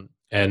 and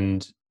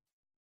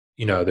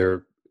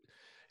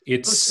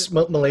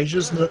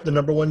Malaysia's the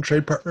number one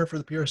trade partner for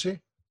the PRC.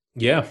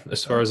 Yeah,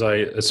 as far as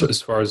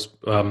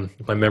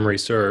my memory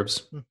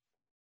serves.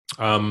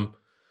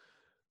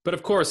 But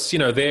of course, we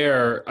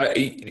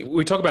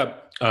talk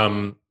about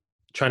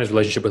China's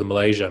relationship with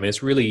Malaysia. I mean,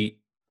 it's really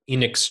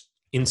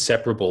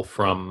inseparable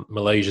from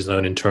Malaysia's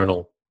own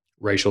internal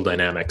racial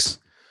dynamics.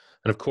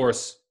 And of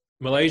course,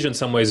 Malaysia in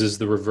some ways is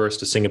the reverse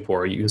to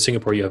Singapore. In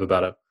Singapore, you have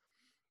about a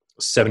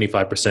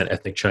 75%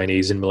 ethnic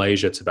Chinese. In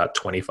Malaysia, it's about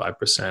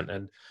 25%.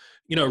 And,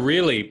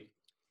 really,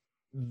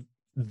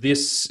 the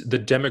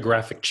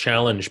demographic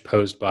challenge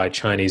posed by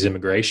Chinese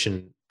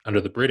immigration under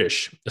the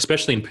British,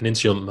 especially in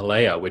Peninsular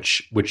Malaya,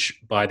 which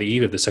by the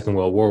eve of the Second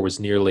World War was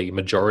nearly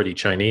majority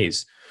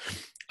Chinese,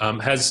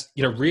 has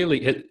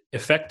really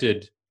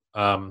affected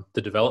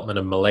the development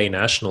of Malay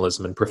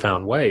nationalism in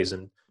profound ways.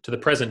 And to the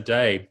present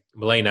day,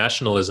 Malay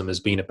nationalism has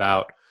been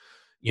about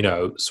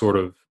sort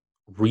of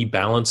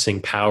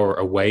rebalancing power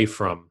away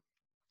from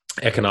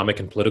economic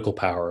and political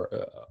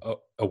power,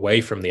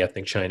 away from the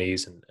ethnic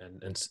Chinese, and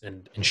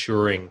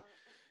ensuring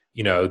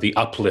the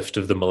uplift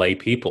of the Malay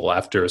people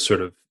after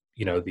sort of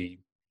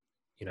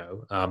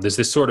there's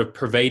this sort of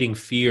pervading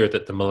fear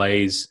that the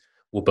Malays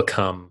will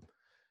become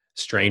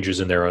strangers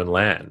in their own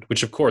land,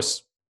 which of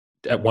course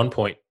at one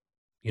point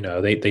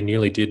they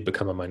nearly did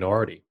become a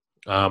minority.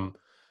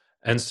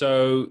 And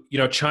so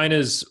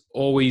China's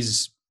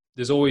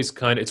it's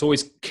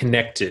always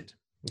connected.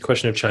 The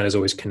question of China is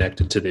always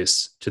connected to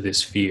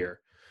this fear.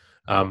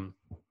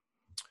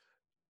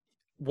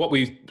 What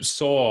we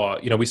saw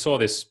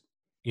this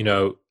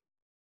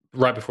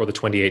right before the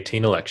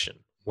 2018 election,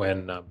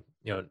 when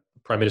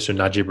Prime Minister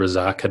Najib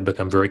Razak had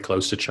become very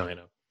close to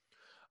China.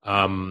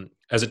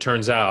 As it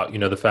turns out,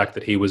 the fact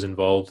that he was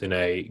involved in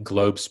a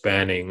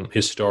globe-spanning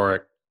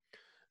historic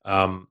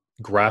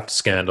graft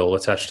scandal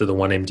attached to the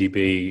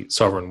 1MDB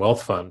sovereign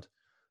wealth fund,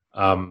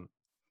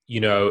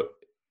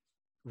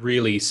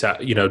 really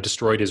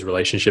destroyed his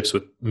relationships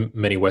with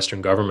many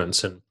Western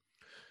governments. And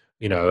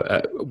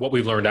what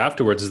we've learned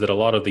afterwards is that a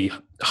lot of the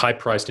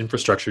high-priced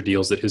infrastructure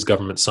deals that his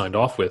government signed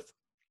off with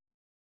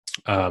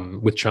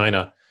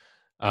China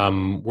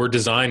were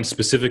designed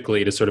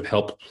specifically to sort of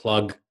help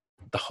plug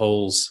the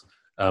holes,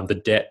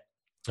 the debt,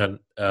 and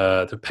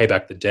to pay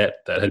back the debt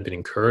that had been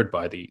incurred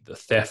by the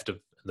theft of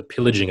the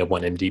pillaging of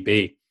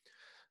 1MDB.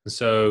 And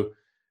so,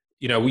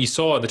 we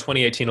saw the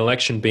 2018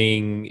 election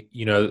being,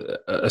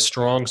 a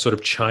strong sort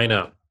of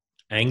China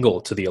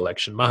angle to the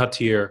election.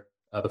 Mahathir,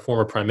 the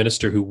former prime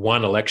minister who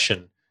won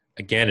election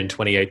again in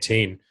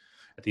 2018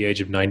 at the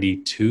age of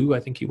 92, I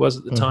think he was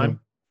at the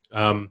time.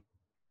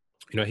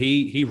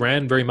 He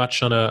ran very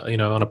much on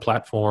a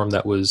platform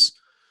that was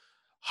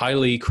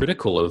highly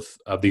critical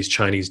of these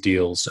Chinese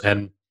deals,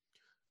 and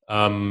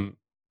and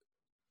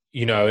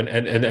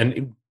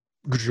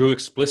drew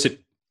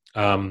explicit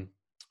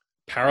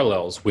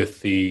parallels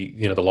with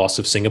the loss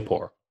of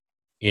Singapore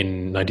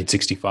in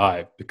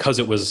 1965 because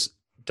it was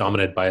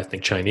dominated by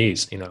ethnic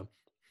Chinese.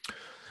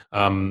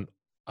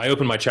 I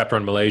opened my chapter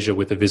on Malaysia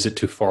with a visit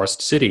to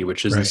Forest City,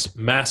 which is this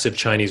massive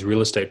Chinese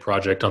real estate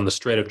project on the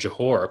Strait of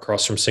Johor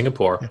across from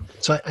Singapore. Yeah.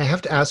 So I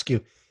have to ask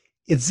you,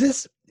 is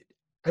this,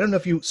 I don't know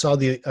if you saw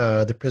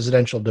the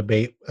presidential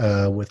debate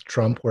with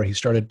Trump where he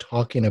started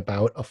talking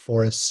about a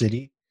forest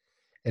city,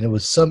 and it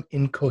was some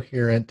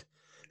incoherent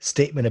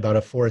statement about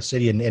a forest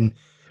city, and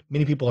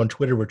many people on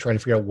Twitter were trying to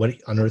figure out what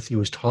on earth he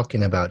was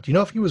talking about. Do you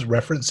know if he was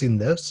referencing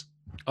this?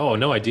 Oh,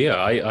 no idea.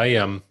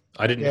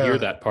 I didn't hear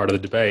that part of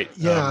the debate.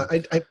 Yeah,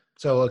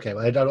 so okay,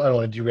 I don't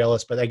want to derail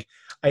us, but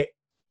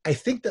I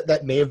think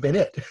that may have been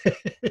it.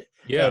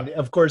 Yeah, and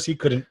of course he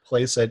couldn't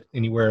place it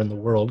anywhere in the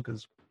world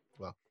because,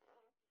 well.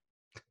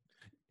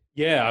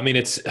 Yeah, I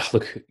mean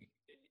look,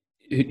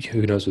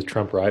 who knows with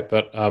Trump, right?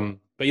 But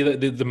yeah,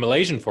 the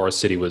Malaysian forest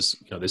city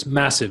was this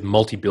massive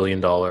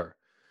multi-billion-dollar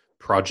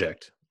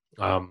project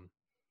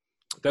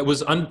that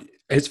was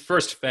his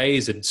first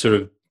phase had sort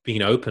of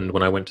been opened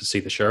when I went to see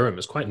the showroom. It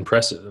was quite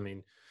impressive. I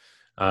mean,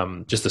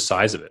 just the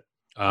size of it.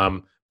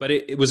 But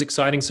it was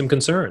exciting some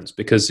concerns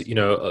because,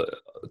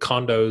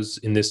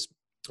 condos in this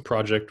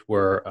project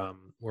were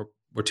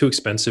too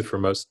expensive for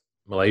most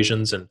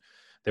Malaysians, and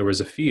there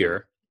was a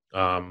fear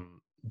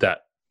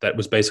that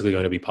was basically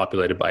going to be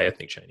populated by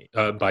ethnic Chinese,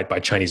 by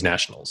Chinese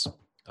nationals,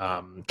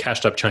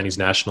 cashed up Chinese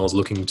nationals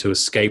looking to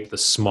escape the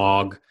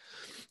smog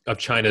of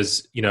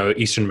China's,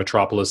 eastern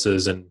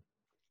metropolises and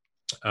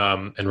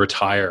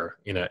retire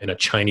in a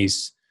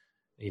Chinese,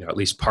 at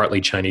least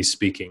partly Chinese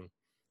speaking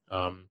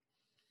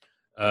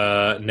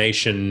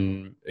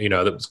nation,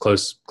 that was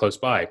close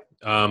by.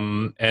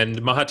 And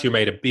Mahathir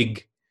made a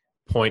big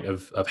point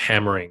of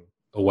hammering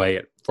away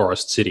at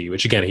Forest City,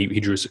 which again, he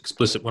drew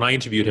explicit, when I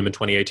interviewed him in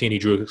 2018, he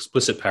drew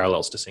explicit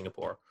parallels to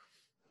Singapore.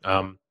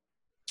 And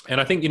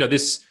I think,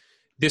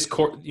 this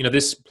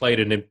played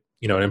an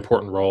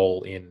important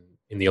role in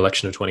the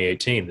election of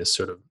 2018. This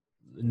sort of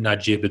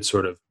Najib had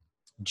sort of,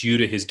 due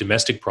to his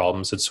domestic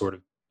problems,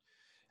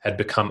 had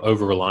become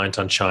over-reliant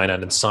on China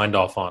and had signed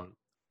off on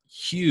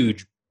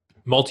huge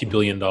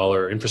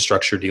multi-billion-dollar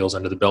infrastructure deals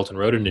under the Belt and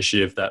Road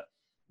Initiative that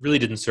really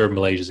didn't serve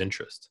Malaysia's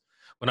interests.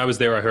 When I was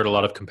there, I heard a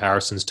lot of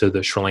comparisons to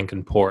the Sri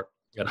Lankan port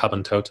at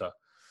Hambantota,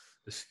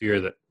 this fear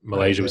that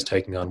Malaysia was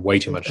taking on way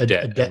too much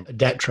debt. A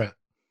debt trap.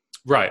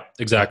 Right,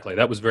 exactly.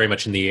 That was very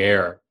much in the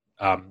air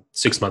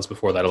 6 months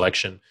before that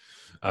election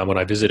when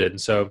I visited.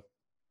 And so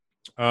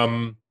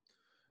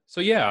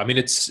yeah, I mean,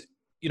 it's,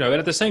 and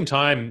at the same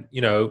time,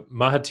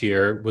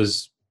 Mahathir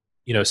was,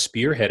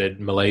 spearheaded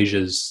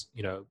Malaysia's,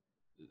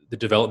 the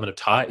development of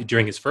Thai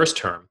during his first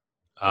term,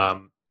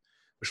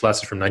 which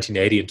lasted from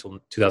 1980 until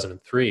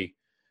 2003,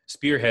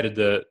 spearheaded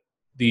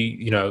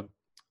the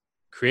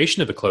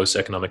creation of a close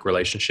economic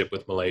relationship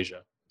with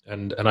Malaysia.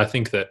 And I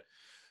think that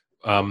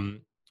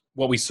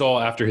what we saw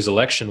after his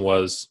election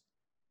was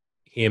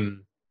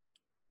him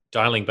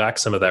dialing back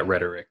some of that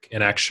rhetoric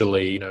and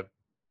actually,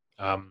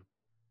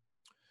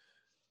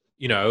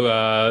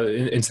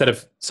 instead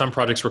of, some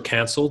projects were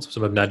canceled,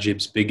 some of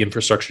Najib's big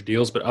infrastructure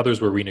deals, but others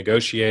were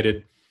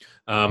renegotiated.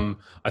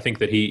 I think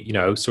that he,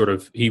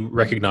 he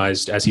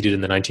recognized, as he did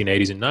in the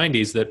 1980s and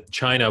 90s, that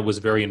China was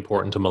very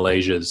important to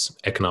Malaysia's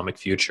economic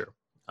future.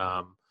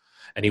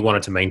 And he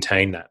wanted to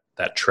maintain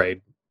that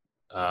trade,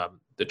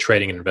 the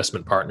trading and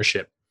investment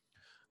partnership.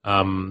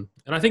 And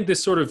I think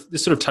this sort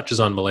of touches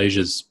on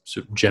Malaysia's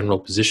sort of general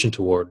position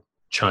toward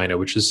China,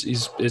 which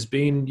is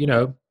being,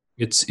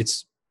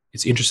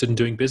 it's interested in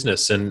doing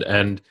business,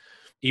 and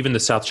even the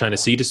South China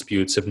Sea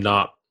disputes have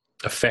not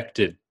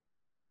affected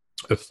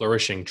a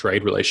flourishing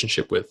trade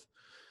relationship with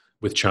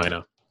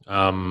China,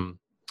 and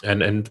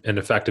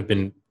in fact have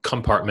been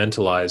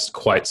compartmentalized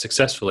quite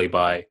successfully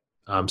by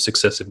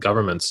successive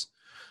governments.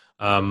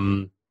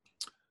 I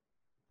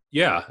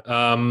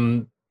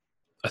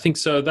think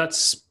so.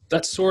 That's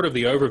sort of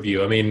the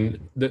overview. I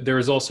mean, there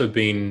has also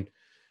been,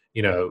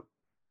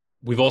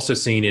 we've also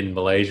seen in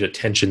Malaysia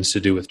tensions to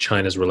do with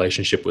China's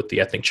relationship with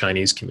the ethnic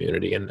Chinese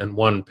community. And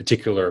one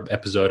particular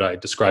episode I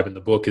describe in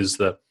the book is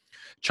the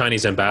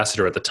Chinese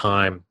ambassador at the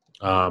time,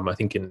 I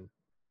think in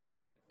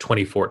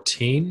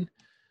 2014,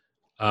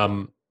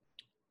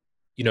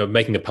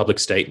 making a public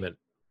statement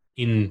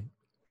in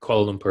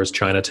Kuala Lumpur's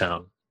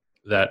Chinatown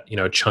that,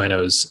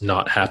 China's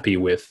not happy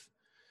with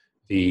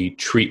the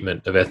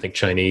treatment of ethnic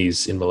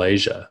Chinese in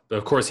Malaysia. But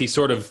of course, he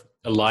sort of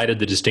elided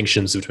the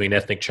distinctions between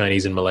ethnic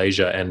Chinese in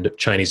Malaysia and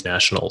Chinese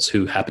nationals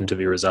who happen to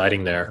be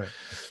residing there.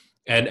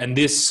 Right. And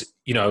this,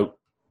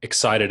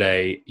 excited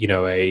a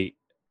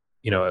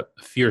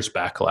fierce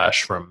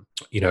backlash from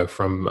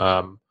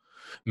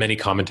many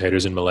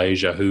commentators in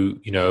Malaysia who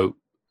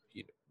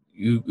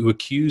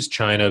accused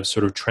China of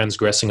sort of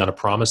transgressing on a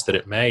promise that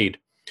it made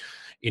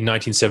in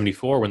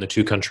 1974 when the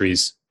two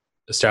countries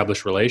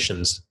established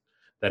relations,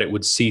 that it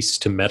would cease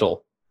to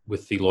meddle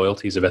with the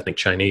loyalties of ethnic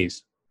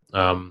Chinese.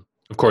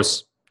 Of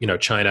course,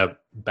 China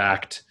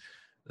backed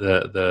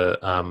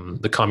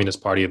the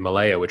Communist Party of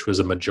Malaya, which was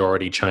a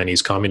majority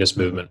Chinese communist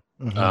movement,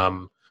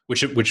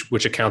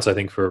 which accounts, I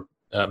think, for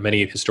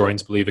many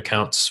historians believe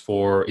accounts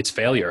for its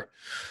failure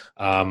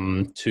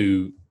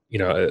to,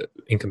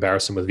 in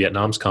comparison with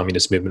Vietnam's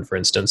communist movement, for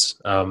instance.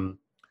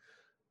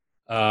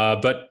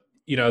 But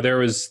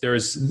there is,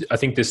 I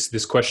think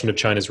this question of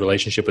China's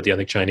relationship with the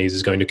ethnic Chinese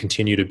is going to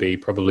continue to be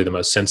probably the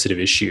most sensitive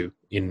issue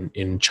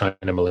in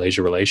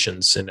China-Malaysia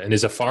relations, and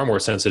is a far more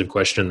sensitive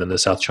question than the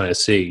South China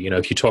Sea.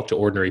 If you talk to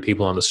ordinary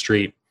people on the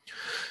street,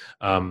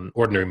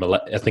 ordinary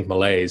ethnic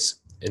Malays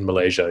in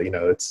Malaysia,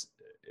 it's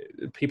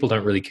people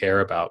don't really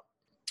care about,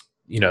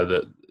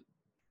 the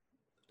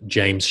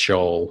James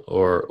Shoal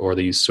or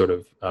these sort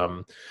of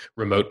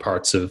remote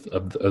parts of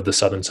the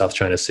southern South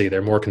China Sea.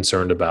 They're more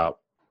concerned about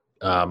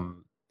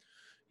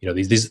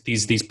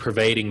these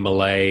pervading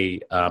Malay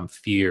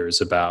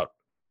fears about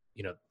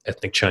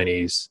ethnic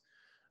Chinese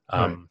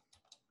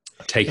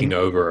taking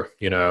over,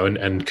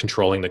 and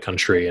controlling the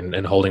country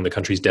and holding the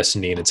country's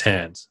destiny in its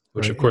hands,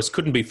 which of course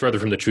couldn't be further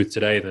from the truth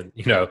today than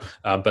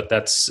but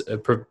that's a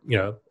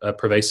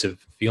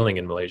pervasive feeling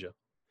in Malaysia.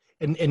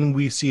 And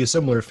we see a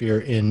similar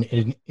fear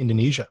in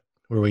Indonesia,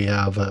 where we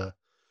have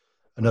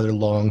another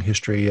long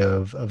history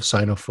of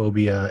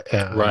xenophobia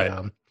and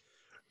Right.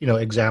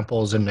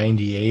 examples in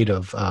 '98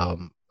 of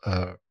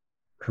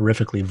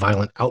horrifically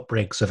violent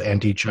outbreaks of Mm,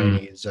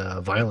 anti-Chinese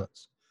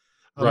violence.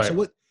 So right.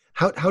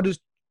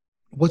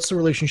 what's the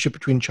relationship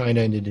between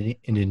China and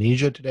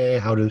Indonesia today?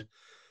 How do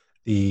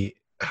the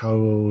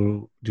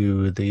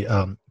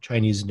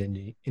Chinese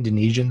and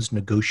Indonesians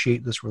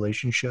negotiate this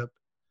relationship?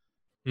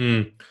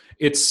 Mm.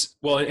 It's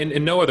well,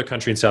 in no other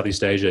country in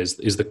Southeast Asia is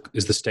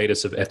the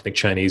status of ethnic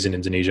Chinese in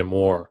Indonesia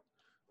more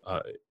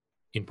uh,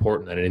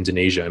 important than in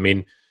Indonesia. I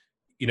mean,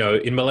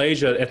 in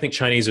Malaysia, ethnic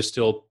Chinese are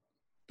still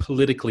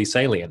politically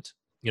salient.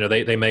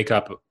 They make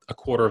up a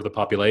quarter of the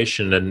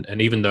population,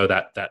 and even though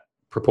that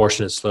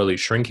proportion is slowly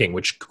shrinking,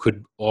 which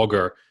could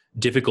augur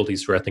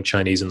difficulties for ethnic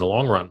Chinese in the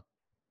long run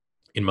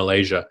in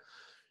Malaysia,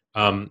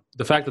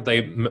 the fact that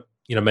they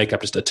make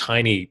up just a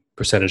tiny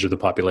percentage of the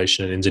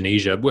population in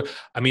Indonesia.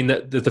 I mean,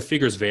 the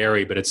figures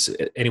vary, but it's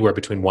anywhere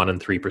between 1%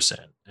 and 3%.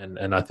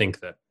 And I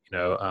think that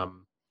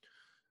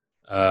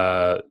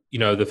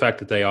the fact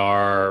that they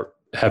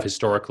have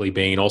historically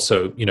been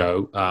also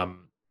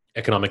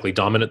economically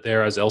dominant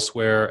there as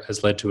elsewhere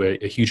has led to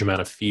a huge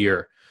amount of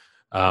fear.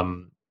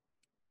 Um,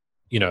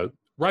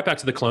 right back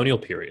to the colonial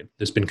period,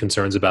 there's been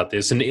concerns about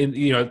this, and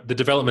the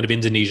development of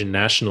Indonesian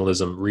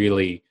nationalism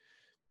really,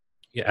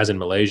 as in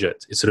Malaysia,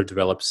 it sort of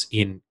develops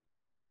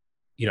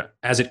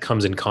as it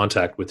comes in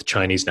contact with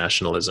Chinese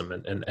nationalism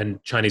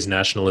and Chinese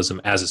nationalism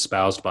as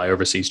espoused by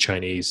overseas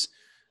Chinese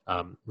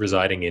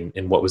residing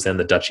in what was then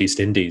the Dutch East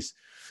Indies.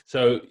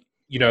 So,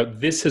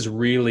 this has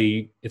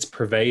it's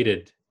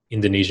pervaded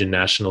Indonesian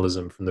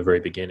nationalism from the very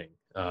beginning.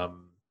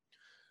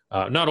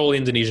 Not all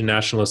Indonesian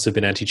nationalists have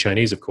been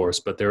anti-Chinese, of course,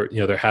 but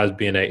there has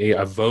been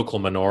a vocal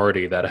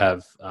minority that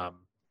have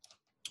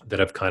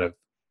kind of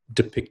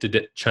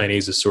depicted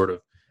Chinese as sort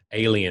of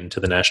alien to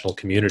the national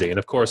community. And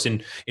of course,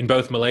 in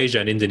both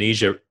Malaysia and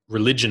Indonesia,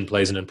 religion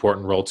plays an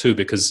important role too,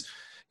 because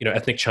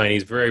ethnic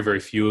Chinese, very, very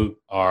few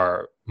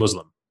are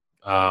Muslim.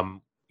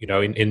 In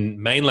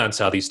mainland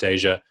Southeast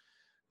Asia,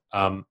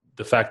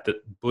 the fact that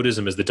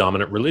Buddhism is the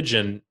dominant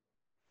religion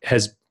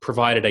has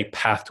provided a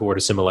path toward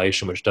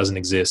assimilation, which doesn't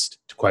exist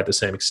to quite the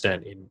same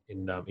extent in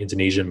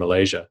Indonesia and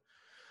Malaysia.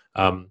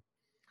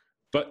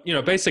 But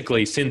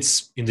basically,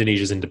 since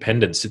Indonesia's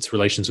independence, its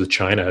relations with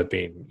China have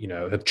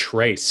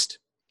traced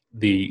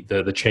the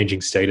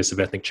changing status of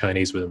ethnic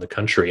Chinese within the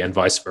country, and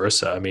vice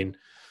versa. I mean,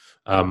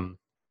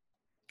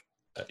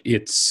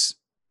 it's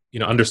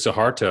under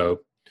Suharto,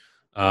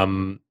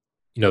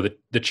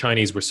 the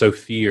Chinese were so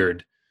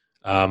feared,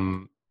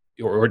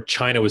 or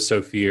China was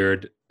so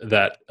feared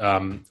that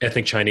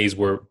ethnic Chinese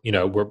were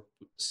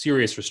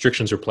serious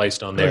restrictions were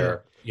placed on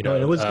their No,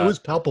 and it was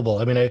palpable.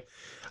 I mean,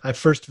 I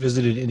first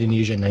visited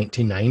Indonesia in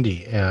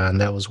 1990,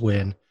 and that was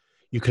when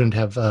you couldn't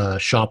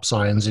have shop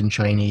signs in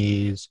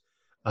Chinese.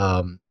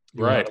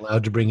 You were not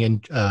allowed to bring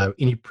in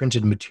any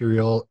printed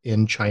material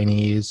in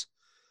Chinese.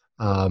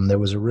 There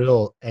was a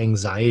real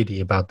anxiety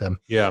about them.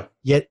 Yeah.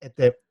 Yet,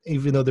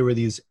 even though there were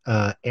these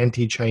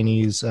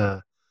anti-Chinese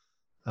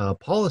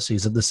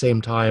policies, at the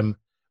same time,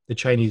 the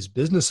Chinese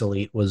business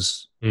elite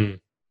was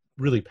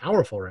really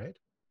powerful, right?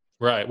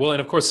 Right. Well, and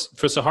of course,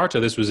 for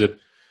Suharto, this was a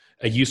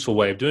useful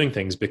way of doing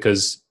things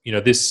because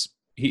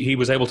he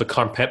was able to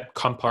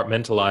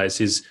compartmentalize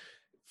his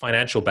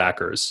financial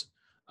backers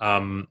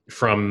from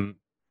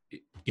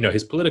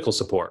his political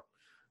support,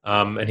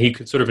 and he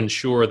could sort of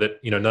ensure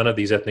that none of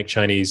these ethnic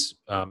Chinese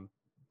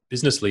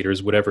business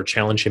leaders would ever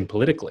challenge him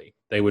politically.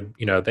 They would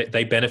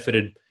they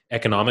benefited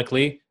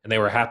economically, and they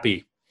were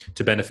happy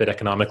to benefit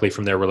economically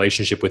from their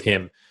relationship with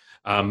him.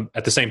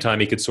 At the same time,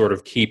 he could sort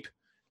of keep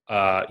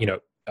pribumi,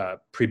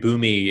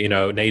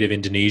 native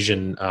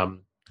Indonesian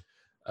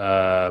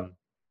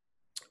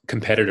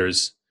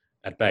competitors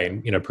at bay,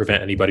 and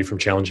prevent anybody from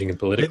challenging him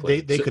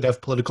politically. They could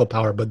have political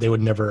power, but they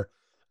would never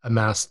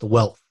amass the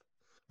wealth.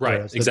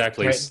 Right,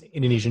 exactly.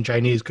 Indonesian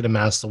Chinese could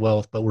amass the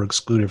wealth, but were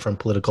excluded from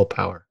political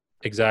power.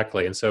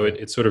 Exactly, and so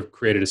it sort of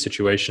created a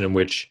situation in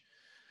which,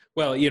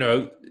 well,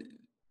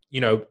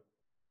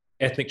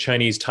 ethnic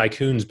Chinese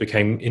tycoons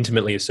became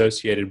intimately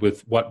associated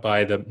with what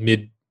by the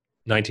mid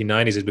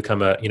 1990s has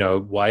become a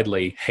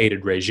widely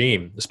hated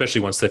regime,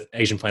 especially once the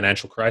Asian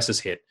financial crisis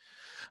hit.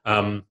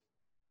 And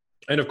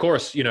of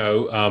course,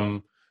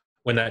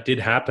 when that did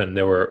happen,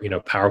 there were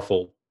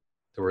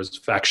there was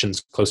factions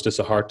close to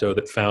Suharto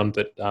that found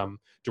that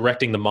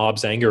directing the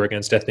mob's anger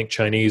against ethnic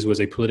Chinese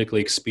was a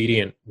politically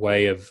expedient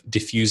way of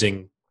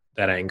diffusing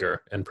that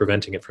anger and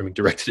preventing it from being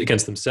directed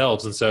against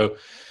themselves. And so,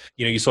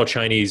 you saw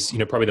Chinese,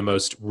 probably the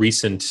most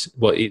recent,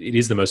 well, it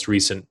is the most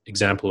recent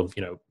example of,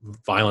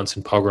 violence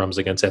and pogroms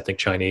against ethnic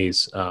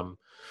Chinese. And,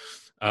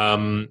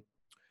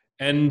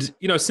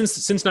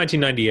 since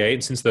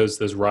 1998, since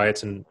those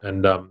riots and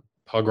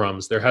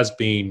pogroms, there has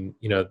been,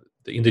 the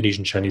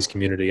Indonesian Chinese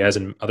community, as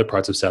in other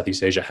parts of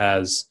Southeast Asia,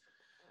 has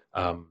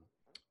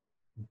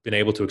been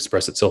able to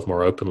express itself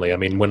more openly. I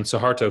mean, when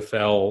Suharto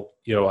fell,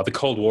 the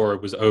Cold War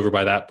was over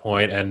by that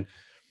point, and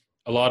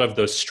a lot of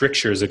those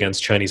strictures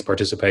against Chinese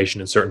participation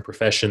in certain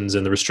professions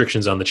and the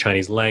restrictions on the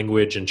Chinese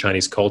language and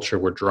Chinese culture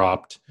were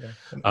dropped.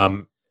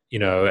 Yeah.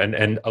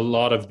 And a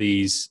lot of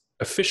these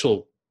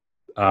official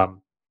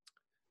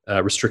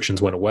restrictions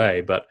went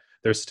away, but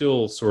there's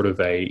still sort of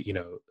a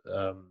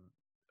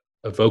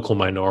vocal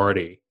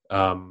minority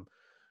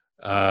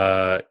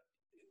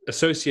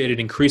associated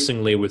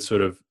increasingly with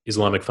sort of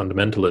Islamic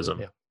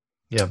fundamentalism.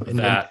 Yeah.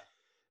 And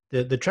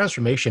the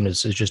transformation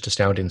is just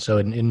astounding. So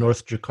in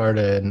North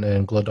Jakarta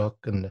and Glodok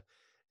and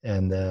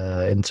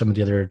in some of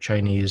the other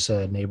Chinese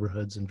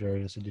neighborhoods in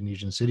various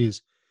Indonesian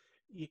cities,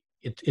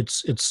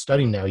 it's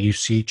stunning now. You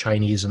see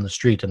Chinese in the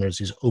street, and there's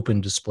these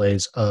open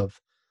displays of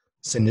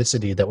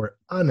Sinicity that were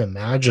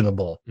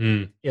unimaginable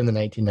in the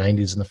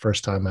 1990s and the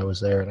first time I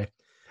was there. And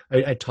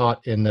I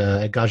taught at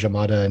Gajah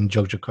Mada in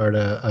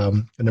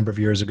Yogyakarta a number of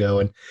years ago,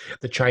 and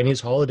the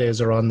Chinese holidays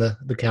are on the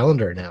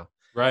calendar now.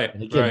 Right.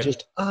 And again,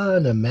 just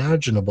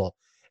unimaginable.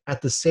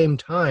 At the same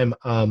time,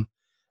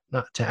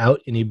 not to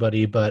out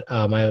anybody, but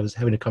I was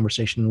having a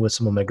conversation with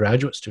some of my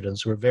graduate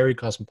students who are very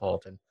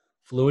cosmopolitan,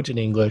 fluent in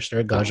English.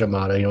 They're at Gajah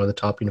Mada, one of the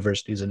top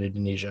universities in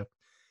Indonesia,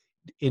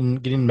 in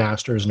getting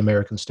masters in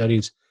American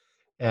studies.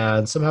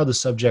 And somehow the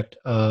subject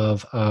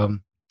of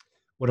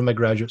one of my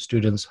graduate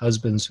students'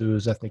 husbands, who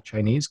is ethnic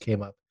Chinese,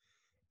 came up,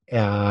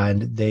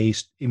 and they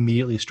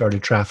immediately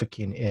started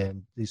trafficking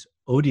in these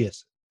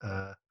odious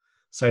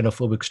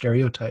xenophobic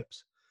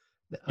stereotypes.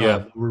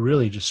 Were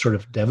really just sort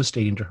of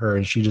devastating to her,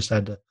 and she just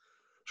had to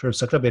sort of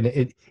suck up. And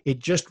it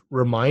just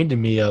reminded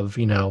me of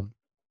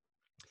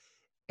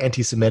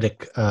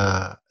anti-Semitic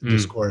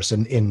discourse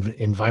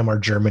in Weimar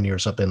Germany or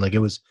something. Like it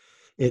was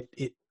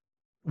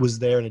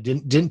there, and it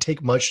didn't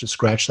take much to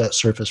scratch that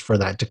surface for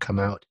that to come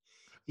out,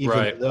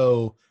 even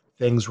though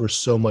things were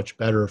so much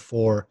better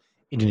for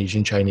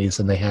Indonesian Chinese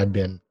than they had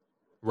been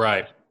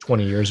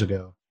 20 years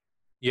ago.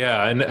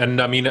 Yeah,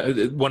 and I mean,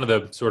 one of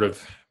the sort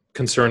of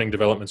concerning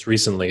developments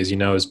recently, as you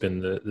know, has been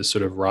the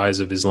sort of rise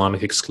of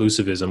Islamic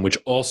exclusivism, which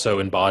also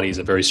embodies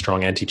a very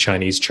strong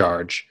anti-Chinese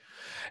charge.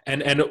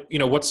 And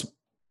what's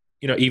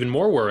even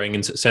more worrying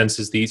in a sense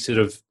is the sort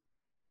of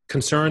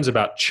concerns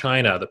about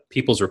China, the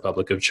People's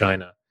Republic of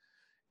China,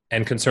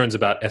 and concerns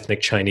about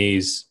ethnic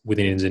Chinese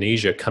within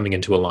Indonesia coming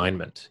into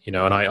alignment. And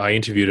I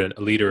interviewed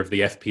a leader of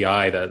the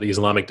FPI, the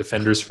Islamic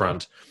Defenders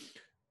Front,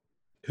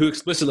 who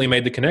explicitly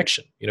made the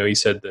connection. He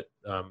said that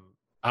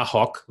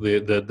Ahok,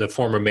 the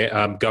former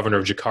governor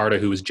of Jakarta,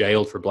 who was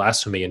jailed for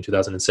blasphemy in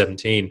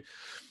 2017,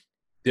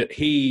 that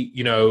he,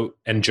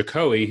 and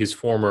Jokowi, his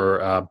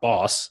former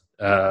boss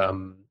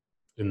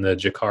in the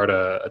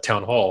Jakarta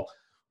town hall,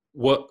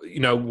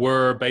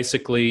 were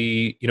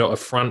basically, a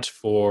front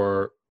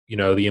for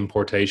the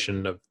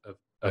importation of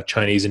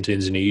Chinese into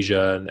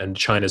Indonesia and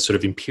China's sort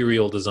of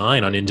imperial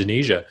design on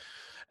Indonesia.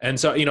 And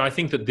so, I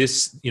think that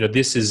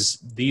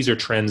these are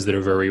trends that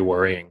are very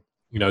worrying,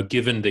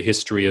 given the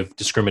history of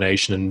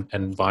discrimination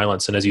and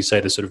violence. And as you say,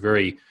 the sort of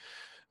very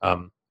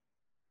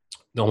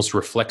almost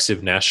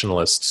reflexive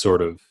nationalist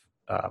sort of,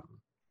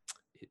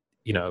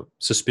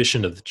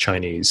 suspicion of the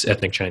Chinese,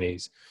 ethnic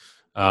Chinese.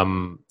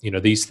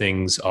 These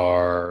things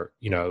are,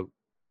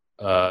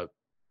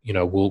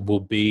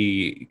 will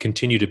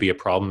continue to be a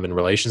problem in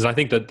relations. And I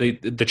think that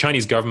the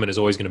Chinese government is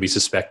always going to be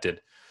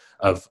suspected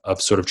of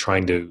sort of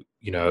trying to,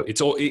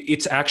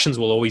 its actions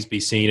will always be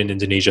seen in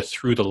Indonesia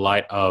through the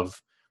light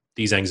of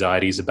these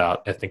anxieties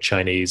about ethnic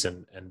Chinese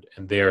and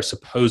their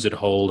supposed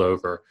hold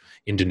over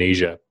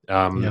Indonesia.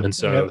 And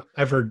so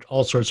I've heard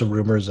all sorts of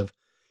rumors of,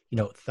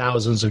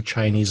 thousands of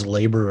Chinese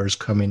laborers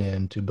coming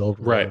in to build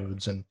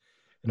roads and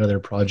other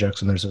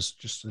projects. And there's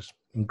this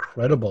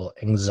incredible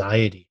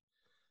anxiety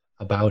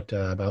about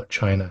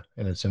China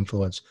and its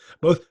influence,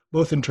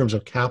 both in terms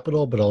of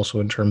capital, but also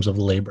in terms of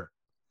labor.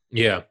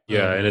 Yeah.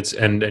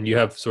 And you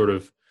have sort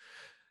of,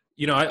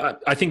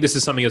 I think this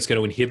is something that's going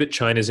to inhibit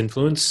China's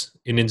influence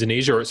in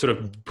Indonesia, or it sort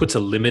of puts a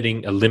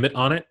limit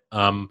on it.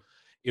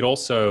 It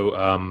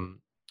also,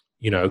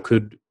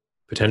 could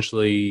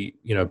potentially,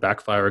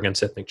 backfire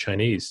against ethnic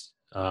Chinese,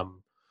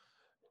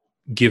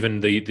 given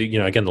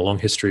the long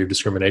history of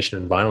discrimination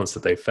and violence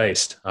that they've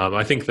faced.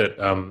 I think that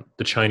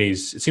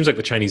it seems like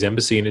the Chinese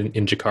embassy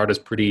in Jakarta is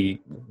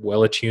pretty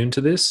well attuned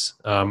to this.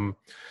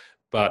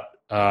 But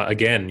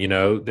again,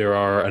 there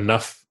are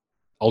enough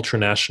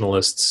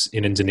ultra-nationalists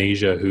in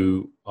Indonesia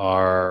who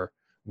are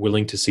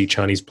willing to see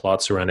Chinese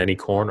plots around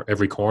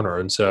every corner.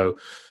 And so,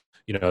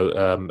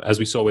 as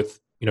we saw with,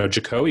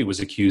 Jokowi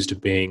was accused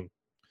of being,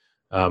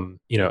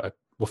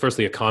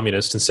 firstly a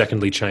communist and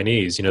secondly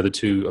Chinese, the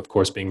two, of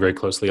course, being very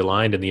closely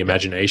aligned in the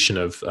imagination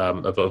of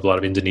a lot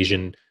of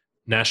Indonesian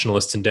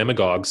nationalists and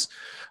demagogues.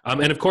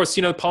 And of course,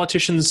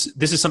 politicians,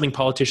 this is something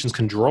politicians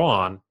can draw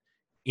on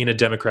in a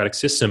democratic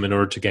system in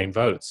order to gain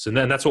votes. And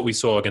then that's what we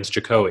saw against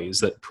Jokowi, is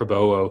that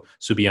Prabowo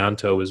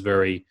Subianto was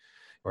very,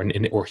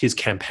 or his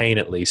campaign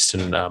at least,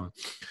 and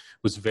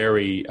was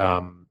very,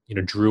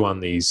 drew on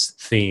these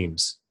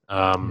themes.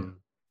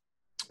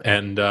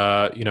 And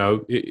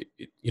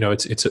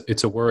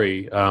it's a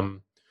worry.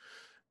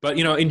 But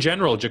in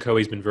general,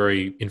 Jokowi's been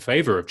very in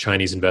favor of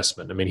Chinese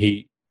investment. I mean,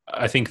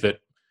 I think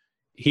that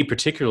he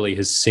particularly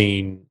has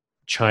seen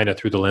China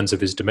through the lens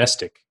of his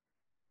domestic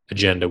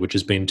agenda, which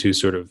has been to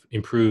sort of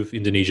improve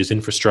Indonesia's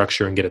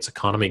infrastructure and get its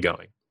economy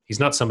going. He's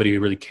not somebody who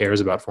really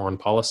cares about foreign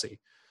policy.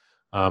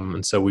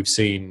 And so we've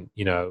seen,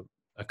 a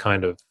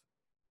kind of,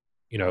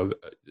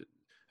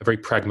 a very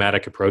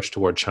pragmatic approach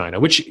toward China,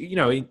 which,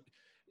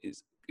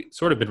 is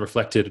sort of been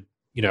reflected,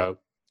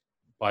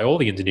 by all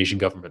the Indonesian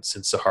governments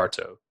since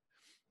Suharto.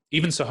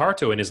 Even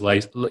Suharto in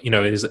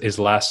his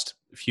last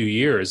few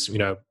years,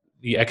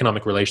 the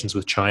economic relations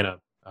with China,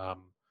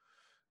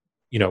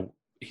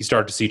 he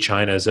started to see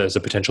China as a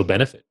potential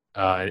benefit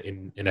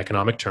in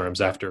economic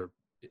terms after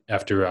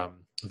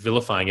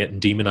vilifying it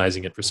and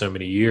demonizing it for so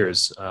many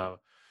years.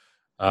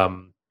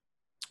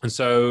 And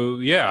so,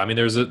 yeah, I mean,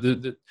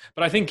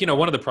 but I think,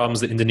 one of the problems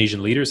that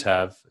Indonesian leaders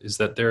have is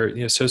that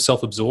they're, so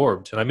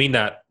self-absorbed. And I mean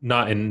that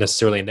not in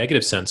necessarily a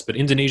negative sense, but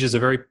Indonesia is a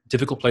very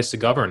difficult place to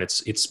govern.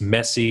 It's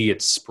messy,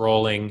 it's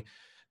sprawling.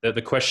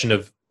 The question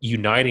of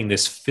uniting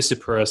this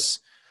fissiparous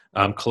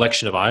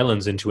collection of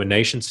islands into a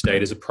nation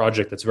state is a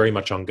project that's very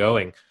much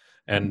ongoing.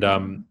 And, I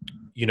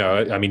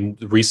mean,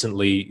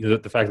 recently,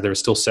 the fact that there is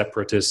still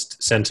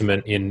separatist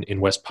sentiment in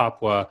West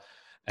Papua,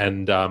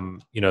 and,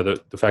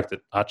 the fact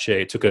that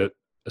Aceh took a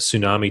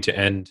tsunami to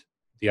end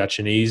the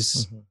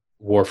Achenese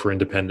war for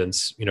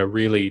independence,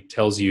 really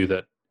tells you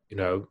that,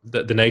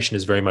 the nation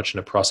is very much in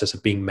a process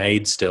of being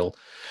made still.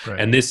 Right.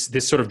 And this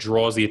sort of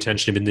draws the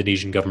attention of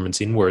Indonesian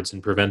governments inwards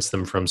and prevents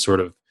them from sort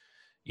of,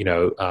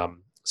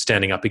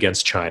 standing up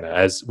against China,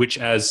 as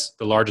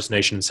the largest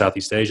nation in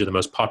Southeast Asia, the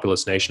most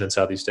populous nation in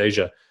Southeast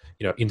Asia,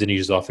 Indonesia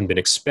has often been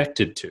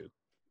expected to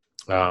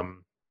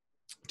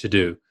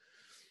do.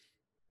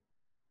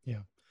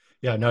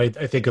 Yeah, no, I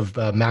think of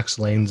Max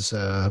Lane's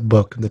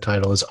book. The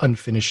title is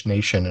Unfinished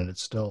Nation, and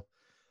it's still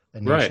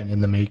a nation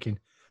in the making.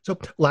 So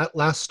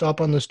last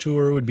stop on this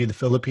tour would be the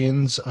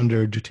Philippines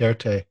under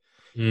Duterte,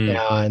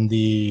 and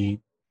the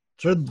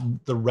sort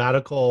of the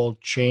radical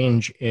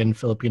change in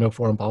Filipino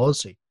foreign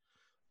policy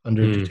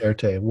under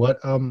Duterte. What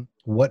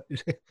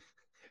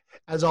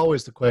as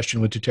always, the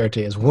question with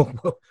Duterte is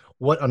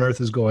what on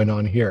earth is going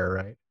on here,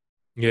 right?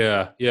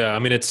 Yeah. I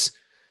mean,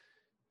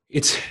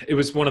 it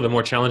was one of the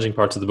more challenging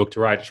parts of the book to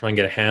write, to try and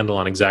get a handle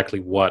on exactly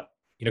what,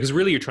 because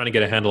really you're trying to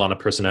get a handle on a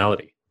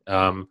personality.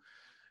 I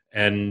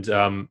think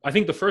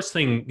the first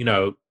thing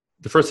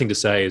to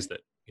say is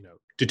that,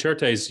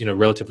 Duterte's,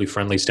 relatively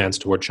friendly stance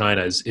toward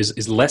China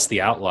is less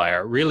the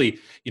outlier. Really,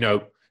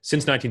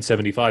 since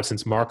 1975,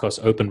 since Marcos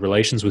opened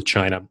relations with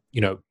China,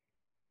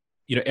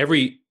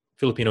 every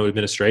Filipino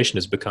administration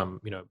has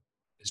become,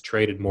 has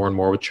traded more and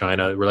more with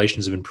China.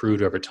 Relations have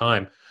improved over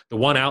time. The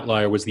one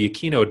outlier was the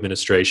Aquino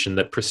administration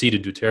that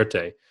preceded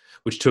Duterte,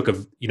 which took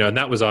and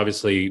that was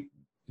obviously,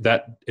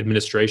 that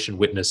administration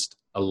witnessed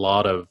a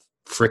lot of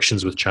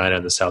frictions with China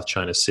in the South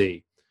China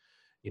Sea.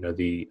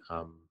 The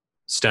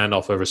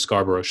standoff over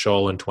Scarborough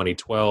Shoal in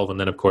 2012, and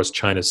then of course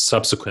China's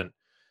subsequent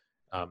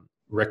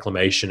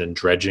reclamation and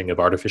dredging of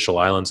artificial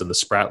islands in the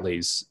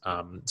Spratlys,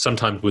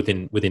 sometimes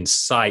within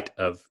sight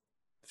of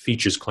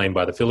features claimed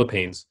by the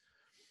Philippines.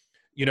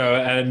 The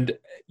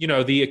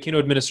Aquino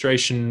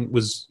administration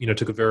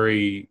took a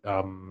very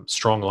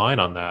strong line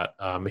on that.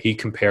 He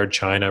compared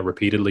China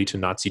repeatedly to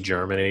Nazi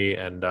Germany,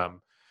 and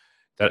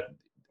that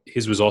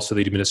his was also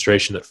the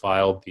administration that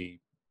filed the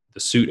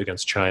suit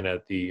against China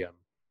at the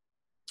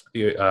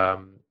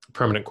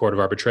Permanent Court of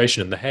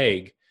Arbitration in The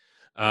Hague.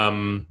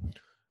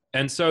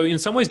 And so in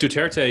some ways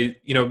Duterte,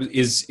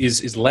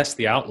 is less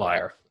the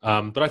outlier.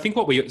 But I think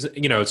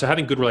so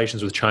having good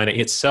relations with China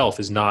itself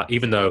is not,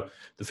 even though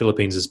the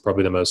Philippines is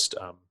probably the most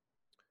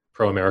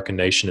pro-American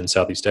nation in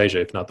Southeast Asia,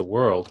 if not the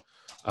world,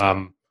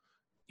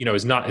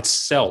 is not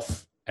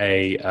itself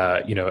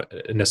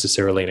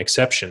necessarily an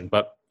exception.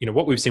 But,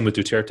 what we've seen with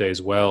Duterte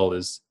as well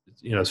is,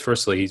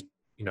 firstly, he's,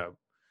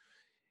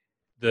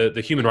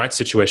 the human rights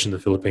situation in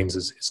the Philippines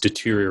is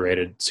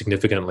deteriorated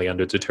significantly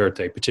under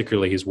Duterte,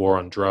 particularly his war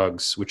on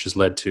drugs, which has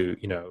led to,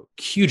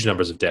 huge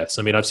numbers of deaths.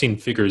 I mean, I've seen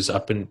figures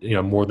up in,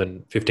 more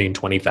than 15,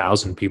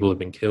 20,000 people have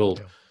been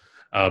killed.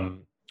 It's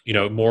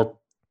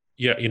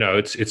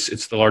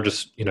the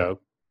largest, I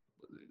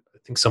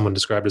think someone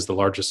described it as the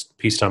largest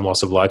peacetime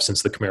loss of life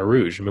since the Khmer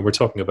Rouge. I mean, we're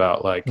talking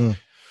about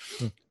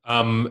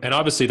and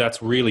obviously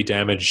that's really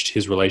damaged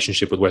his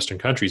relationship with Western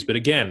countries. But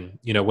again,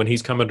 when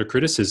he's come under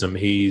criticism,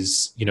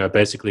 he's,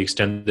 basically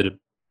extended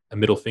a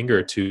middle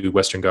finger to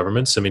Western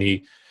governments. I mean,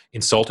 he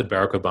insulted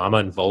Barack Obama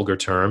in vulgar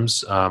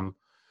terms.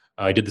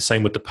 I did the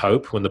same with the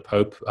Pope when the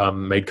Pope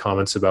made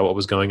comments about what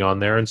was going on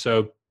there. And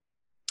so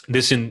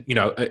this in,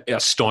 a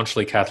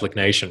staunchly Catholic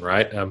nation,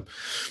 right?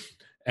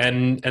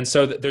 And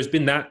so there's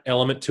been that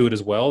element to it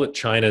as well, that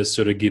China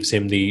sort of gives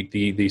him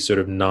the sort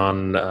of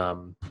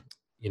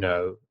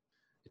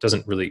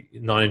doesn't really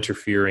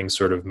non-interfering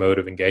sort of mode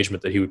of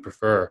engagement that he would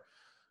prefer.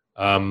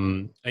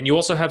 And you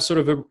also have sort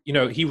of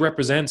he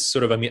represents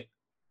sort of,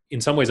 in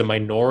some ways a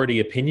minority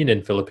opinion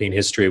in Philippine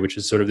history, which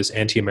is sort of this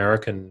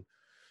anti-American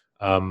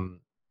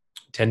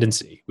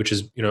tendency, which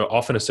is,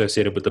 often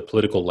associated with the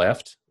political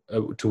left,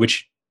 to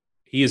which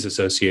he is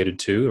associated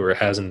to or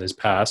has in his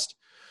past,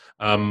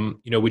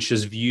 which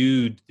has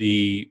viewed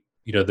the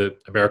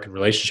American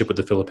relationship with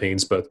the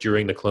Philippines, both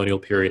during the colonial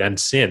period and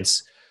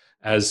since,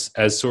 as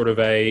sort of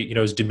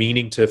as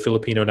demeaning to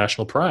Filipino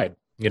national pride.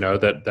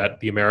 That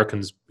the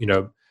Americans,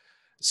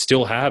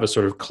 still have a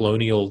sort of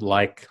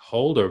colonial-like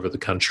hold over the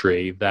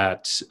country, and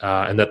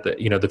that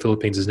the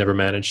Philippines has never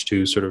managed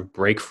to sort of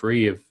break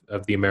free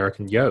of the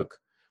American yoke.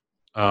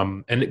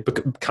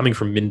 Coming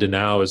from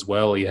Mindanao as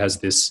well, he has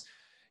this,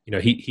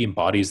 he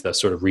embodies the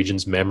sort of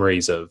region's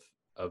memories of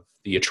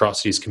the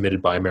atrocities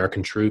committed by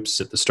American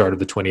troops at the start of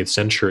the 20th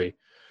century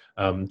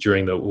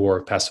during the War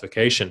of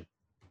Pacification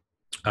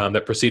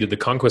that preceded the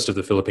conquest of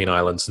the Philippine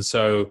Islands. And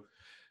so,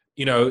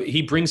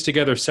 he brings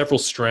together several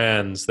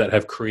strands that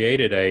have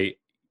created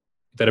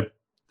that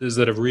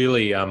have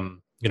really,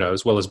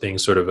 as well as being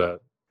sort of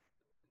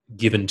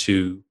given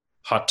to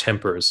hot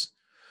tempers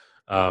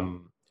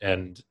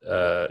and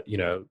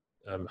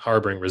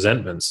harboring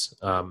resentments,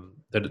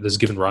 that has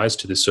given rise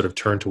to this sort of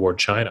turn toward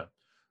China.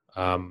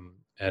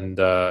 And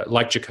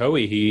like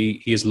Jokowi,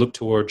 he has looked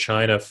toward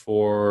China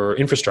for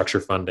infrastructure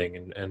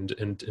funding and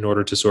in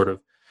order to sort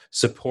of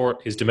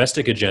support his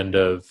domestic agenda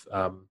of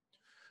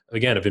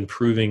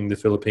improving the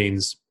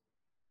Philippines'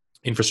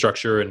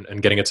 infrastructure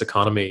and getting its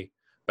economy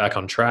back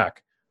on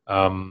track.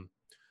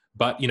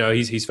 But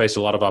he's faced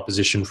a lot of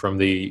opposition from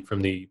the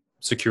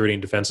security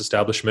and defense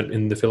establishment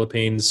in the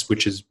Philippines,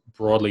 which is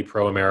broadly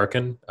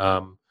pro-American.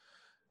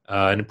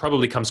 And it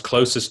probably comes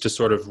closest to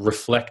sort of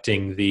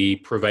reflecting the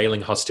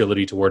prevailing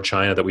hostility toward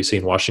China that we see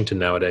in Washington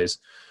nowadays.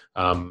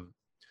 I think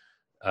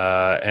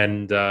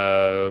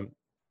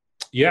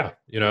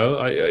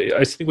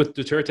with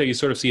Duterte, you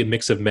sort of see a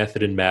mix of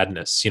method and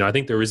madness. I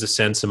think there is a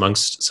sense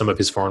amongst some of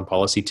his foreign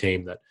policy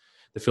team that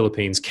the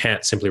Philippines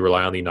can't simply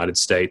rely on the United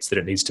States, that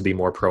it needs to be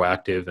more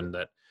proactive, and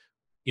that,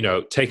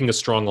 taking a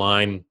strong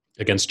line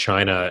against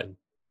China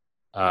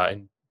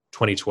in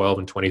 2012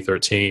 and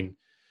 2013,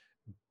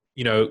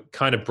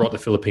 kind of brought the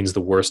Philippines the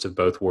worst of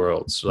both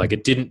worlds. Like,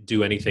 it didn't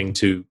do anything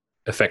to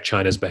affect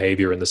China's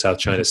behavior in the South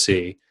China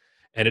Sea,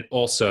 and it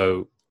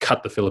also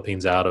cut the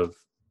Philippines out of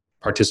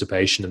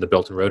participation in the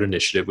Belt and Road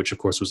Initiative, which of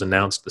course was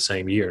announced the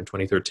same year in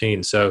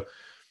 2013. So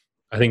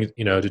I think,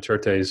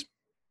 Duterte's,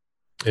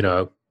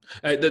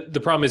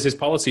 the problem is his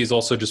policy has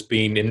also just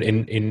been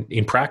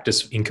in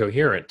practice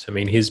incoherent. I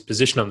mean, his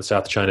position on the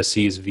South China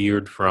Sea is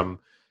veered from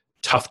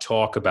tough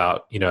talk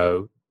about,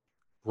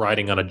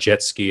 riding on a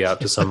jet ski out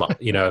to some,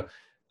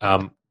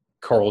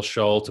 coral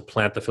shoal to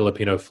plant the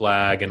Filipino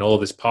flag and all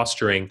this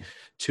posturing,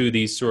 to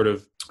these sort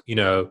of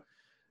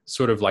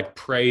like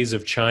praise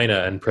of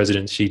China and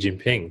President Xi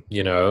Jinping,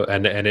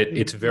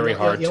 it's very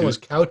hard to. He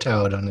almost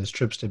kowtowed on his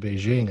trips to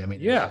Beijing. I mean,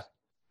 yeah.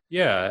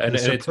 And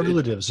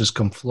superlatives just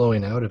come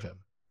flowing out of him.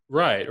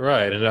 Right.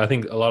 And I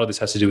think a lot of this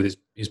has to do with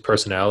his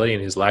personality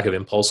and his lack of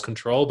impulse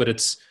control. But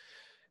it's,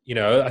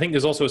 I think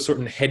there's also a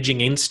certain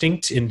hedging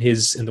instinct in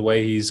the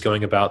way he's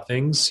going about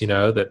things.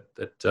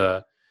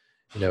 That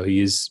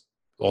he is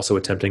also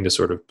attempting to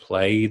sort of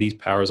play these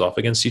powers off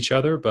against each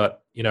other.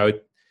 But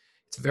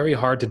it's very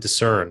hard to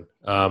discern.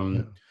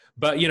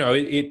 But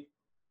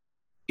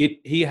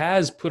he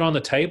has put on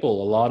the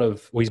table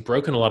he's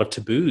broken a lot of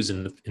taboos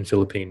in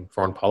Philippine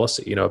foreign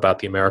policy, about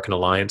the American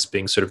alliance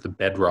being sort of the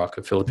bedrock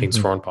of Philippines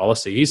foreign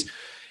policy. He's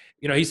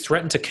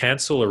threatened to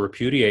cancel or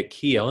repudiate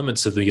key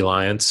elements of the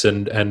alliance,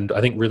 and I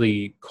think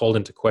really called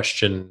into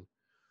question,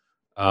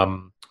 where,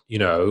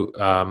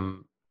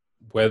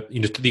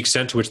 to the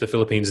extent to which the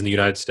Philippines and the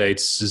United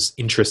States'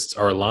 interests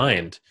are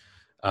aligned.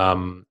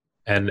 I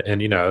think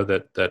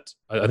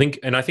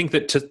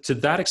that to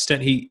that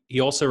extent, he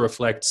also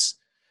reflects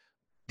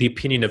the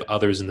opinion of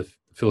others in the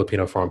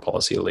Filipino foreign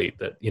policy elite,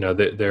 that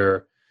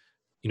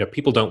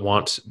people don't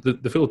want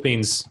the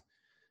Philippines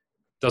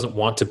doesn't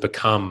want to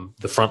become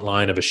the front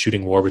line of a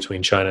shooting war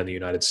between China and the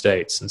United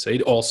States, and so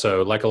it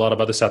also, like a lot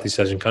of other Southeast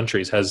Asian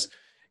countries, has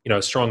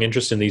a strong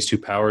interest in these two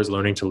powers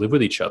learning to live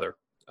with each other.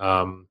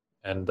 We'll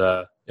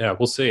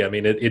see. I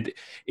mean,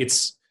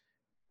 it's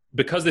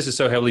because this is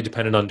so heavily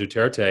dependent on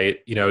Duterte.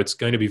 It's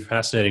going to be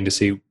fascinating to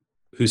see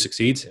who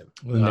succeeds him.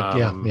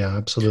 Yeah,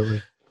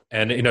 absolutely.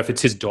 And if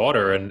it's his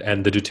daughter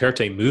and the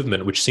Duterte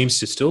movement, which seems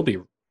to still be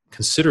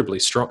considerably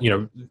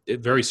strong, a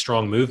very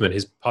strong movement,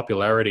 his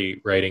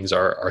popularity ratings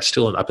are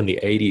still up in the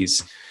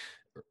 80s,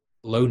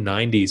 low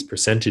 90s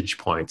percentage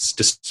points,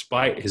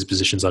 despite his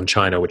positions on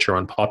China, which are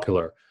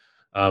unpopular.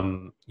 A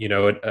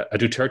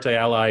Duterte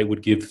ally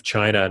would give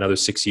China another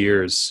 6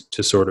 years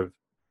to sort of,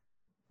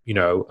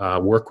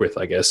 work with,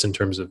 I guess, in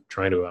terms of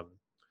trying to,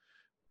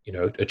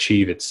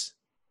 achieve its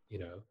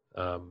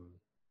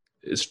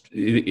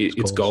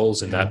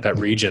goals in that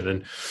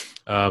region,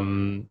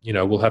 and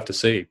we'll have to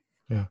see.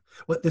 Yeah,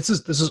 well, this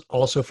is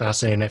also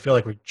fascinating. I feel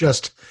like we're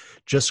just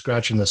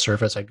scratching the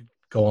surface. I could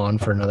go on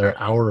for another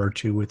hour or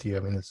two with you. I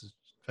mean, this is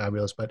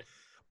fabulous. But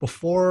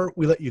before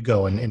we let you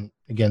go, and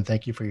again,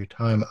 thank you for your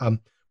time.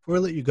 Before we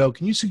let you go,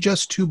 can you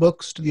suggest 2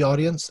 books to the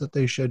audience that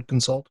they should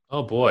consult?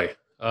 Oh boy.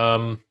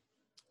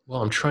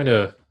 Well, I'm trying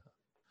to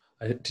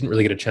I didn't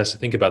really get a chance to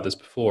think about this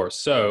before.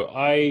 So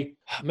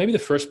maybe the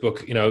first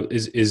book,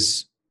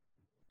 is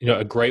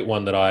a great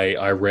one that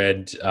I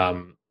read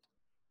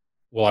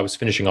while I was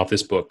finishing off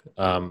this book,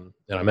 and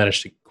I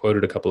managed to quote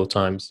it a couple of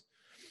times,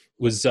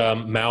 was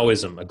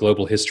Maoism: A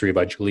Global History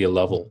by Julia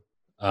Lovell.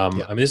 I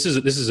mean, this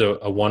is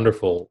a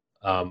wonderful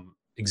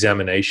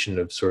examination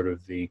of sort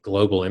of the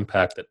global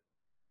impact that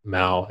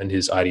Mao and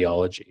his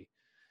ideology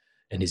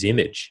and his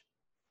image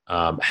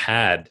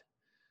had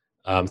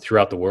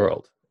throughout the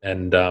world.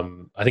 And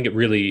I think it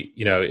really,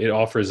 it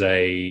offers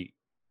a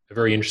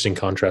very interesting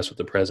contrast with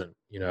the present,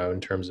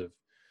 in terms of,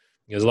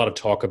 there's a lot of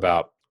talk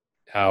about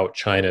how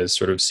China is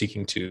sort of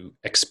seeking to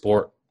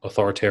export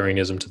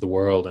authoritarianism to the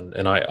world.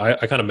 And I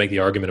kind of make the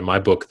argument in my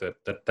book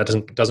that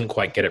doesn't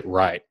quite get it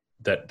right,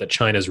 that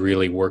China is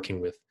really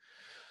working with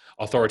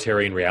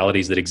authoritarian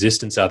realities that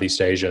exist in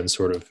Southeast Asia and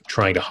sort of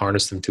trying to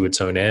harness them to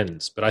its own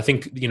ends. But I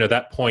think,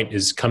 that point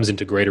comes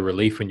into greater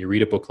relief when you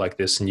read a book like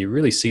this and you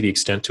really see the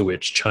extent to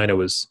which China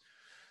was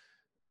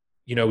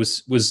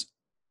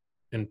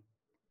and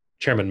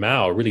Chairman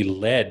Mao really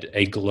led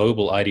a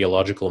global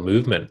ideological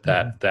movement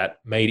that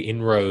made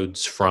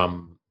inroads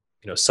from,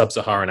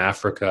 sub-Saharan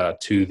Africa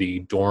to the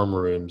dorm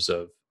rooms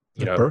of,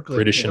 Berkeley,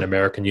 British and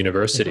American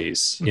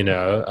universities,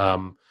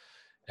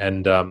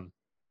 and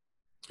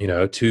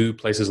to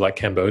places like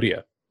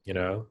Cambodia,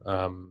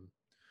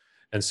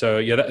 and so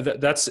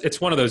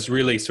it's one of those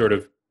really sort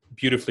of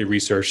beautifully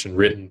researched and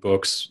written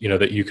books,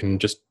 that you can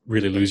just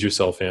really lose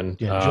yourself in.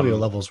 Julia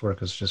Lovell's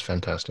work is just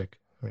fantastic.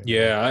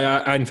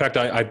 I in fact,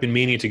 I've been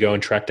meaning to go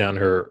and track down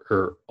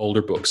her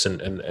older books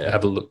and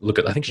have a look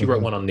at. I think she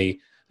wrote one on the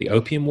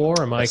Opium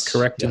War. Am I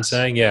correct in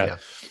saying? Yeah.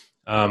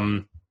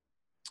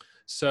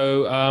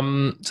 So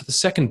the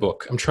second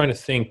book, I'm trying to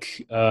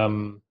think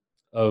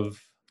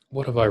of.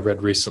 What have I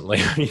read recently?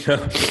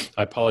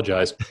 I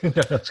apologize.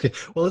 Okay.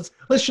 Well,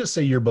 let's just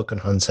say your book on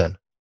Hun Sen.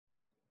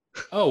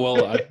 Oh,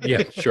 well,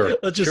 yeah, sure.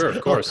 Sure,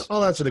 of course.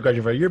 I'll answer the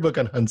question for you. Your book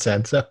on Hun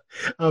Sen. So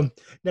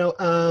now,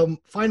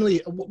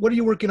 finally, what are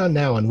you working on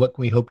now and what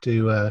can we hope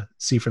to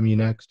see from you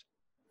next?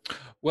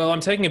 Well,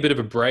 I'm taking a bit of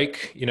a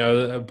break.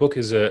 A book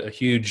is a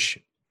huge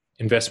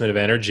investment of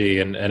energy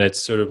and it's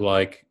sort of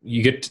like I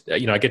get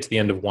to the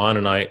end of one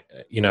and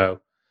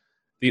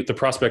the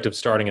prospect of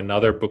starting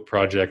another book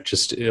project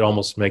it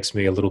almost makes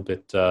me a little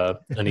bit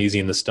uneasy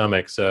in the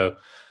stomach. So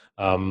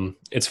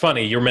it's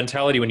funny. Your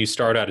mentality when you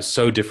start out is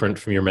so different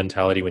from your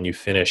mentality when you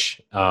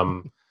finish.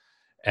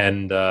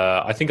 And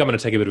I think I'm going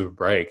to take a bit of a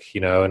break,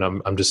 and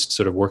I'm just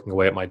sort of working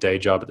away at my day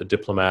job at the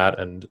Diplomat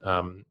and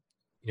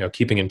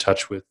keeping in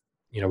touch with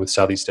with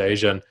Southeast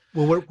Asia. And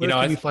well, where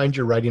can you find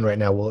your writing right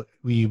now?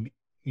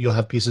 You'll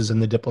have pieces in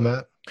the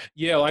Diplomat?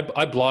 Yeah,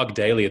 I blog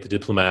daily at the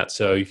Diplomat.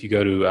 So if you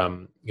go to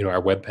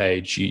our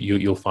webpage,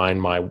 you'll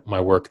find my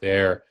work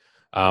there.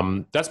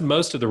 That's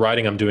most of the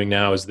writing I'm doing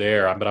now is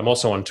there. But I'm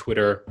also on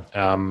Twitter,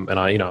 and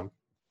I'm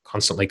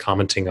constantly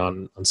commenting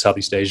on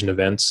Southeast Asian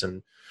events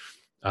and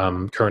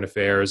current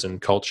affairs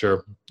and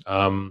culture.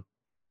 Now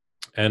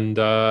and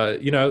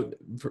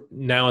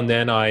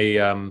then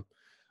I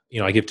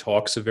give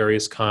talks of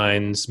various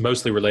kinds,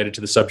 mostly related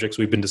to the subjects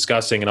we've been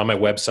discussing. And on my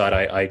website,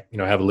 I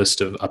have a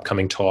list of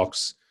upcoming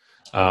talks.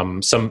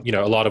 Some,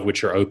 a lot of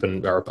which are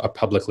open or are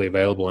publicly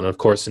available. And of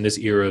course, in this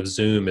era of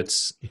Zoom,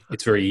 it's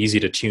very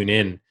easy to tune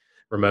in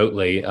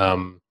remotely.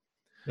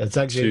 That's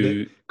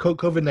actually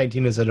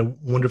COVID-19 has had a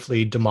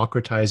wonderfully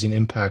democratizing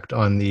impact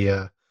on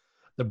the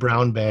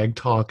brown bag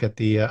talk at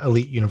the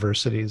elite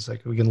universities.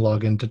 Like we can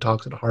log into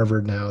talks at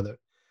Harvard now that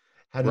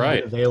hadn't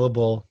been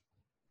available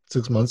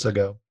 6 months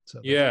ago.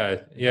 So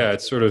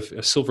it's sort of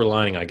a silver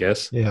lining, I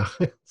guess. Yeah.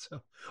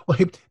 Well,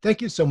 hey,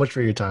 thank you so much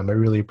for your time. I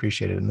really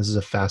appreciate it. And this is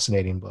a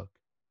fascinating book.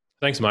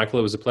 Thanks, Michael.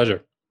 It was a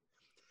pleasure.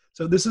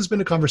 So this has been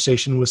a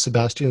conversation with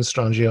Sebastian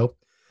Strangio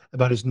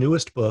about his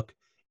newest book,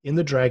 In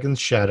the Dragon's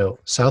Shadow,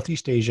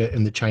 Southeast Asia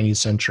in the Chinese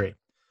Century,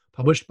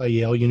 published by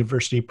Yale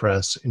University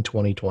Press in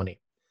 2020.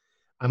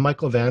 I'm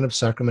Michael Vann of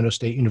Sacramento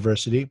State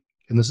University,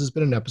 and this has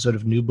been an episode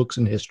of New Books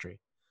in History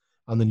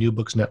on the New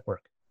Books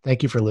Network.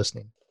 Thank you for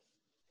listening.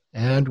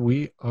 And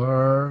we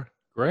are...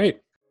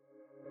 Great.